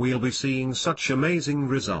steps, we'll be seeing such amazing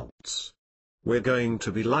results. We're going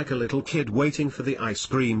to be like a little kid waiting for the ice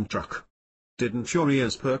cream truck. Didn't your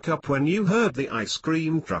ears perk up when you heard the ice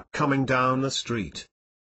cream truck coming down the street?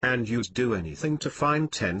 And you'd do anything to find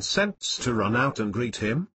 10 cents to run out and greet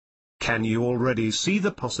him? Can you already see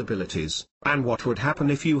the possibilities, and what would happen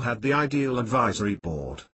if you had the ideal advisory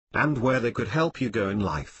board, and where they could help you go in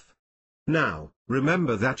life? Now,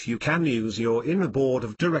 remember that you can use your inner board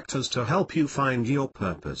of directors to help you find your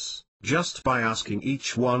purpose, just by asking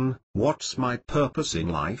each one, what's my purpose in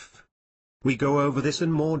life? We go over this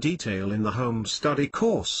in more detail in the home study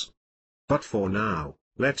course. But for now,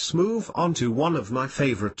 let's move on to one of my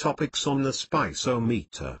favorite topics on the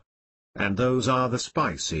Spice-O-Meter. And those are the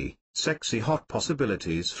spicy, sexy hot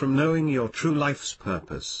possibilities from knowing your true life's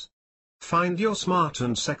purpose. Find your smart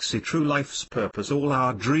and sexy true life's purpose. All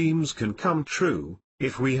our dreams can come true,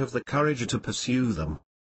 if we have the courage to pursue them.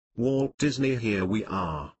 Walt Disney. Here we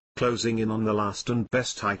are, closing in on the last and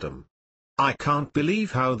best item. I can't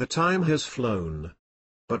believe how the time has flown.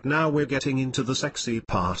 But now we're getting into the sexy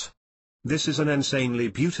part. This is an insanely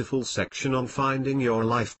beautiful section on finding your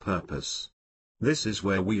life purpose. This is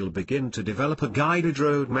where we'll begin to develop a guided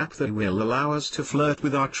roadmap that will allow us to flirt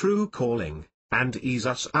with our true calling, and ease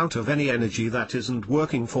us out of any energy that isn't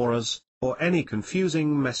working for us, or any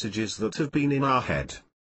confusing messages that have been in our head.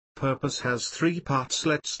 Purpose has three parts.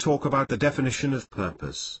 Let's talk about the definition of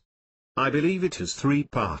purpose. I believe it has three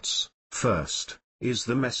parts. First, is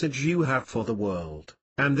the message you have for the world,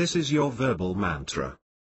 and this is your verbal mantra.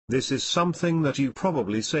 This is something that you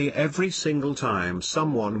probably say every single time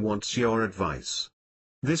someone wants your advice.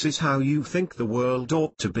 This is how you think the world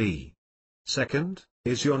ought to be. Second,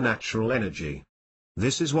 is your natural energy.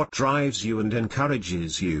 This is what drives you and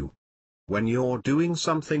encourages you. When you're doing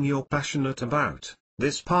something you're passionate about,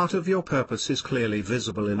 this part of your purpose is clearly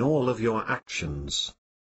visible in all of your actions.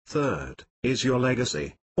 Third, is your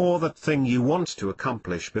legacy, or that thing you want to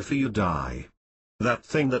accomplish before you die. That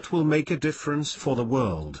thing that will make a difference for the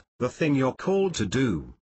world, the thing you're called to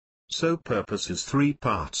do. So purpose is three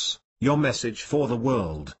parts: your message for the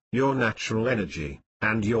world, your natural energy,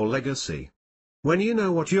 and your legacy. When you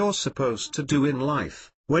know what you're supposed to do in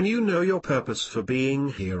life, when you know your purpose for being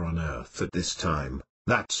here on earth at this time,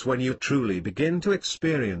 that's when you truly begin to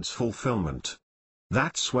experience fulfillment.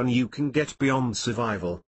 That's when you can get beyond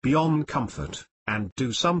survival, beyond comfort, and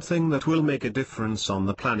do something that will make a difference on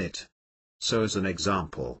the planet. So as an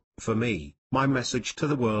example, for me, my message to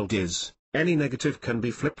the world is, any negative can be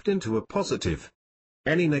flipped into a positive.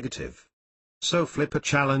 Any negative. So flip a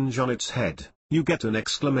challenge on its head, you get an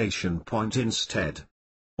exclamation point instead.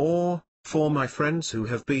 Or, for my friends who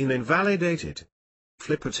have been invalidated,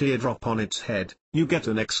 flip a teardrop on its head, you get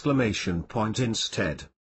an exclamation point instead.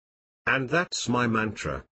 And that's my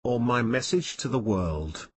mantra, or my message to the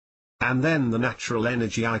world. And then the natural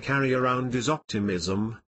energy I carry around is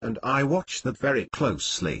optimism, and I watch that very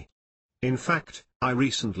closely. In fact, I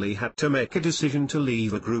recently had to make a decision to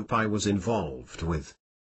leave a group I was involved with.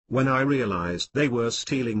 When I realized they were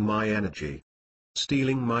stealing my energy,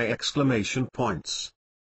 stealing my exclamation points,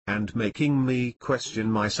 and making me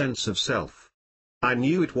question my sense of self, I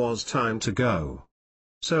knew it was time to go.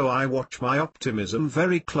 So I watch my optimism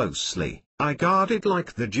very closely, I guard it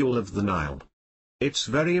like the jewel of the Nile. It's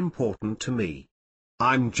very important to me.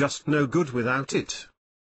 I'm just no good without it.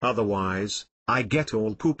 Otherwise, I get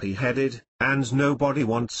all poopy-headed, and nobody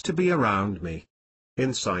wants to be around me.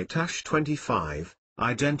 Insight 25,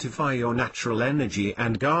 identify your natural energy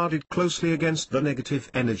and guard it closely against the negative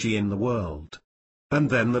energy in the world. And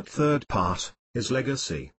then that third part, is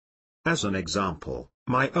legacy. As an example,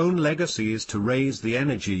 my own legacy is to raise the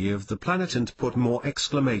energy of the planet and put more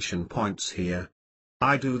exclamation points here.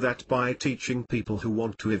 I do that by teaching people who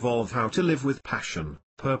want to evolve how to live with passion,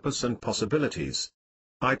 purpose and possibilities.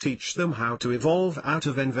 I teach them how to evolve out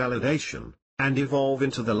of invalidation, and evolve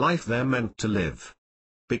into the life they're meant to live.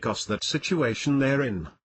 Because that situation they're in,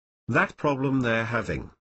 that problem they're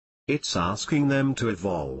having, it's asking them to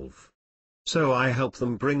evolve. So I help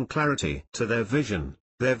them bring clarity to their vision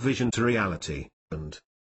to reality, and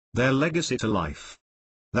their legacy to life.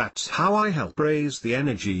 That's how I help raise the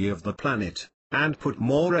energy of the planet, and put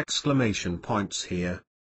more exclamation points here.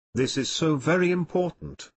 This is so very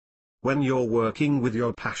important. When you're working with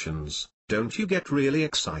your passions, don't you get really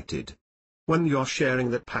excited? When you're sharing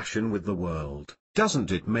that passion with the world,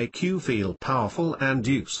 doesn't it make you feel powerful and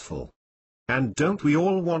useful? And don't we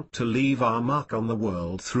all want to leave our mark on the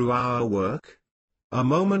world through our work? A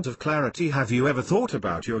moment of clarity. Have you ever thought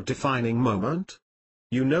about your defining moment?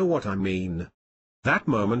 You know what I mean. That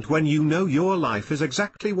moment when you know your life is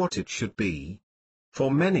exactly what it should be. For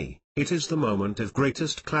many, it is the moment of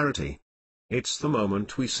greatest clarity. It's the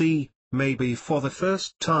moment we see, maybe for the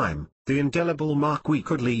first time, the indelible mark we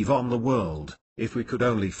could leave on the world, if we could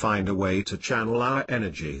only find a way to channel our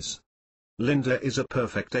energies. Linda is a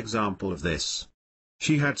perfect example of this.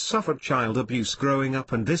 She had suffered child abuse growing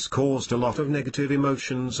up, and this caused a lot of negative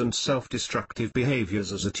emotions and self-destructive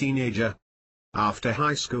behaviors as a teenager. After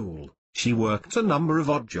high school, she worked a number of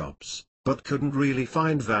odd jobs, but couldn't really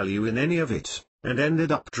find value in any of it, and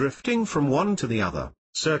ended up drifting from one to the other,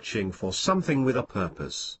 searching for something with a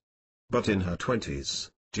purpose. But in her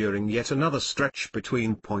 20s, during yet another stretch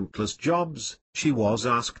between pointless jobs, she was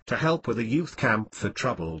asked to help with a youth camp for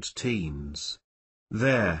troubled teens.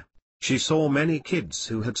 There, she saw many kids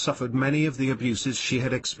who had suffered many of the abuses she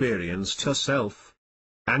had experienced herself.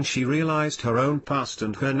 And she realized her own past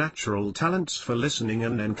and her natural talents for listening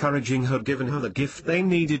and encouraging had given her the gift they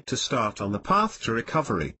needed to start on the path to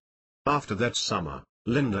recovery. After that summer,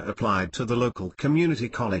 Linda applied to the local community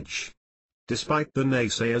college. Despite the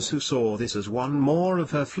naysayers who saw this as one more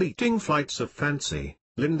of her fleeting flights of fancy,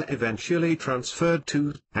 Linda eventually transferred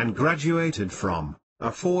to, and graduated from, a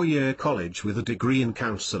 4-year college with a degree in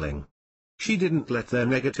counseling. She didn't let their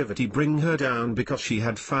negativity bring her down because she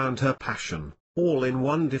had found her passion, all in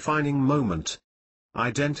one defining moment.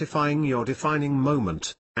 Identifying your defining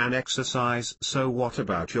moment, an exercise. So what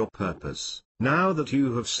about your purpose, now that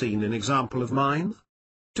you have seen an example of mine?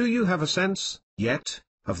 Do you have a sense, yet,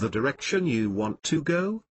 of the direction you want to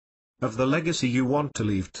go? Of the legacy you want to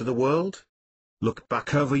leave to the world? Look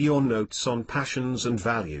back over your notes on passions and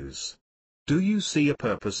values. Do you see a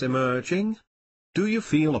purpose emerging? Do you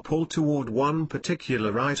feel a pull toward one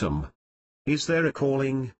particular item? Is there a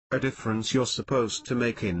calling, a difference you're supposed to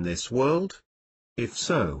make in this world? If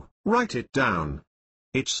so, write it down.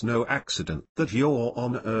 It's no accident that you're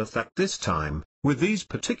on Earth at this time, with these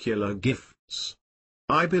particular gifts.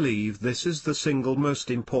 I believe this is the single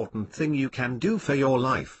most important thing you can do for your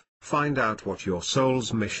life. Find out what your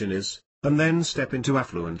soul's mission is, and then step into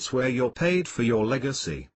affluence where you're paid for your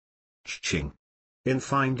legacy. Ching. In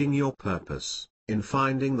finding your purpose, in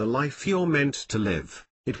finding the life you're meant to live,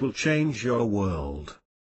 it will change your world.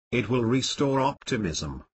 It will restore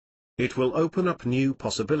optimism. It will open up new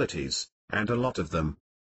possibilities, and a lot of them.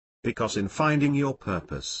 Because in finding your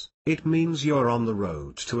purpose, it means you're on the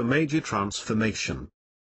road to a major transformation.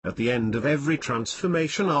 At the end of every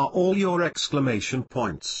transformation are all your exclamation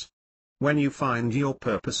points. When you find your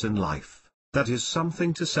purpose in life, that is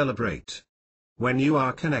something to celebrate. When you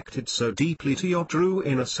are connected so deeply to your true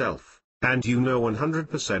inner self, and you know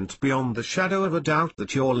 100% beyond the shadow of a doubt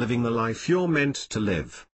that you're living the life you're meant to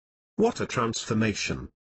live. What a transformation!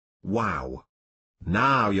 Wow!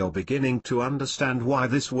 Now you're beginning to understand why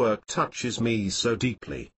this work touches me so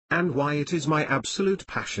deeply, and why it is my absolute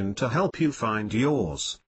passion to help you find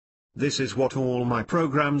yours. This is what all my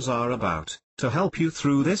programs are about, to help you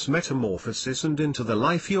through this metamorphosis and into the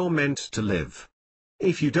life you're meant to live.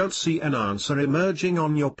 If you don't see an answer emerging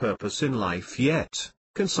on your purpose in life yet,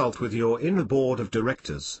 consult with your inner board of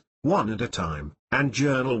directors, one at a time, and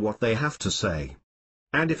journal what they have to say.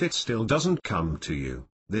 And if it still doesn't come to you,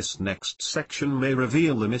 this next section may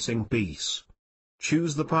reveal the missing piece.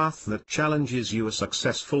 Choose the path that challenges you. A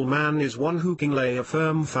successful man is one who can lay a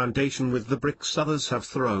firm foundation with the bricks others have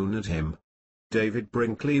thrown at him. David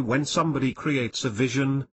Brinkley. When somebody creates a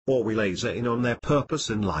vision, or we laser in on their purpose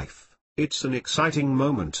in life, it's an exciting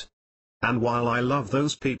moment. And while I love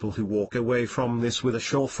those people who walk away from this with a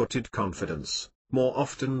sure-footed confidence, more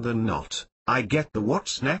often than not, I get the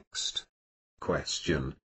what's next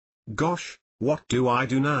question. Gosh, what do I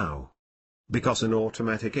do now? Because an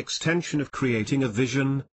automatic extension of creating a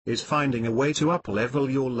vision, is finding a way to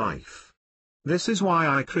up-level your life. This is why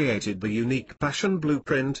I created the Unique Passion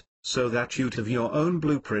Blueprint, so that you'd have your own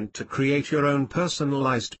blueprint to create your own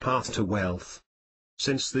personalized path to wealth.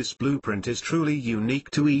 Since this blueprint is truly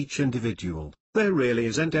unique to each individual, there really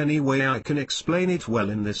isn't any way I can explain it well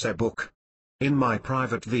in this ebook. In my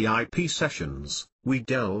private VIP sessions, we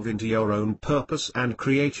delve into your own purpose and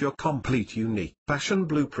create your complete unique passion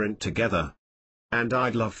blueprint together. And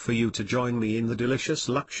I'd love for you to join me in the delicious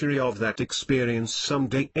luxury of that experience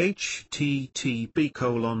someday.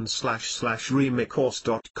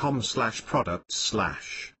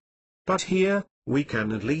 http://remycourse.com/products/. But here, we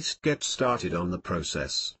can at least get started on the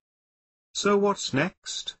process. So what's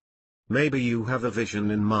next? Maybe you have a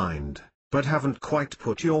vision in mind, but haven't quite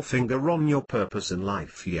put your finger on your purpose in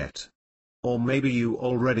life yet. Or maybe you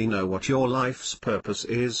already know what your life's purpose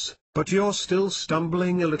is, but you're still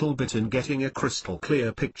stumbling a little bit in getting a crystal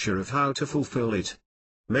clear picture of how to fulfill it.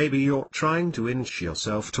 Maybe you're trying to inch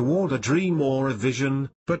yourself toward a dream or a vision,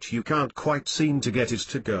 but you can't quite seem to get it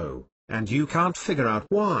to go, and you can't figure out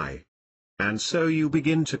why. And so you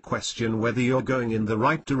begin to question whether you're going in the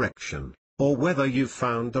right direction, or whether you've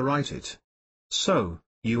found the right it. So,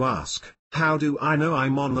 you ask, how do I know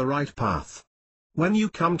I'm on the right path? When you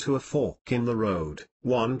come to a fork in the road,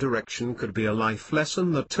 one direction could be a life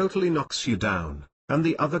lesson that totally knocks you down, and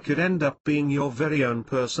the other could end up being your very own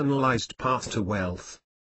personalized path to wealth.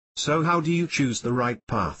 So how do you choose the right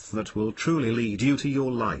path that will truly lead you to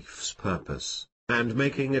your life's purpose, and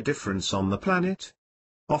making a difference on the planet?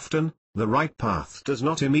 Often, the right path does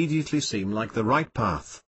not immediately seem like the right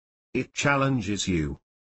path. It challenges you.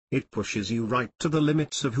 It pushes you right to the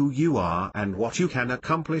limits of who you are and what you can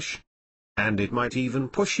accomplish. And it might even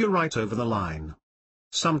push you right over the line.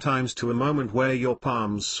 Sometimes to a moment where your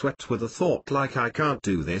palms sweat with a thought like I can't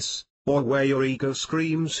do this, or where your ego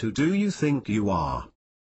screams who do you think you are?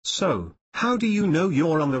 So, how do you know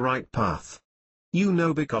you're on the right path? You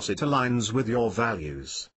know because it aligns with your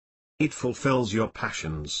values. It fulfills your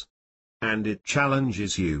passions. And it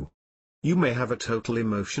challenges you. You may have a total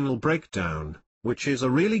emotional breakdown, which is a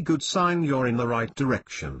really good sign you're in the right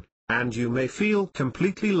direction, and you may feel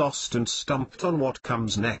completely lost and stumped on what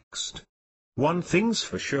comes next. One thing's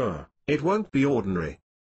for sure, it won't be ordinary.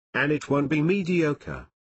 And it won't be mediocre.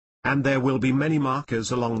 And there will be many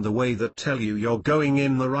markers along the way that tell you you're going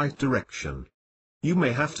in the right direction. You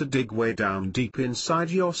may have to dig way down deep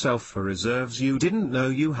inside yourself for reserves you didn't know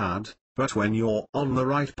you had, but when you're on the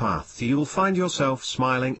right path you'll find yourself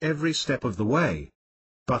smiling every step of the way.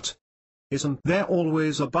 But isn't there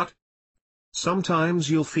always a but? Sometimes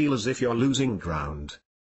you'll feel as if you're losing ground.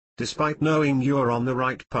 Despite knowing you're on the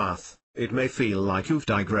right path, it may feel like you've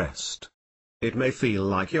digressed. It may feel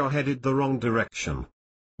like you're headed the wrong direction.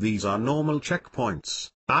 These are normal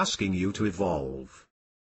checkpoints, asking you to evolve.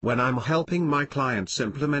 When I'm helping my clients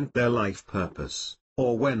implement their life purpose,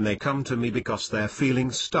 or when they come to me because they're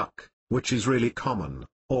feeling stuck, which is really common,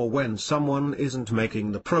 or when someone isn't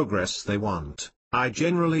making the progress they want, I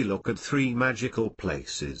generally look at three magical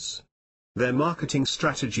places. Their marketing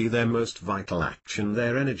strategy, their most vital action,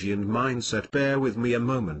 their energy and mindset. Bear with me a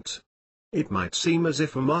moment. It might seem as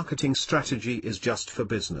if a marketing strategy is just for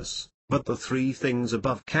business, but the three things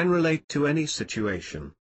above can relate to any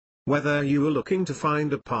situation. Whether you are looking to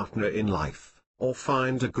find a partner in life, or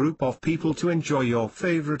find a group of people to enjoy your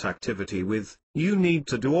favorite activity with, you need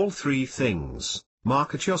to do all three things: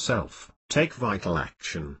 market yourself, take vital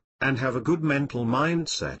action, and have a good mental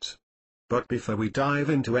mindset. But before we dive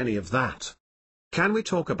into any of that, can we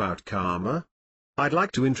talk about karma? I'd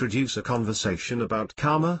like to introduce a conversation about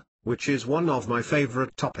karma, which is one of my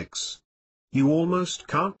favorite topics. You almost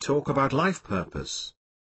can't talk about life purpose.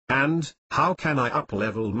 And, how can I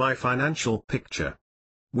up-level my financial picture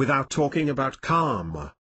without talking about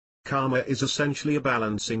karma? Karma is essentially a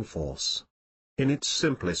balancing force. In its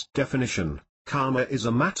simplest definition, karma is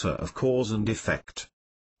a matter of cause and effect.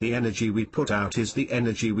 The energy we put out is the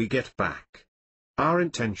energy we get back. Our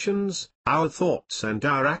intentions, our thoughts and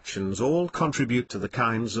our actions all contribute to the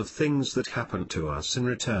kinds of things that happen to us in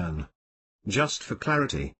return. Just for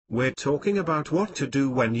clarity, we're talking about what to do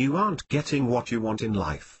when you aren't getting what you want in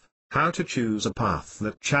life, how to choose a path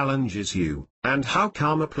that challenges you, and how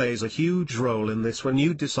karma plays a huge role in this when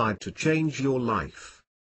you decide to change your life.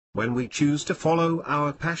 When we choose to follow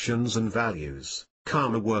our passions and values,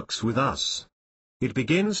 karma works with us. It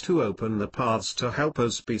begins to open the paths to help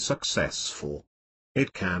us be successful.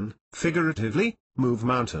 It can, figuratively, move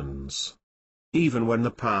mountains. Even when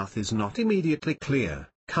the path is not immediately clear,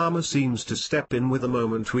 karma seems to step in with a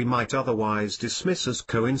moment we might otherwise dismiss as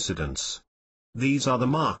coincidence. These are the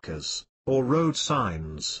markers, or road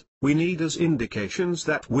signs, we need as indications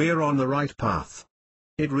that we're on the right path.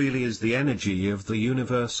 It really is the energy of the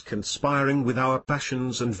universe conspiring with our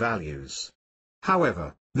passions and values.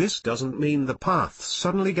 However, this doesn't mean the path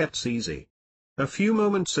suddenly gets easy. A few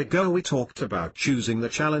moments ago we talked about choosing the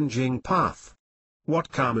challenging path.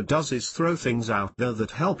 What karma does is throw things out there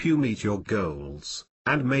that help you meet your goals,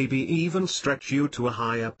 and maybe even stretch you to a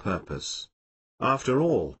higher purpose. After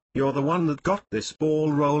all, you're the one that got this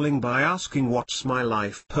ball rolling by asking, what's my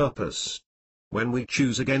life purpose? When we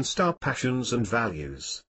choose against our passions and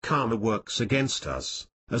values, karma works against us,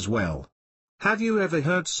 as well. Have you ever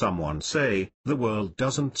heard someone say, the world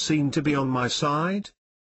doesn't seem to be on my side?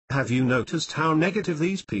 Have you noticed how negative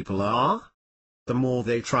these people are? The more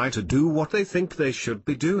they try to do what they think they should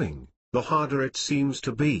be doing, the harder it seems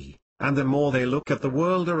to be, and the more they look at the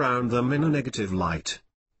world around them in a negative light.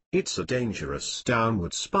 It's a dangerous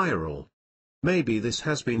downward spiral. Maybe this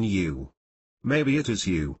has been you. Maybe it is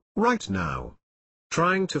you, right now.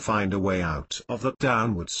 Trying to find a way out of that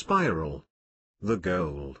downward spiral. The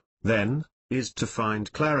goal, then, is to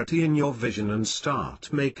find clarity in your vision and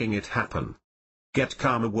start making it happen. Get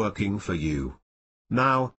karma working for you.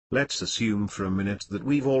 Now, let's assume for a minute that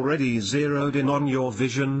we've already zeroed in on your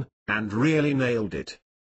vision, and really nailed it.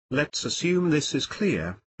 Let's assume this is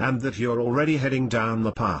clear, and that you're already heading down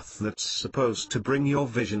the path that's supposed to bring your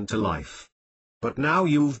vision to life. But now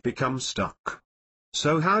you've become stuck.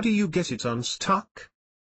 So how do you get it unstuck?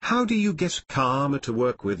 How do you get karma to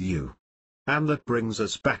work with you? And that brings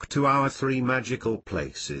us back to our three magical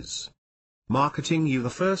places. Marketing you. The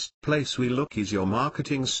first place we look is your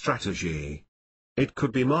marketing strategy. It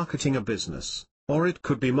could be marketing a business, or it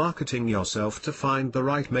could be marketing yourself to find the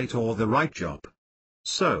right mate or the right job.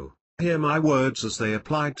 So, hear my words as they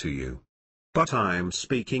apply to you. But I'm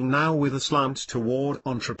speaking now with a slant toward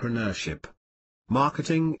entrepreneurship.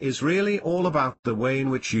 Marketing is really all about the way in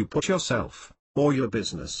which you put yourself, or your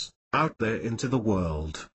business, out there into the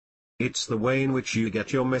world. It's the way in which you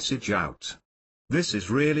get your message out. This is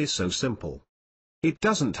really so simple. It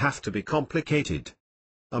doesn't have to be complicated.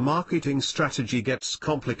 A marketing strategy gets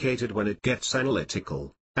complicated when it gets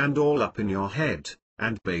analytical, and all up in your head,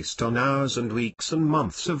 and based on hours and weeks and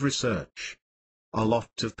months of research. A lot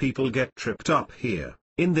of people get tripped up here,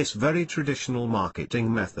 in this very traditional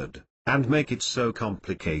marketing method, and make it so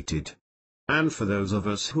complicated. And for those of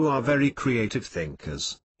us who are very creative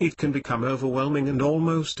thinkers, it can become overwhelming and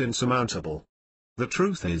almost insurmountable. The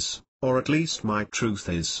truth is, or at least my truth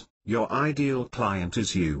is, your ideal client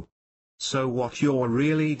is you. So what you're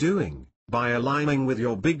really doing, by aligning with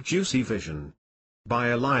your big juicy vision, by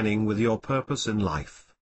aligning with your purpose in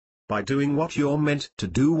life, by doing what you're meant to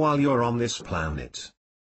do while you're on this planet,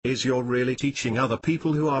 is you're really teaching other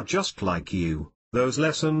people who are just like you, those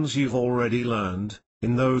lessons you've already learned,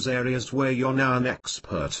 in those areas where you're now an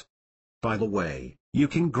expert. By the way, you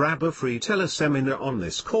can grab a free teleseminar on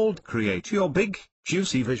this called Create Your Big,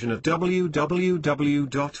 Juicy Vision at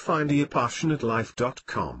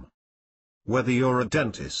www.findyourpassionatelife.com. Whether you're a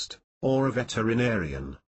dentist, or a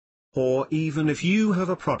veterinarian, or even if you have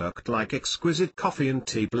a product like exquisite coffee and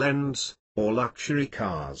tea blends, or luxury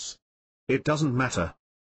cars, it doesn't matter.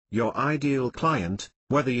 Your ideal client,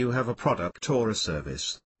 whether you have a product or a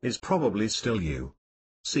service, is probably still you.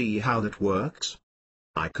 See how that works?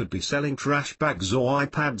 I could be selling trash bags or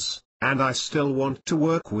iPads, and I still want to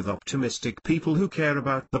work with optimistic people who care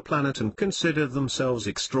about the planet and consider themselves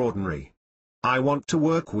extraordinary. I want to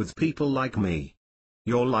work with people like me.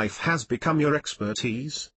 Your life has become your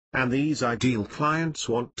expertise, and these ideal clients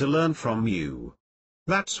want to learn from you.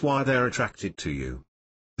 That's why they're attracted to you.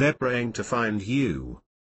 They're praying to find you.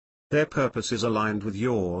 Their purpose is aligned with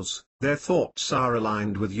yours, their thoughts are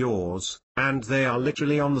aligned with yours, and they are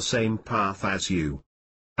literally on the same path as you.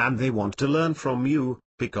 And they want to learn from you,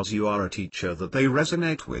 because you are a teacher that they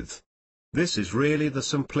resonate with. This is really the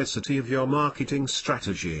simplicity of your marketing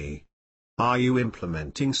strategy. Are you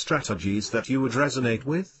implementing strategies that you would resonate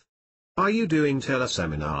with? Are you doing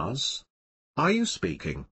teleseminars? Are you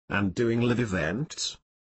speaking, and doing live events?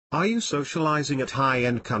 Are you socializing at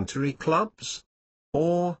high-end country clubs?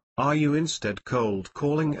 Or, are you instead cold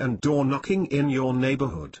calling and door knocking in your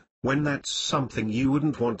neighborhood, when that's something you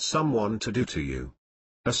wouldn't want someone to do to you?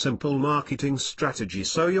 A simple marketing strategy.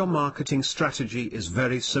 So your marketing strategy is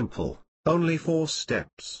very simple, only 4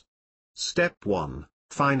 steps. Step 1,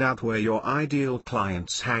 find out where your ideal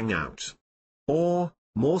clients hang out. Or,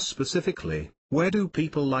 more specifically, where do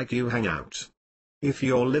people like you hang out? If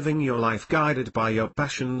you're living your life guided by your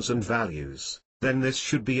passions and values, then this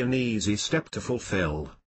should be an easy step to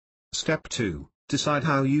fulfill. Step 2, decide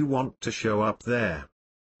how you want to show up there.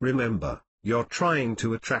 Remember, you're trying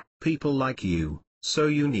to attract people like you, so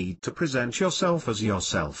you need to present yourself as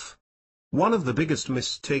yourself. One of the biggest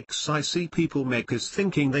mistakes I see people make is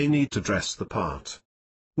thinking they need to dress the part.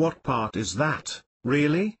 What part is that,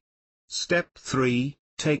 really? Step 3,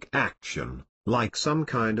 take action, like some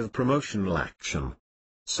kind of promotional action.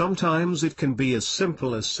 Sometimes it can be as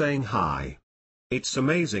simple as saying hi. It's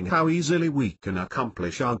amazing how easily we can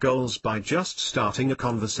accomplish our goals by just starting a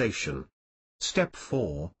conversation. Step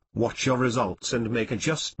 4, watch your results and make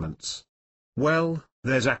adjustments. Well,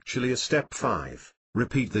 there's actually a step 5,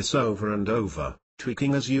 repeat this over and over,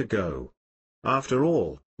 tweaking as you go. After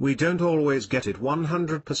all, we don't always get it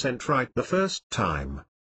 100% right the first time.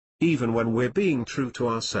 Even when we're being true to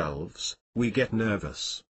ourselves, we get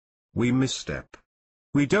nervous. We misstep.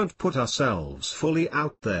 We don't put ourselves fully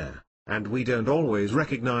out there, and we don't always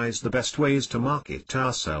recognize the best ways to market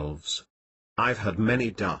ourselves. I've had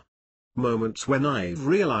many moments when I've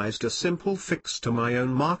realized a simple fix to my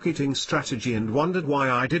own marketing strategy and wondered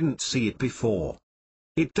why I didn't see it before.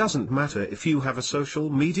 It doesn't matter if you have a social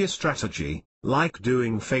media strategy, like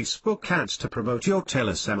doing Facebook ads to promote your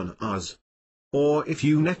teleseminars, or if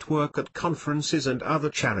you network at conferences and other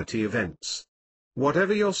charity events.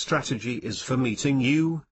 Whatever your strategy is for meeting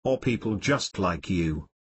you, or people just like you,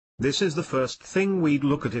 this is the first thing we'd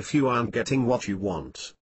look at if you aren't getting what you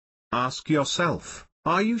want. Ask yourself,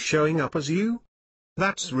 are you showing up as you?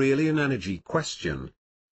 That's really an energy question.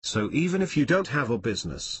 So even if you don't have a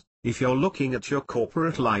business, if you're looking at your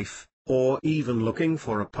corporate life, or even looking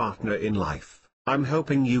for a partner in life, I'm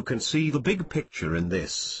hoping you can see the big picture in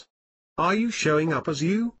this. Are you showing up as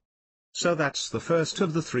you? So that's the first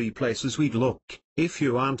of the 3 places we'd look, if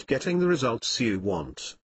you aren't getting the results you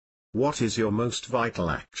want. What is your most vital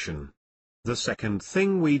action? The second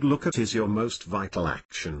thing we'd look at is your most vital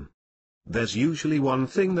action. There's usually one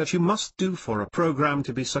thing that you must do for a program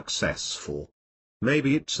to be successful.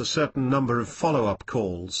 Maybe it's a certain number of follow-up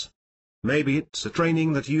calls. Maybe it's a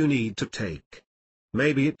training that you need to take.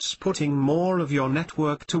 Maybe it's putting more of your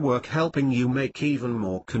network to work helping you make even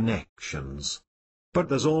more connections. But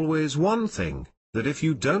there's always one thing, that if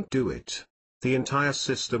you don't do it, the entire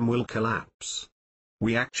system will collapse.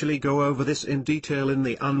 We actually go over this in detail in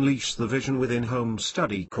the Unleash the Vision Within Home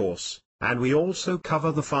Study course, and we also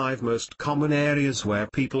cover the 5 most common areas where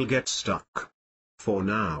people get stuck. For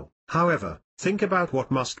now, however, think about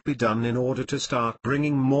what must be done in order to start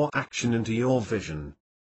bringing more action into your vision.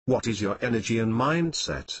 What is your energy and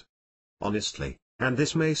mindset? Honestly, and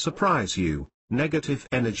this may surprise you, negative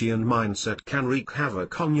energy and mindset can wreak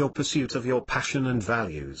havoc on your pursuit of your passion and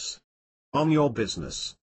values. On your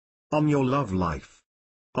business. On your love life.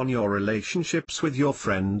 On your relationships with your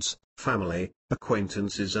friends, family,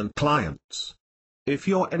 acquaintances and clients. If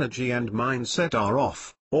your energy and mindset are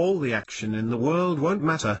off, all the action in the world won't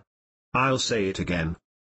matter. I'll say it again.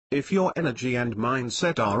 If your energy and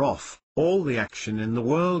mindset are off, all the action in the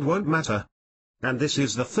world won't matter. And this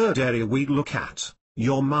is the third area we look at,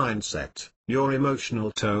 your mindset, your emotional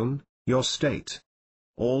tone, your state.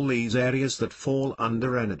 All these areas that fall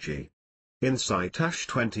under energy. Insight Ash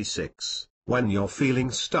 26, when you're feeling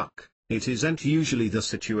stuck, it isn't usually the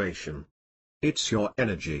situation. It's your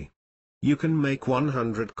energy. You can make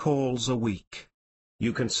 100 calls a week.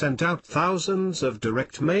 You can send out thousands of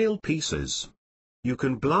direct mail pieces. You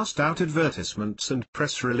can blast out advertisements and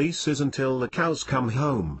press releases until the cows come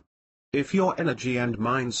home. If your energy and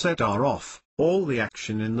mindset are off, all the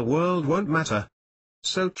action in the world won't matter.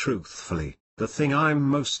 So truthfully, the thing I'm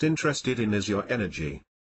most interested in is your energy.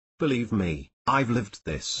 Believe me, I've lived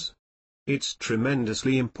this. It's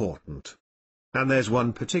tremendously important. And there's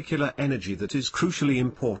one particular energy that is crucially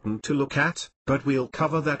important to look at, but we'll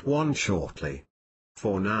cover that one shortly.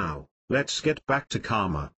 For now, let's get back to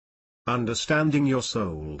karma. Understanding your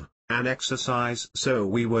soul, an exercise. So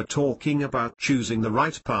we were talking about choosing the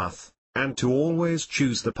right path, and to always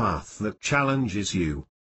choose the path that challenges you.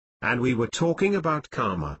 And we were talking about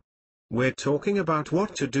karma. We're talking about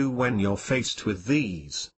what to do when you're faced with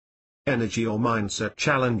these energy or mindset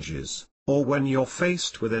challenges, or when you're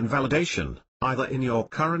faced with invalidation, either in your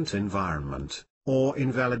current environment, or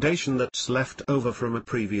invalidation that's left over from a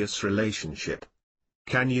previous relationship.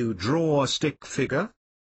 Can you draw a stick figure?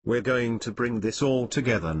 We're going to bring this all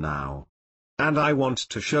together now. And I want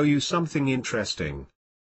to show you something interesting.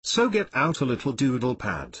 So get out a little doodle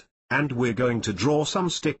pad, and we're going to draw some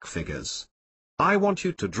stick figures. I want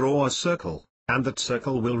you to draw a circle, and that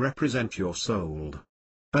circle will represent your soul.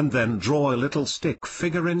 And then draw a little stick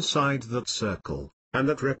figure inside that circle, and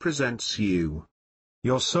that represents you.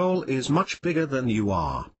 Your soul is much bigger than you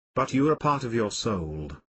are, but you are part of your soul.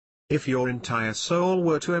 If your entire soul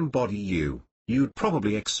were to embody you, you'd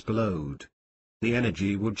probably explode. The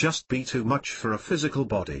energy would just be too much for a physical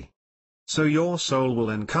body. So your soul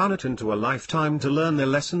will incarnate into a lifetime to learn the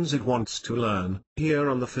lessons it wants to learn, here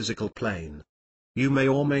on the physical plane. You may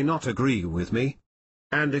or may not agree with me.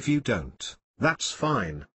 And if you don't, that's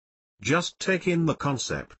fine. Just take in the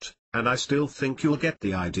concept, and I still think you'll get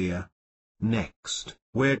the idea. Next,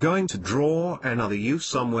 we're going to draw another you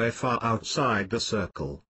somewhere far outside the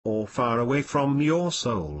circle, or far away from your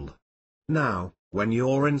soul. Now, when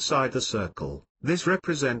you're inside the circle, this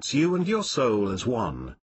represents you and your soul as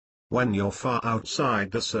one. When you're far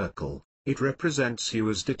outside the circle, it represents you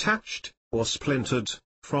as detached, or splintered,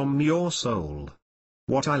 from your soul.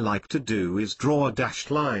 What I like to do is draw a dashed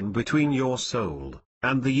line between your soul,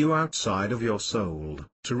 and the you outside of your soul,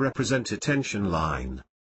 to represent a tension line.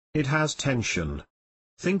 It has tension.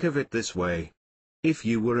 Think of it this way. If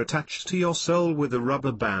you were attached to your soul with a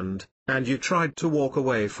rubber band, and you tried to walk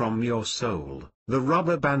away from your soul, the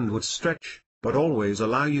rubber band would stretch, but always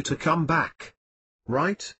allow you to come back.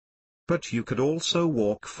 Right? But you could also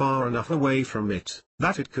walk far enough away from it,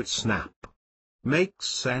 that it could snap. Makes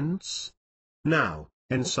sense? Now,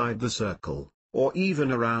 inside the circle, or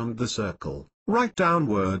even around the circle, write down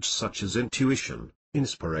words such as intuition,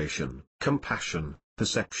 inspiration, compassion,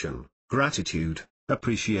 perception, gratitude,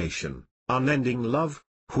 appreciation, unending love,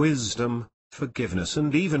 wisdom, forgiveness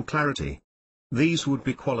and even clarity. These would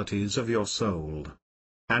be qualities of your soul.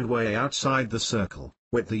 And way outside the circle,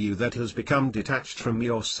 with the you that has become detached from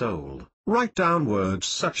your soul, write down words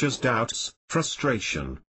such as doubts,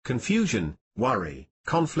 frustration, confusion, worry,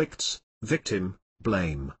 conflicts, victim,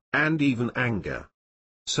 blame, and even anger.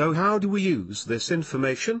 So how do we use this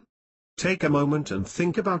information? Take a moment and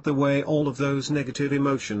think about the way all of those negative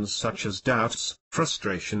emotions such as doubts,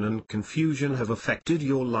 frustration and confusion have affected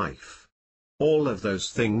your life. All of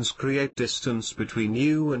those things create distance between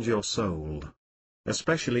you and your soul.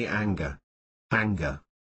 Especially anger. Anger.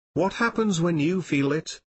 What happens when you feel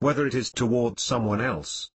it, whether it is towards someone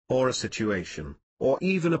else, or a situation, or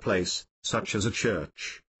even a place, such as a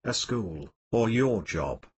church, a school, or your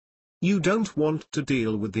job? You don't want to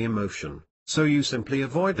deal with the emotion, So you simply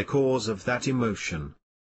avoid the cause of that emotion.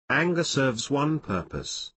 Anger serves one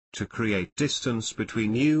purpose: to create distance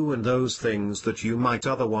between you and those things that you might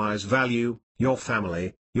otherwise value, your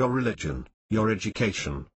family, your religion, your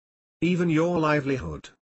education, even your livelihood.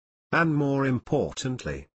 And more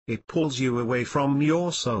importantly, it pulls you away from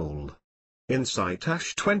your soul. Insight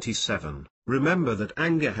 27. Remember that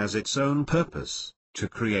anger has its own purpose: to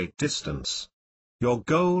create distance. Your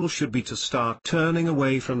goal should be to start turning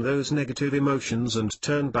away from those negative emotions and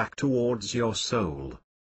turn back towards your soul.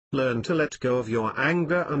 Learn to let go of your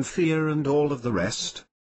anger and fear and all of the rest.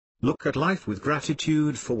 Look at life with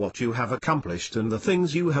gratitude for what you have accomplished and the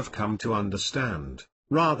things you have come to understand,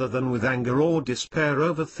 rather than with anger or despair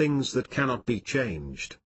over things that cannot be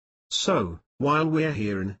changed. So, while we're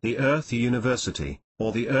here in the Earth University,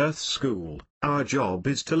 or the Earth School, our job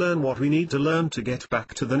is to learn what we need to learn to get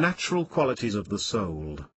back to the natural qualities of the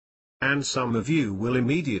soul. And some of you will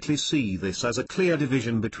immediately see this as a clear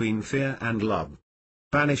division between fear and love.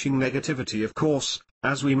 Banishing negativity. Of course,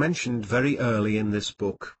 as we mentioned very early in this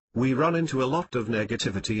book, we run into a lot of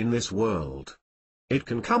negativity in this world. It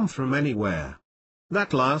can come from anywhere.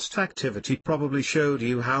 That last activity probably showed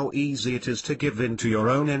you how easy it is to give in to your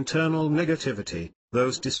own internal negativity,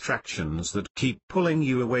 those distractions that keep pulling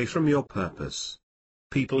you away from your purpose.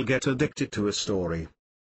 People get addicted to a story.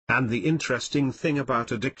 And the interesting thing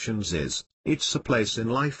about addictions is, it's a place in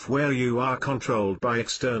life where you are controlled by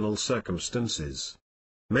external circumstances.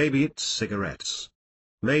 Maybe it's cigarettes.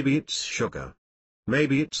 Maybe it's sugar.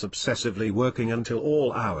 Maybe it's obsessively working until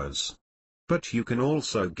all hours. But you can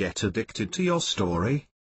also get addicted to your story.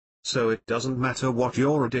 So it doesn't matter what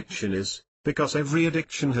your addiction is, because every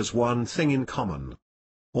addiction has one thing in common.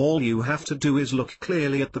 All you have to do is look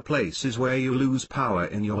clearly at the places where you lose power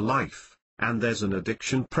in your life, and there's an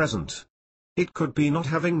addiction present. It could be not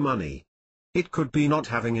having money. It could be not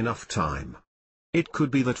having enough time. It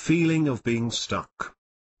could be that feeling of being stuck.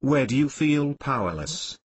 Where do you feel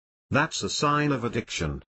powerless? That's a sign of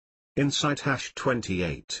addiction. Insight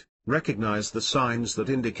 28. Recognize the signs that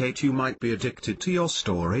indicate you might be addicted to your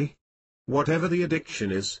story. Whatever the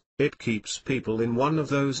addiction is, it keeps people in one of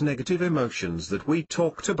those negative emotions that we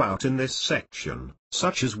talked about in this section,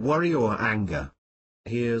 such as worry or anger.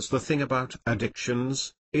 Here's the thing about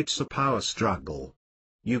addictions: it's a power struggle.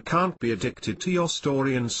 You can't be addicted to your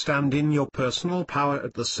story and stand in your personal power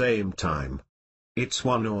at the same time. It's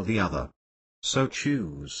one or the other. So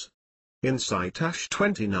choose. Insight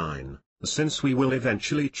 29. Since we will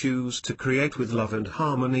eventually choose to create with love and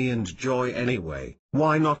harmony and joy anyway,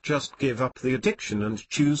 why not just give up the addiction and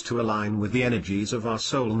choose to align with the energies of our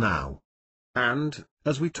soul now? And,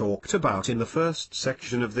 as we talked about in the first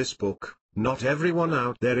section of this book, not everyone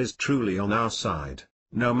out there is truly on our side,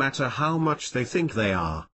 no matter how much they think they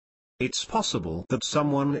are. It's possible that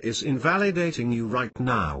someone is invalidating you right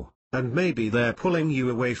now, and maybe they're pulling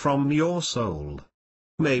you away from your soul.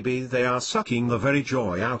 Maybe they are sucking the very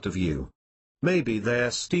joy out of you. Maybe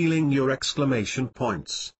they're stealing your exclamation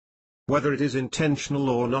points. Whether it is intentional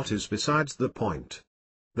or not is besides the point.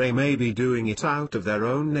 They may be doing it out of their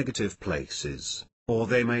own negative places, or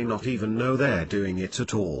they may not even know they're doing it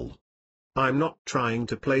at all. I'm not trying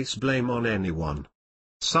to place blame on anyone.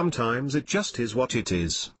 Sometimes it just is what it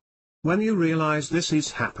is. When you realize this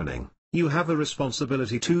is happening, you have a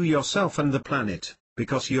responsibility to yourself and the planet,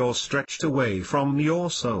 because you're stretched away from your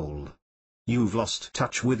soul. You've lost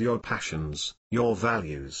touch with your passions, your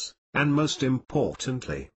values, and most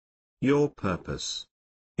importantly, your purpose.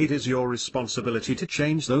 It is your responsibility to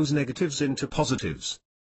change those negatives into positives.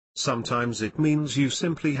 Sometimes it means you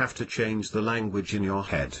simply have to change the language in your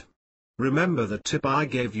head. Remember the tip I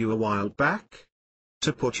gave you a while back?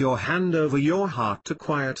 To put your hand over your heart to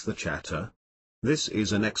quiet the chatter. This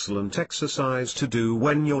is an excellent exercise to do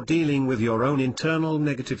when you're dealing with your own internal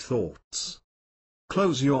negative thoughts.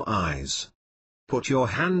 Close your eyes. Put your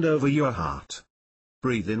hand over your heart.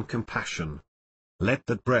 Breathe in compassion. Let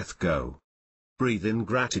that breath go. Breathe in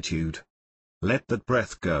gratitude. Let that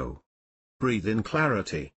breath go. Breathe in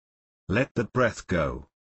clarity. Let that breath go.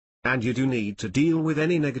 And you do need to deal with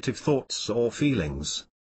any negative thoughts or feelings.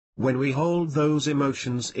 When we hold those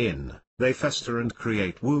emotions in, they fester and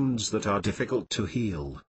create wounds that are difficult to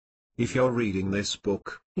heal. If you're reading this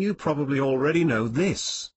book, you probably already know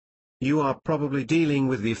this. You are probably dealing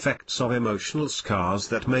with the effects of emotional scars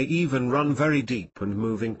that may even run very deep, and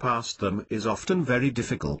moving past them is often very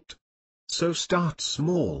difficult. So start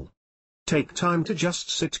small. Take time to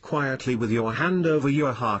just sit quietly with your hand over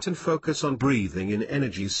your heart and focus on breathing in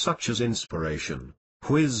energies such as inspiration,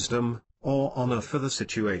 wisdom, or honor for the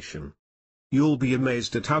situation. You'll be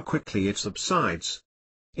amazed at how quickly it subsides.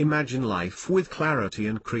 Imagine life with clarity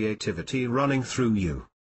and creativity running through you.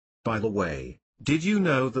 By the way, did you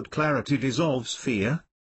know that clarity dissolves fear?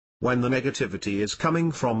 When the negativity is coming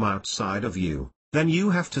from outside of you, then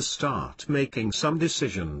you have to start making some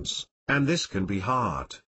decisions, and this can be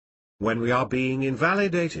hard. When we are being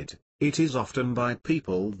invalidated, it is often by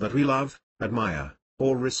people that we love, admire,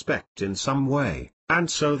 or respect in some way, and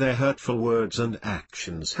so their hurtful words and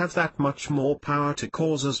actions have that much more power to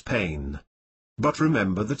cause us pain. But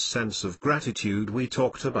remember that sense of gratitude we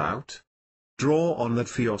talked about. Draw on that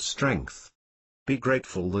for your strength. Be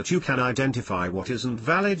grateful that you can identify what isn't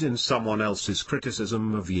valid in someone else's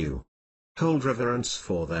criticism of you. Hold reverence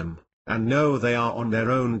for them, and know they are on their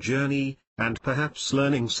own journey, and perhaps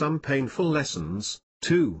learning some painful lessons,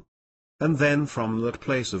 too. And then from that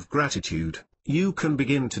place of gratitude, you can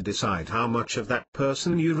begin to decide how much of that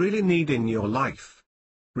person you really need in your life.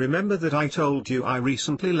 Remember that I told you I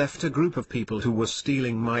recently left a group of people who were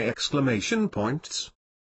stealing my exclamation points?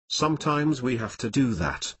 Sometimes we have to do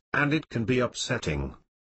that, and it can be upsetting.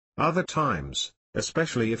 Other times,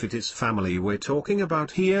 especially if it is family we're talking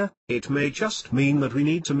about here, it may just mean that we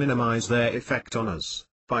need to minimize their effect on us,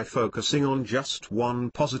 by focusing on just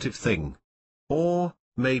one positive thing. Or,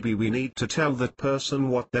 maybe we need to tell that person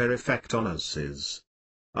what their effect on us is.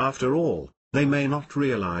 After all, they may not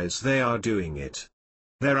realize they are doing it.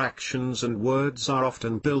 Their actions and words are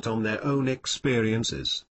often built on their own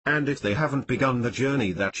experiences, and if they haven't begun the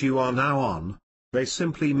journey that you are now on, they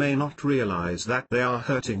simply may not realize that they are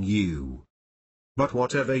hurting you. But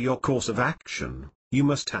whatever your course of action, you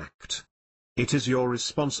must act. It is your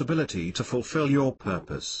responsibility to fulfill your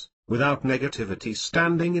purpose, without negativity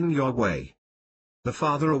standing in your way. The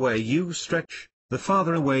farther away you stretch, the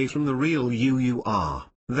farther away from the real you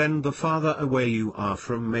are, then the farther away you are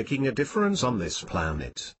from making a difference on this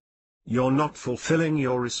planet. You're not fulfilling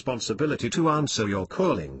your responsibility to answer your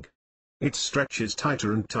calling. It stretches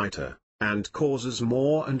tighter and tighter, and causes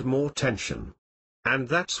more and more tension. And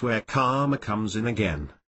that's where karma comes in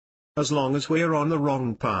again. As long as we're on the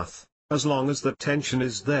wrong path, as long as the tension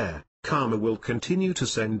is there, karma will continue to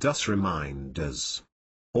send us reminders.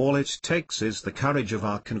 All it takes is the courage of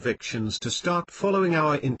our convictions to start following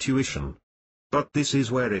our intuition. But this is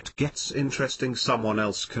where it gets interesting. Someone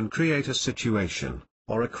else can create a situation,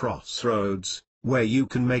 or a crossroads, where you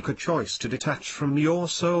can make a choice to detach from your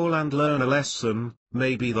soul and learn a lesson,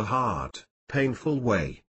 maybe the hard, painful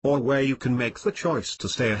way, or where you can make the choice to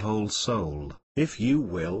stay a whole soul, if you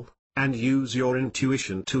will, and use your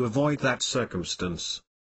intuition to avoid that circumstance.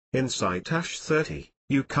 Insight 30,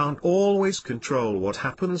 you can't always control what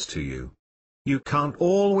happens to you. You can't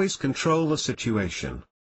always control the situation.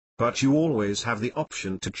 But you always have the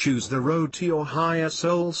option to choose the road to your higher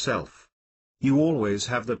soul self. You always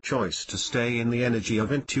have the choice to stay in the energy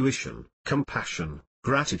of intuition, compassion,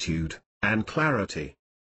 gratitude, and clarity.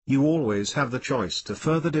 You always have the choice to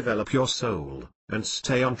further develop your soul, and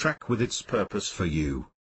stay on track with its purpose for you.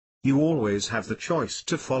 You always have the choice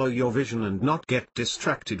to follow your vision and not get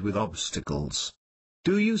distracted with obstacles.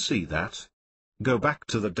 Do you see that? Go back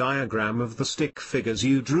to the diagram of the stick figures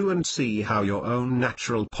you drew and see how your own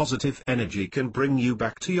natural positive energy can bring you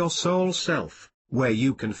back to your soul self, where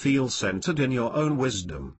you can feel centered in your own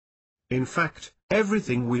wisdom. In fact,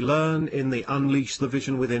 everything we learn in the Unleash the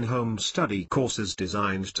Vision Within home study course is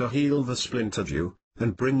designed to heal the splintered you,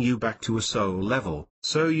 and bring you back to a soul level,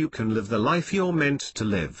 so you can live the life you're meant to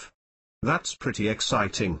live. That's pretty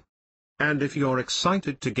exciting. And if you're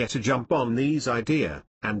excited to get a jump on these ideas,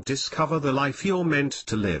 and discover the life you're meant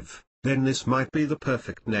to live, then this might be the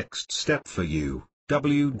perfect next step for you.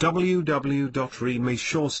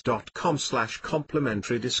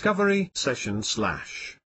 www.remishorse.com/complimentary discovery session/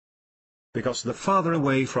 Because the farther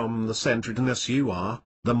away from the centeredness you are,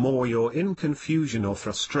 the more you're in confusion or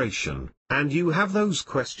frustration, and you have those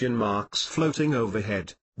question marks floating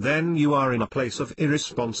overhead, then you are in a place of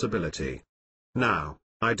irresponsibility. Now,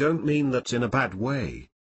 I don't mean that in a bad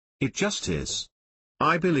way. It just is.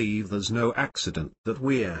 I believe there's no accident that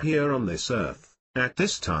we're here on this earth, at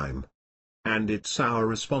this time. And it's our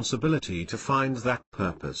responsibility to find that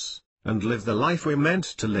purpose, and live the life we're meant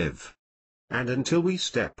to live. And until we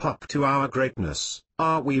step up to our greatness,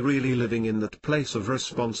 are we really living in that place of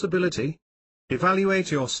responsibility? Evaluate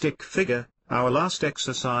your stick figure, our last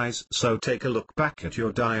exercise. So take a look back at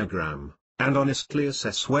your diagram, and honestly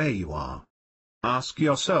assess where you are. Ask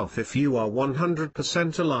yourself if you are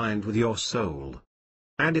 100% aligned with your soul.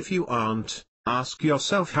 And if you aren't, ask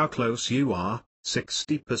yourself how close you are,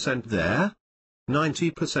 60% there?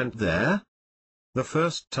 90% there? The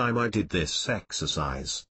first time I did this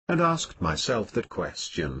exercise, and asked myself that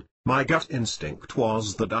question, My gut instinct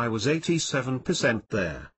was that I was 87%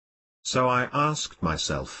 there. So I asked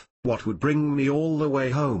myself, what would bring me all the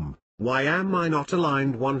way home? Why am I not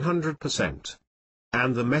aligned 100%?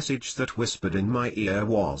 And the message that whispered in my ear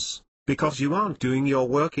was, because you aren't doing your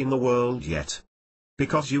work in the world yet.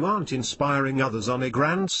 Because you aren't inspiring others on a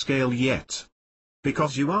grand scale yet.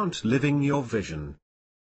 Because you aren't living your vision.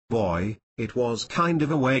 Boy, it was kind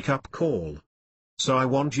of a wake-up call. So I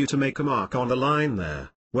want you to make a mark on the line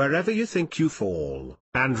there, wherever you think you fall,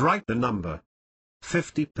 and write the number.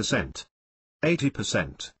 50%.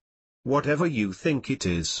 80%. Whatever you think it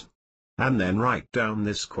is. And then write down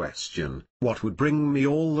this question: what would bring me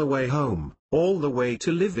all the way home, all the way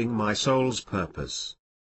to living my soul's purpose?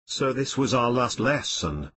 So this was our last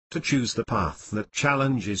lesson, to choose the path that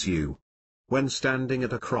challenges you. When standing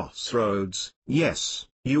at a crossroads, yes,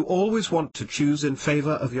 you always want to choose in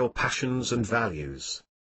favor of your passions and values.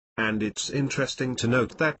 And it's interesting to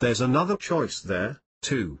note that there's another choice there,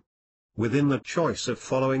 too. Within the choice of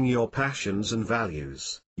following your passions and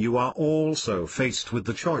values, you are also faced with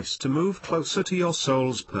the choice to move closer to your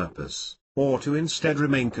soul's purpose, or to instead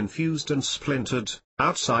remain confused and splintered,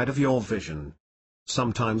 outside of your vision.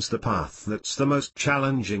 Sometimes the path that's the most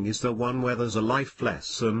challenging is the one where there's a life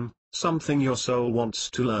lesson, something your soul wants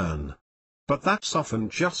to learn. But that's often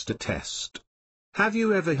just a test. Have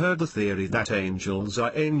you ever heard the theory that angels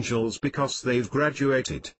are angels because they've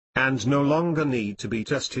graduated, and no longer need to be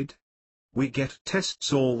tested? We get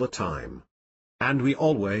tests all the time. And we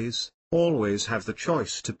always have the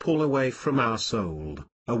choice to pull away from our soul,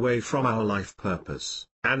 away from our life purpose,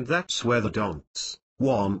 and that's where the don'ts,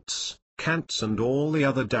 wants, can'ts and all the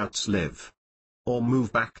other doubts live. Or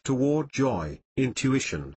move back toward joy,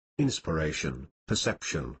 intuition, inspiration,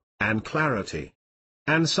 perception, and clarity.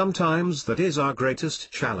 And sometimes that is our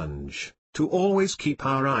greatest challenge, to always keep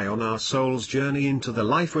our eye on our soul's journey into the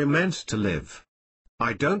life we're meant to live.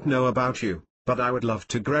 I don't know about you, but I would love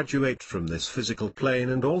to graduate from this physical plane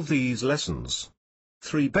and all these lessons.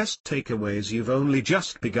 3 best takeaways: you've only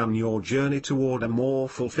just begun your journey toward a more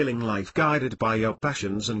fulfilling life guided by your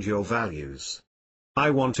passions and your values. I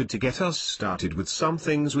wanted to get us started with some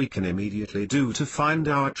things we can immediately do to find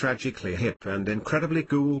our tragically hip and incredibly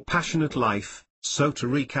cool passionate life, so to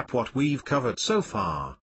recap what we've covered so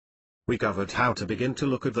far. We covered how to begin to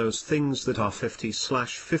look at those things that are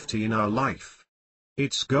 50/50 in our life.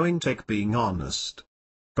 It's going to take being honest.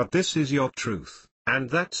 But this is your truth, and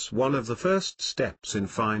that's one of the first steps in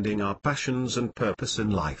finding our passions and purpose in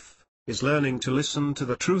life, is learning to listen to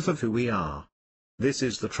the truth of who we are. This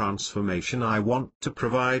is the transformation I want to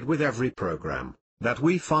provide with every program, that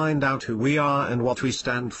we find out who we are and what we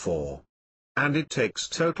stand for. And it takes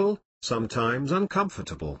total, sometimes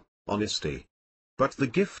uncomfortable, honesty. But the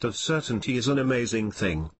gift of certainty is an amazing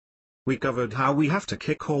thing. We covered how we have to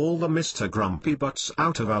kick all the Mr. Grumpy Butts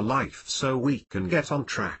out of our life so we can get on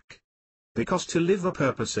track. Because to live a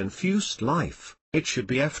purpose-infused life, it should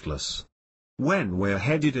be effortless. When we're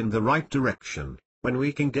headed in the right direction, when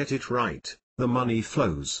we can get it right, the money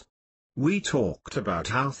flows. We talked about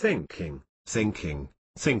how thinking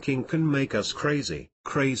can make us crazy.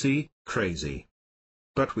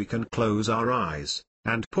 But we can close our eyes,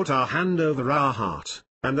 and put our hand over our heart,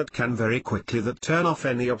 and that can very quickly turn off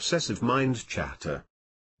any obsessive mind chatter.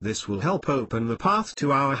 This will help open the path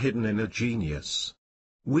to our hidden inner genius.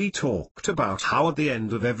 We talked about how at the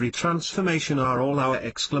end of every transformation are all our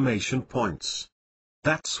exclamation points.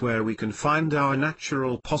 That's where we can find our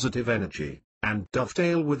natural positive energy, and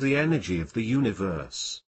dovetail with the energy of the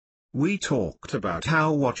universe. We talked about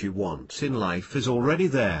how what you want in life is already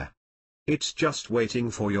there. It's just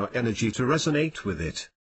waiting for your energy to resonate with it.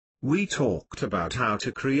 We talked about how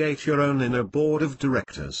to create your own inner board of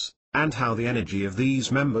directors, and how the energy of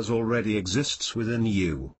these members already exists within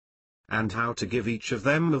you. And how to give each of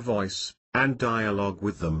them a voice, and dialogue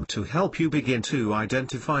with them to help you begin to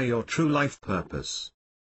identify your true life purpose.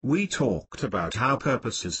 We talked about how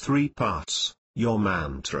purpose is 3 parts, your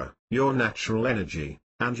mantra, your natural energy,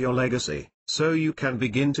 and your legacy, so you can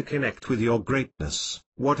begin to connect with your greatness,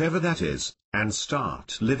 whatever that is, and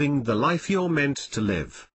start living the life you're meant to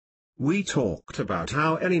live. We talked about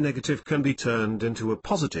how any negative can be turned into a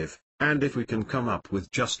positive, and if we can come up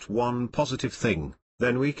with just one positive thing,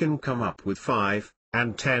 then we can come up with 5,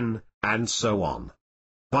 and 10, and so on.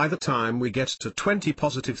 By the time we get to 20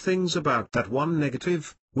 positive things about that one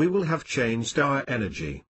negative, we will have changed our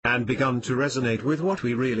energy, and begun to resonate with what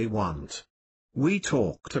we really want. We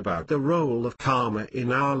talked about the role of karma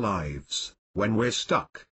in our lives. When we're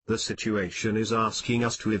stuck, the situation is asking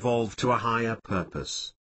us to evolve to a higher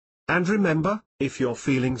purpose. And remember, if you're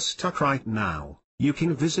feeling stuck right now, you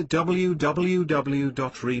can visit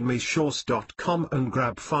www.remishorse.com and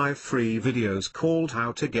grab 5 free videos called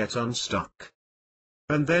How to Get Unstuck.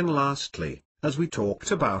 And then lastly, as we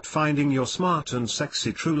talked about finding your smart and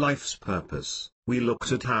sexy true life's purpose, we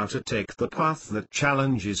looked at how to take the path that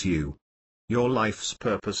challenges you. Your life's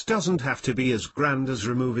purpose doesn't have to be as grand as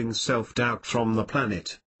removing self-doubt from the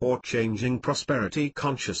planet, or changing prosperity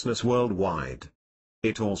consciousness worldwide.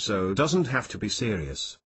 It also doesn't have to be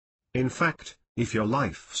serious. In fact, if your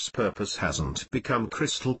life's purpose hasn't become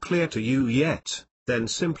crystal clear to you yet, then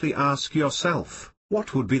simply ask yourself,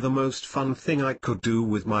 what would be the most fun thing I could do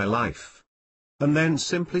with my life? And then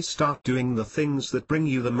simply start doing the things that bring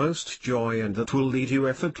you the most joy and that will lead you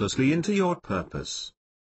effortlessly into your purpose.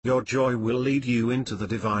 Your joy will lead you into the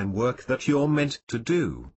divine work that you're meant to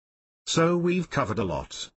do. So we've covered a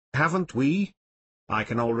lot, haven't we? I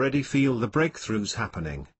can already feel the breakthroughs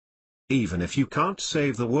happening. Even if you can't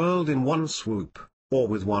save the world in one swoop, or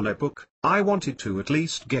with one ebook, I wanted to at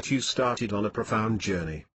least get you started on a profound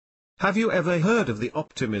journey. Have you ever heard of the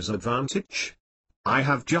optimism advantage? I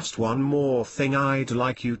have just one more thing I'd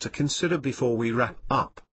like you to consider before we wrap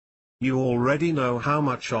up. You already know how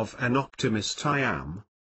much of an optimist I am.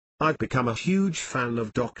 I've become a huge fan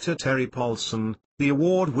of Dr. Terry Paulson, the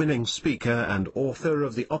award-winning speaker and author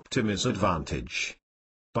of The Optimism Advantage.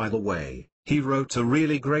 By the way, he wrote a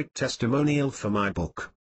really great testimonial for my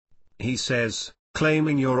book. He says,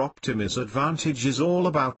 claiming your optimism advantage is all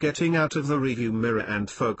about getting out of the rearview mirror and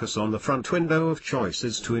focus on the front window of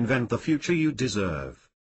choices to invent the future you deserve.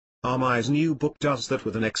 Armai's new book does that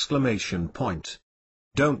with an exclamation point.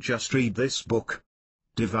 Don't just read this book.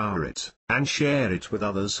 Devour it, and share it with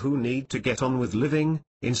others who need to get on with living,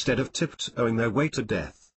 instead of tiptoeing their way to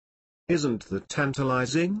death. Isn't that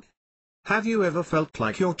tantalizing? Have you ever felt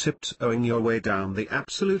like you're tiptoeing your way down the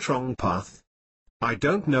absolute wrong path? I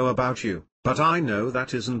don't know about you, but I know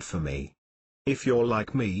that isn't for me. If you're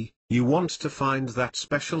like me, you want to find that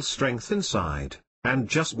special strength inside, and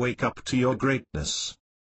just wake up to your greatness.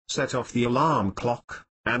 Set off the alarm clock,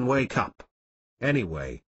 and wake up.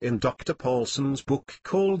 Anyway, in Dr. Paulson's book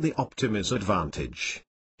called The Optimism Advantage,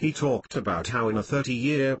 he talked about how in a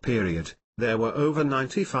 30-year period, there were over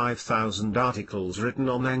 95,000 articles written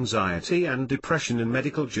on anxiety and depression in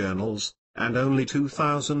medical journals, and only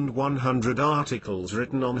 2,100 articles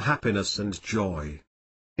written on happiness and joy.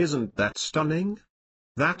 Isn't that stunning?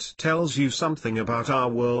 That tells you something about our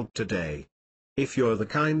world today. If you're the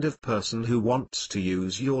kind of person who wants to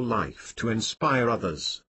use your life to inspire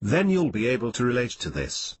others, then you'll be able to relate to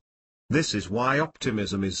this. This is why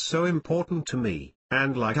optimism is so important to me,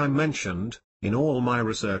 and like I mentioned, in all my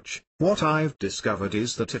research, what I've discovered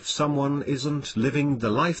is that if someone isn't living the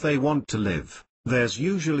life they want to live, there's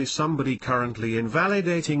usually somebody currently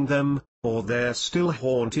invalidating them, or they're still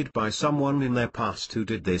haunted by someone in their past who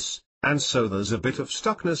did this, and so there's a bit of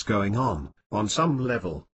stuckness going on some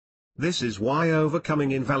level. This is why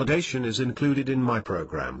overcoming invalidation is included in my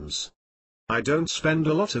programs. I don't spend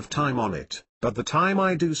a lot of time on it, but the time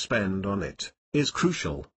I do spend on it is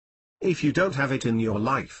crucial. If you don't have it in your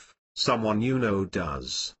life, someone you know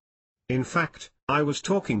does. In fact, I was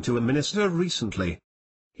talking to a minister recently.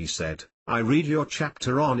 He said, I read your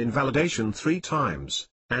chapter on invalidation 3 times,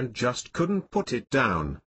 and just couldn't put it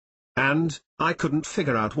down. And, I couldn't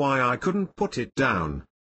figure out why I couldn't put it down.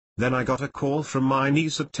 Then I got a call from my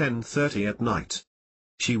niece at 10:30 at night.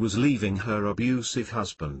 She was leaving her abusive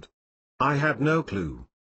husband. I had no clue.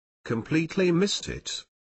 Completely missed it.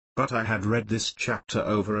 But I had read this chapter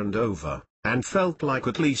over and over, and felt like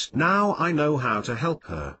at least now I know how to help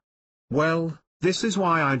her. Well, this is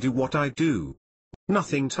why I do what I do.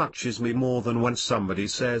 Nothing touches me more than when somebody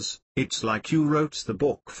says, it's like you wrote the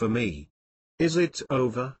book for me. Is it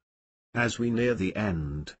over? As we near the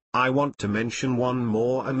end, I want to mention one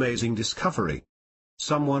more amazing discovery.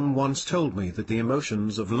 Someone once told me that the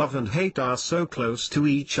emotions of love and hate are so close to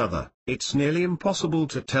each other, it's nearly impossible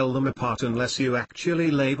to tell them apart unless you actually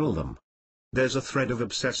label them. There's a thread of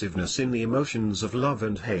obsessiveness in the emotions of love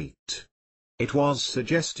and hate. It was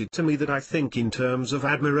suggested to me that I think in terms of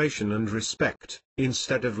admiration and respect,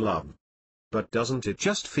 instead of love. But doesn't it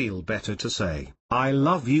just feel better to say, I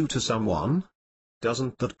love you to someone?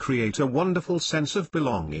 Doesn't that create a wonderful sense of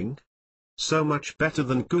belonging? So much better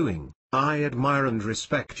than cooing, I admire and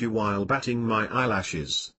respect you while batting my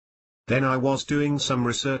eyelashes. Then I was doing some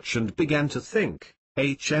research and began to think,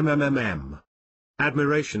 HMMMM.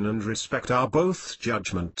 Admiration and respect are both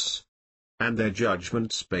judgments. And they're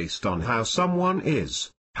judgments based on how someone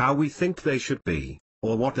is, how we think they should be,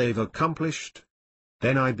 or what they've accomplished.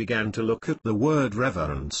 Then I began to look at the word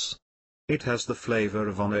reverence. It has the flavor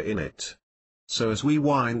of honor in it. So as we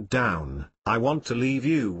wind down, I want to leave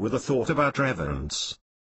you with a thought about reverence.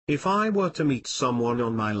 If I were to meet someone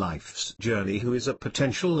on my life's journey who is a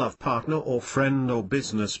potential love partner or friend or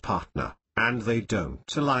business partner, and they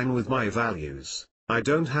don't align with my values, I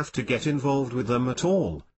don't have to get involved with them at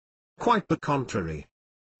all. Quite the contrary.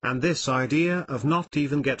 And this idea of not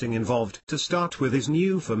even getting involved to start with is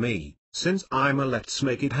new for me, since I'm a let's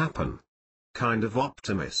make it happen kind of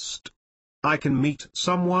optimist. I can meet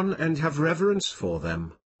someone and have reverence for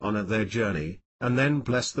them, honor their journey, and then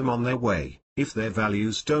bless them on their way, if their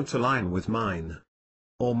values don't align with mine.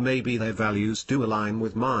 Or maybe their values do align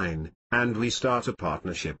with mine, and we start a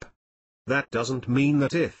partnership. That doesn't mean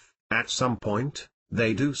that if, at some point,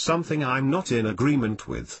 they do something I'm not in agreement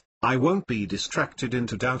with, I won't be distracted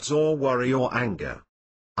into doubts or worry or anger.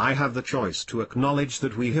 I have the choice to acknowledge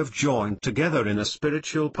that we have joined together in a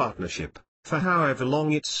spiritual partnership, for however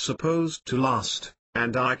long it's supposed to last,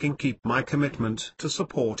 and I can keep my commitment to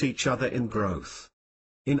support each other in growth.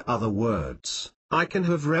 In other words, I can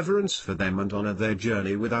have reverence for them and honor their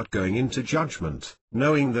journey without going into judgment,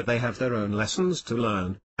 knowing that they have their own lessons to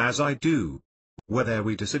learn, as I do. Whether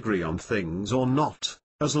we disagree on things or not,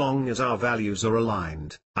 as long as our values are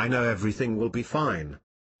aligned, I know everything will be fine.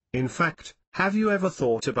 In fact, have you ever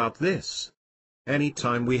thought about this?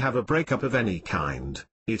 Anytime we have a breakup of any kind,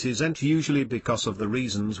 it isn't usually because of the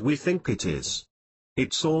reasons we think it is.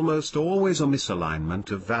 It's almost always a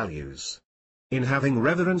misalignment of values. In having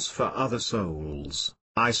reverence for other souls,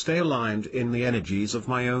 I stay aligned in the energies of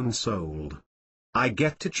my own soul. I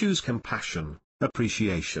get to choose compassion,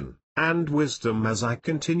 appreciation, and wisdom as I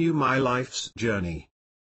continue my life's journey.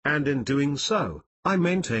 And in doing so, I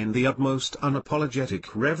maintain the utmost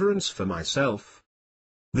unapologetic reverence for myself.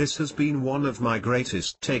 This has been one of my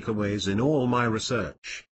greatest takeaways in all my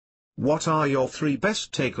research. What are your 3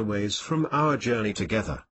 best takeaways from our journey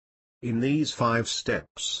together? In these 5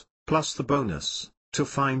 steps, plus the bonus, to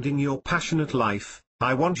finding your passionate life,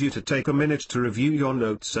 I want you to take a minute to review your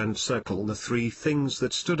notes and circle the 3 things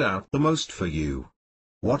that stood out the most for you.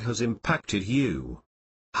 What has impacted you?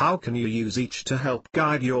 How can you use each to help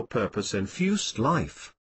guide your purpose-infused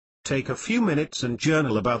life? Take a few minutes and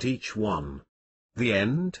journal about each one. The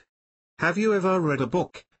end? Have you ever read a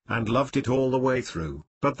book, and loved it all the way through,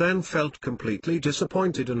 but then felt completely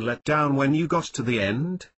disappointed and let down when you got to the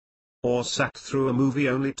end? Or sat through a movie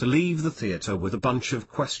only to leave the theater with a bunch of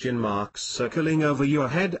question marks circling over your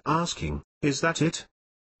head asking, is that it?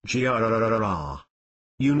 Grrrr.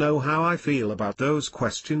 You know how I feel about those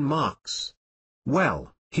question marks.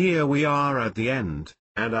 Well, here we are at the end,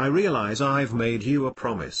 and I realize I've made you a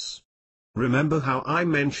promise. Remember how I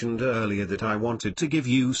mentioned earlier that I wanted to give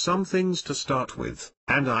you some things to start with,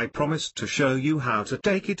 and I promised to show you how to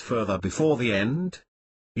take it further before the end?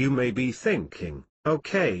 You may be thinking,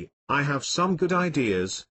 okay, I have some good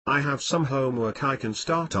ideas, I have some homework I can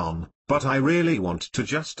start on, but I really want to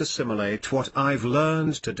just assimilate what I've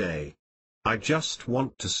learned today. I just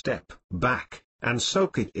want to step back and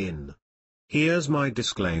soak it in. Here's my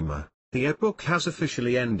disclaimer, the ebook has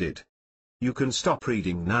officially ended. You can stop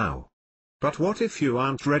reading now. But what if you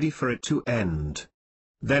aren't ready for it to end?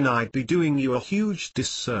 Then I'd be doing you a huge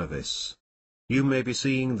disservice. You may be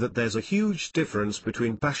seeing that there's a huge difference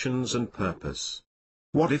between passions and purpose.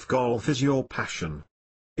 What if golf is your passion?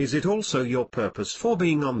 Is it also your purpose for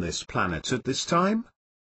being on this planet at this time?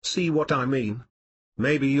 See what I mean?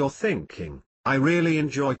 Maybe you're thinking, I really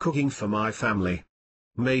enjoy cooking for my family.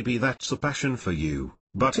 Maybe that's a passion for you,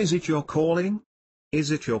 but is it your calling? Is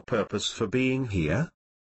it your purpose for being here?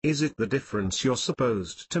 Is it the difference you're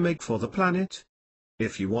supposed to make for the planet?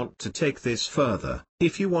 If you want to take this further,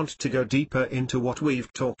 if you want to go deeper into what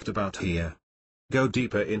we've talked about here, go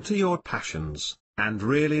deeper into your passions, and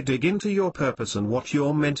really dig into your purpose and what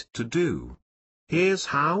you're meant to do. Here's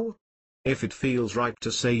how. If it feels right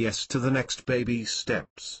to say yes to the next baby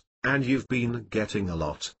steps, and you've been getting a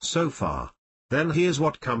lot so far, then here's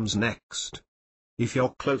what comes next. If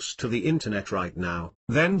you're close to the internet right now,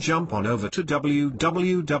 then jump on over to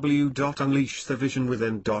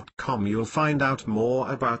www.unleashthevisionwithin.com. You'll find out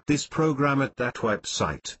more about this program at that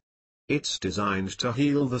website. It's designed to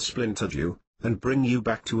heal the splintered you, and bring you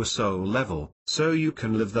back to a soul level, so you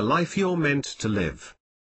can live the life you're meant to live.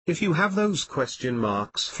 If you have those question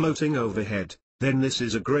marks floating overhead, then this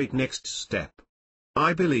is a great next step.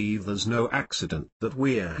 I believe there's no accident that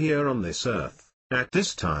we're here on this earth, at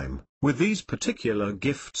this time, with these particular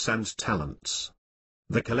gifts and talents.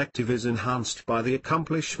 The collective is enhanced by the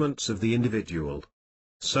accomplishments of the individual.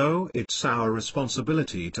 So it's our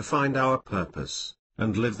responsibility to find our purpose,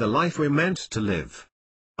 and live the life we're meant to live.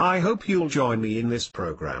 I hope you'll join me in this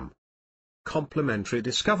program. Complimentary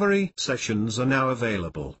discovery sessions are now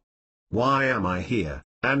available. Why am I here,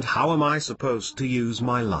 and how am I supposed to use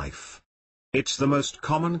my life? It's the most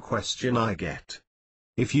common question I get.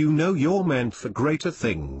 If you know you're meant for greater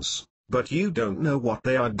things, but you don't know what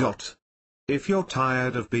they are. If you're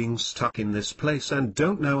tired of being stuck in this place and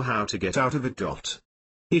don't know how to get out of it.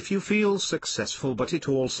 If you feel successful but it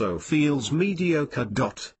also feels mediocre.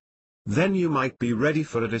 Then you might be ready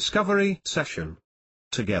for a discovery session.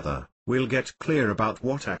 Together, we'll get clear about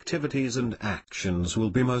what activities and actions will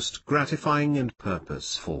be most gratifying and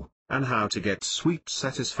purposeful, and how to get sweet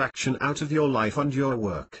satisfaction out of your life and your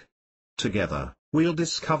work. Together, we'll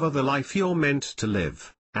discover the life you're meant to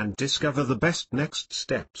live, and discover the best next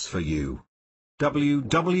steps for you.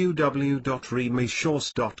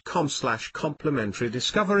 www.remishorse.com/complimentary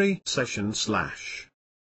discovery session/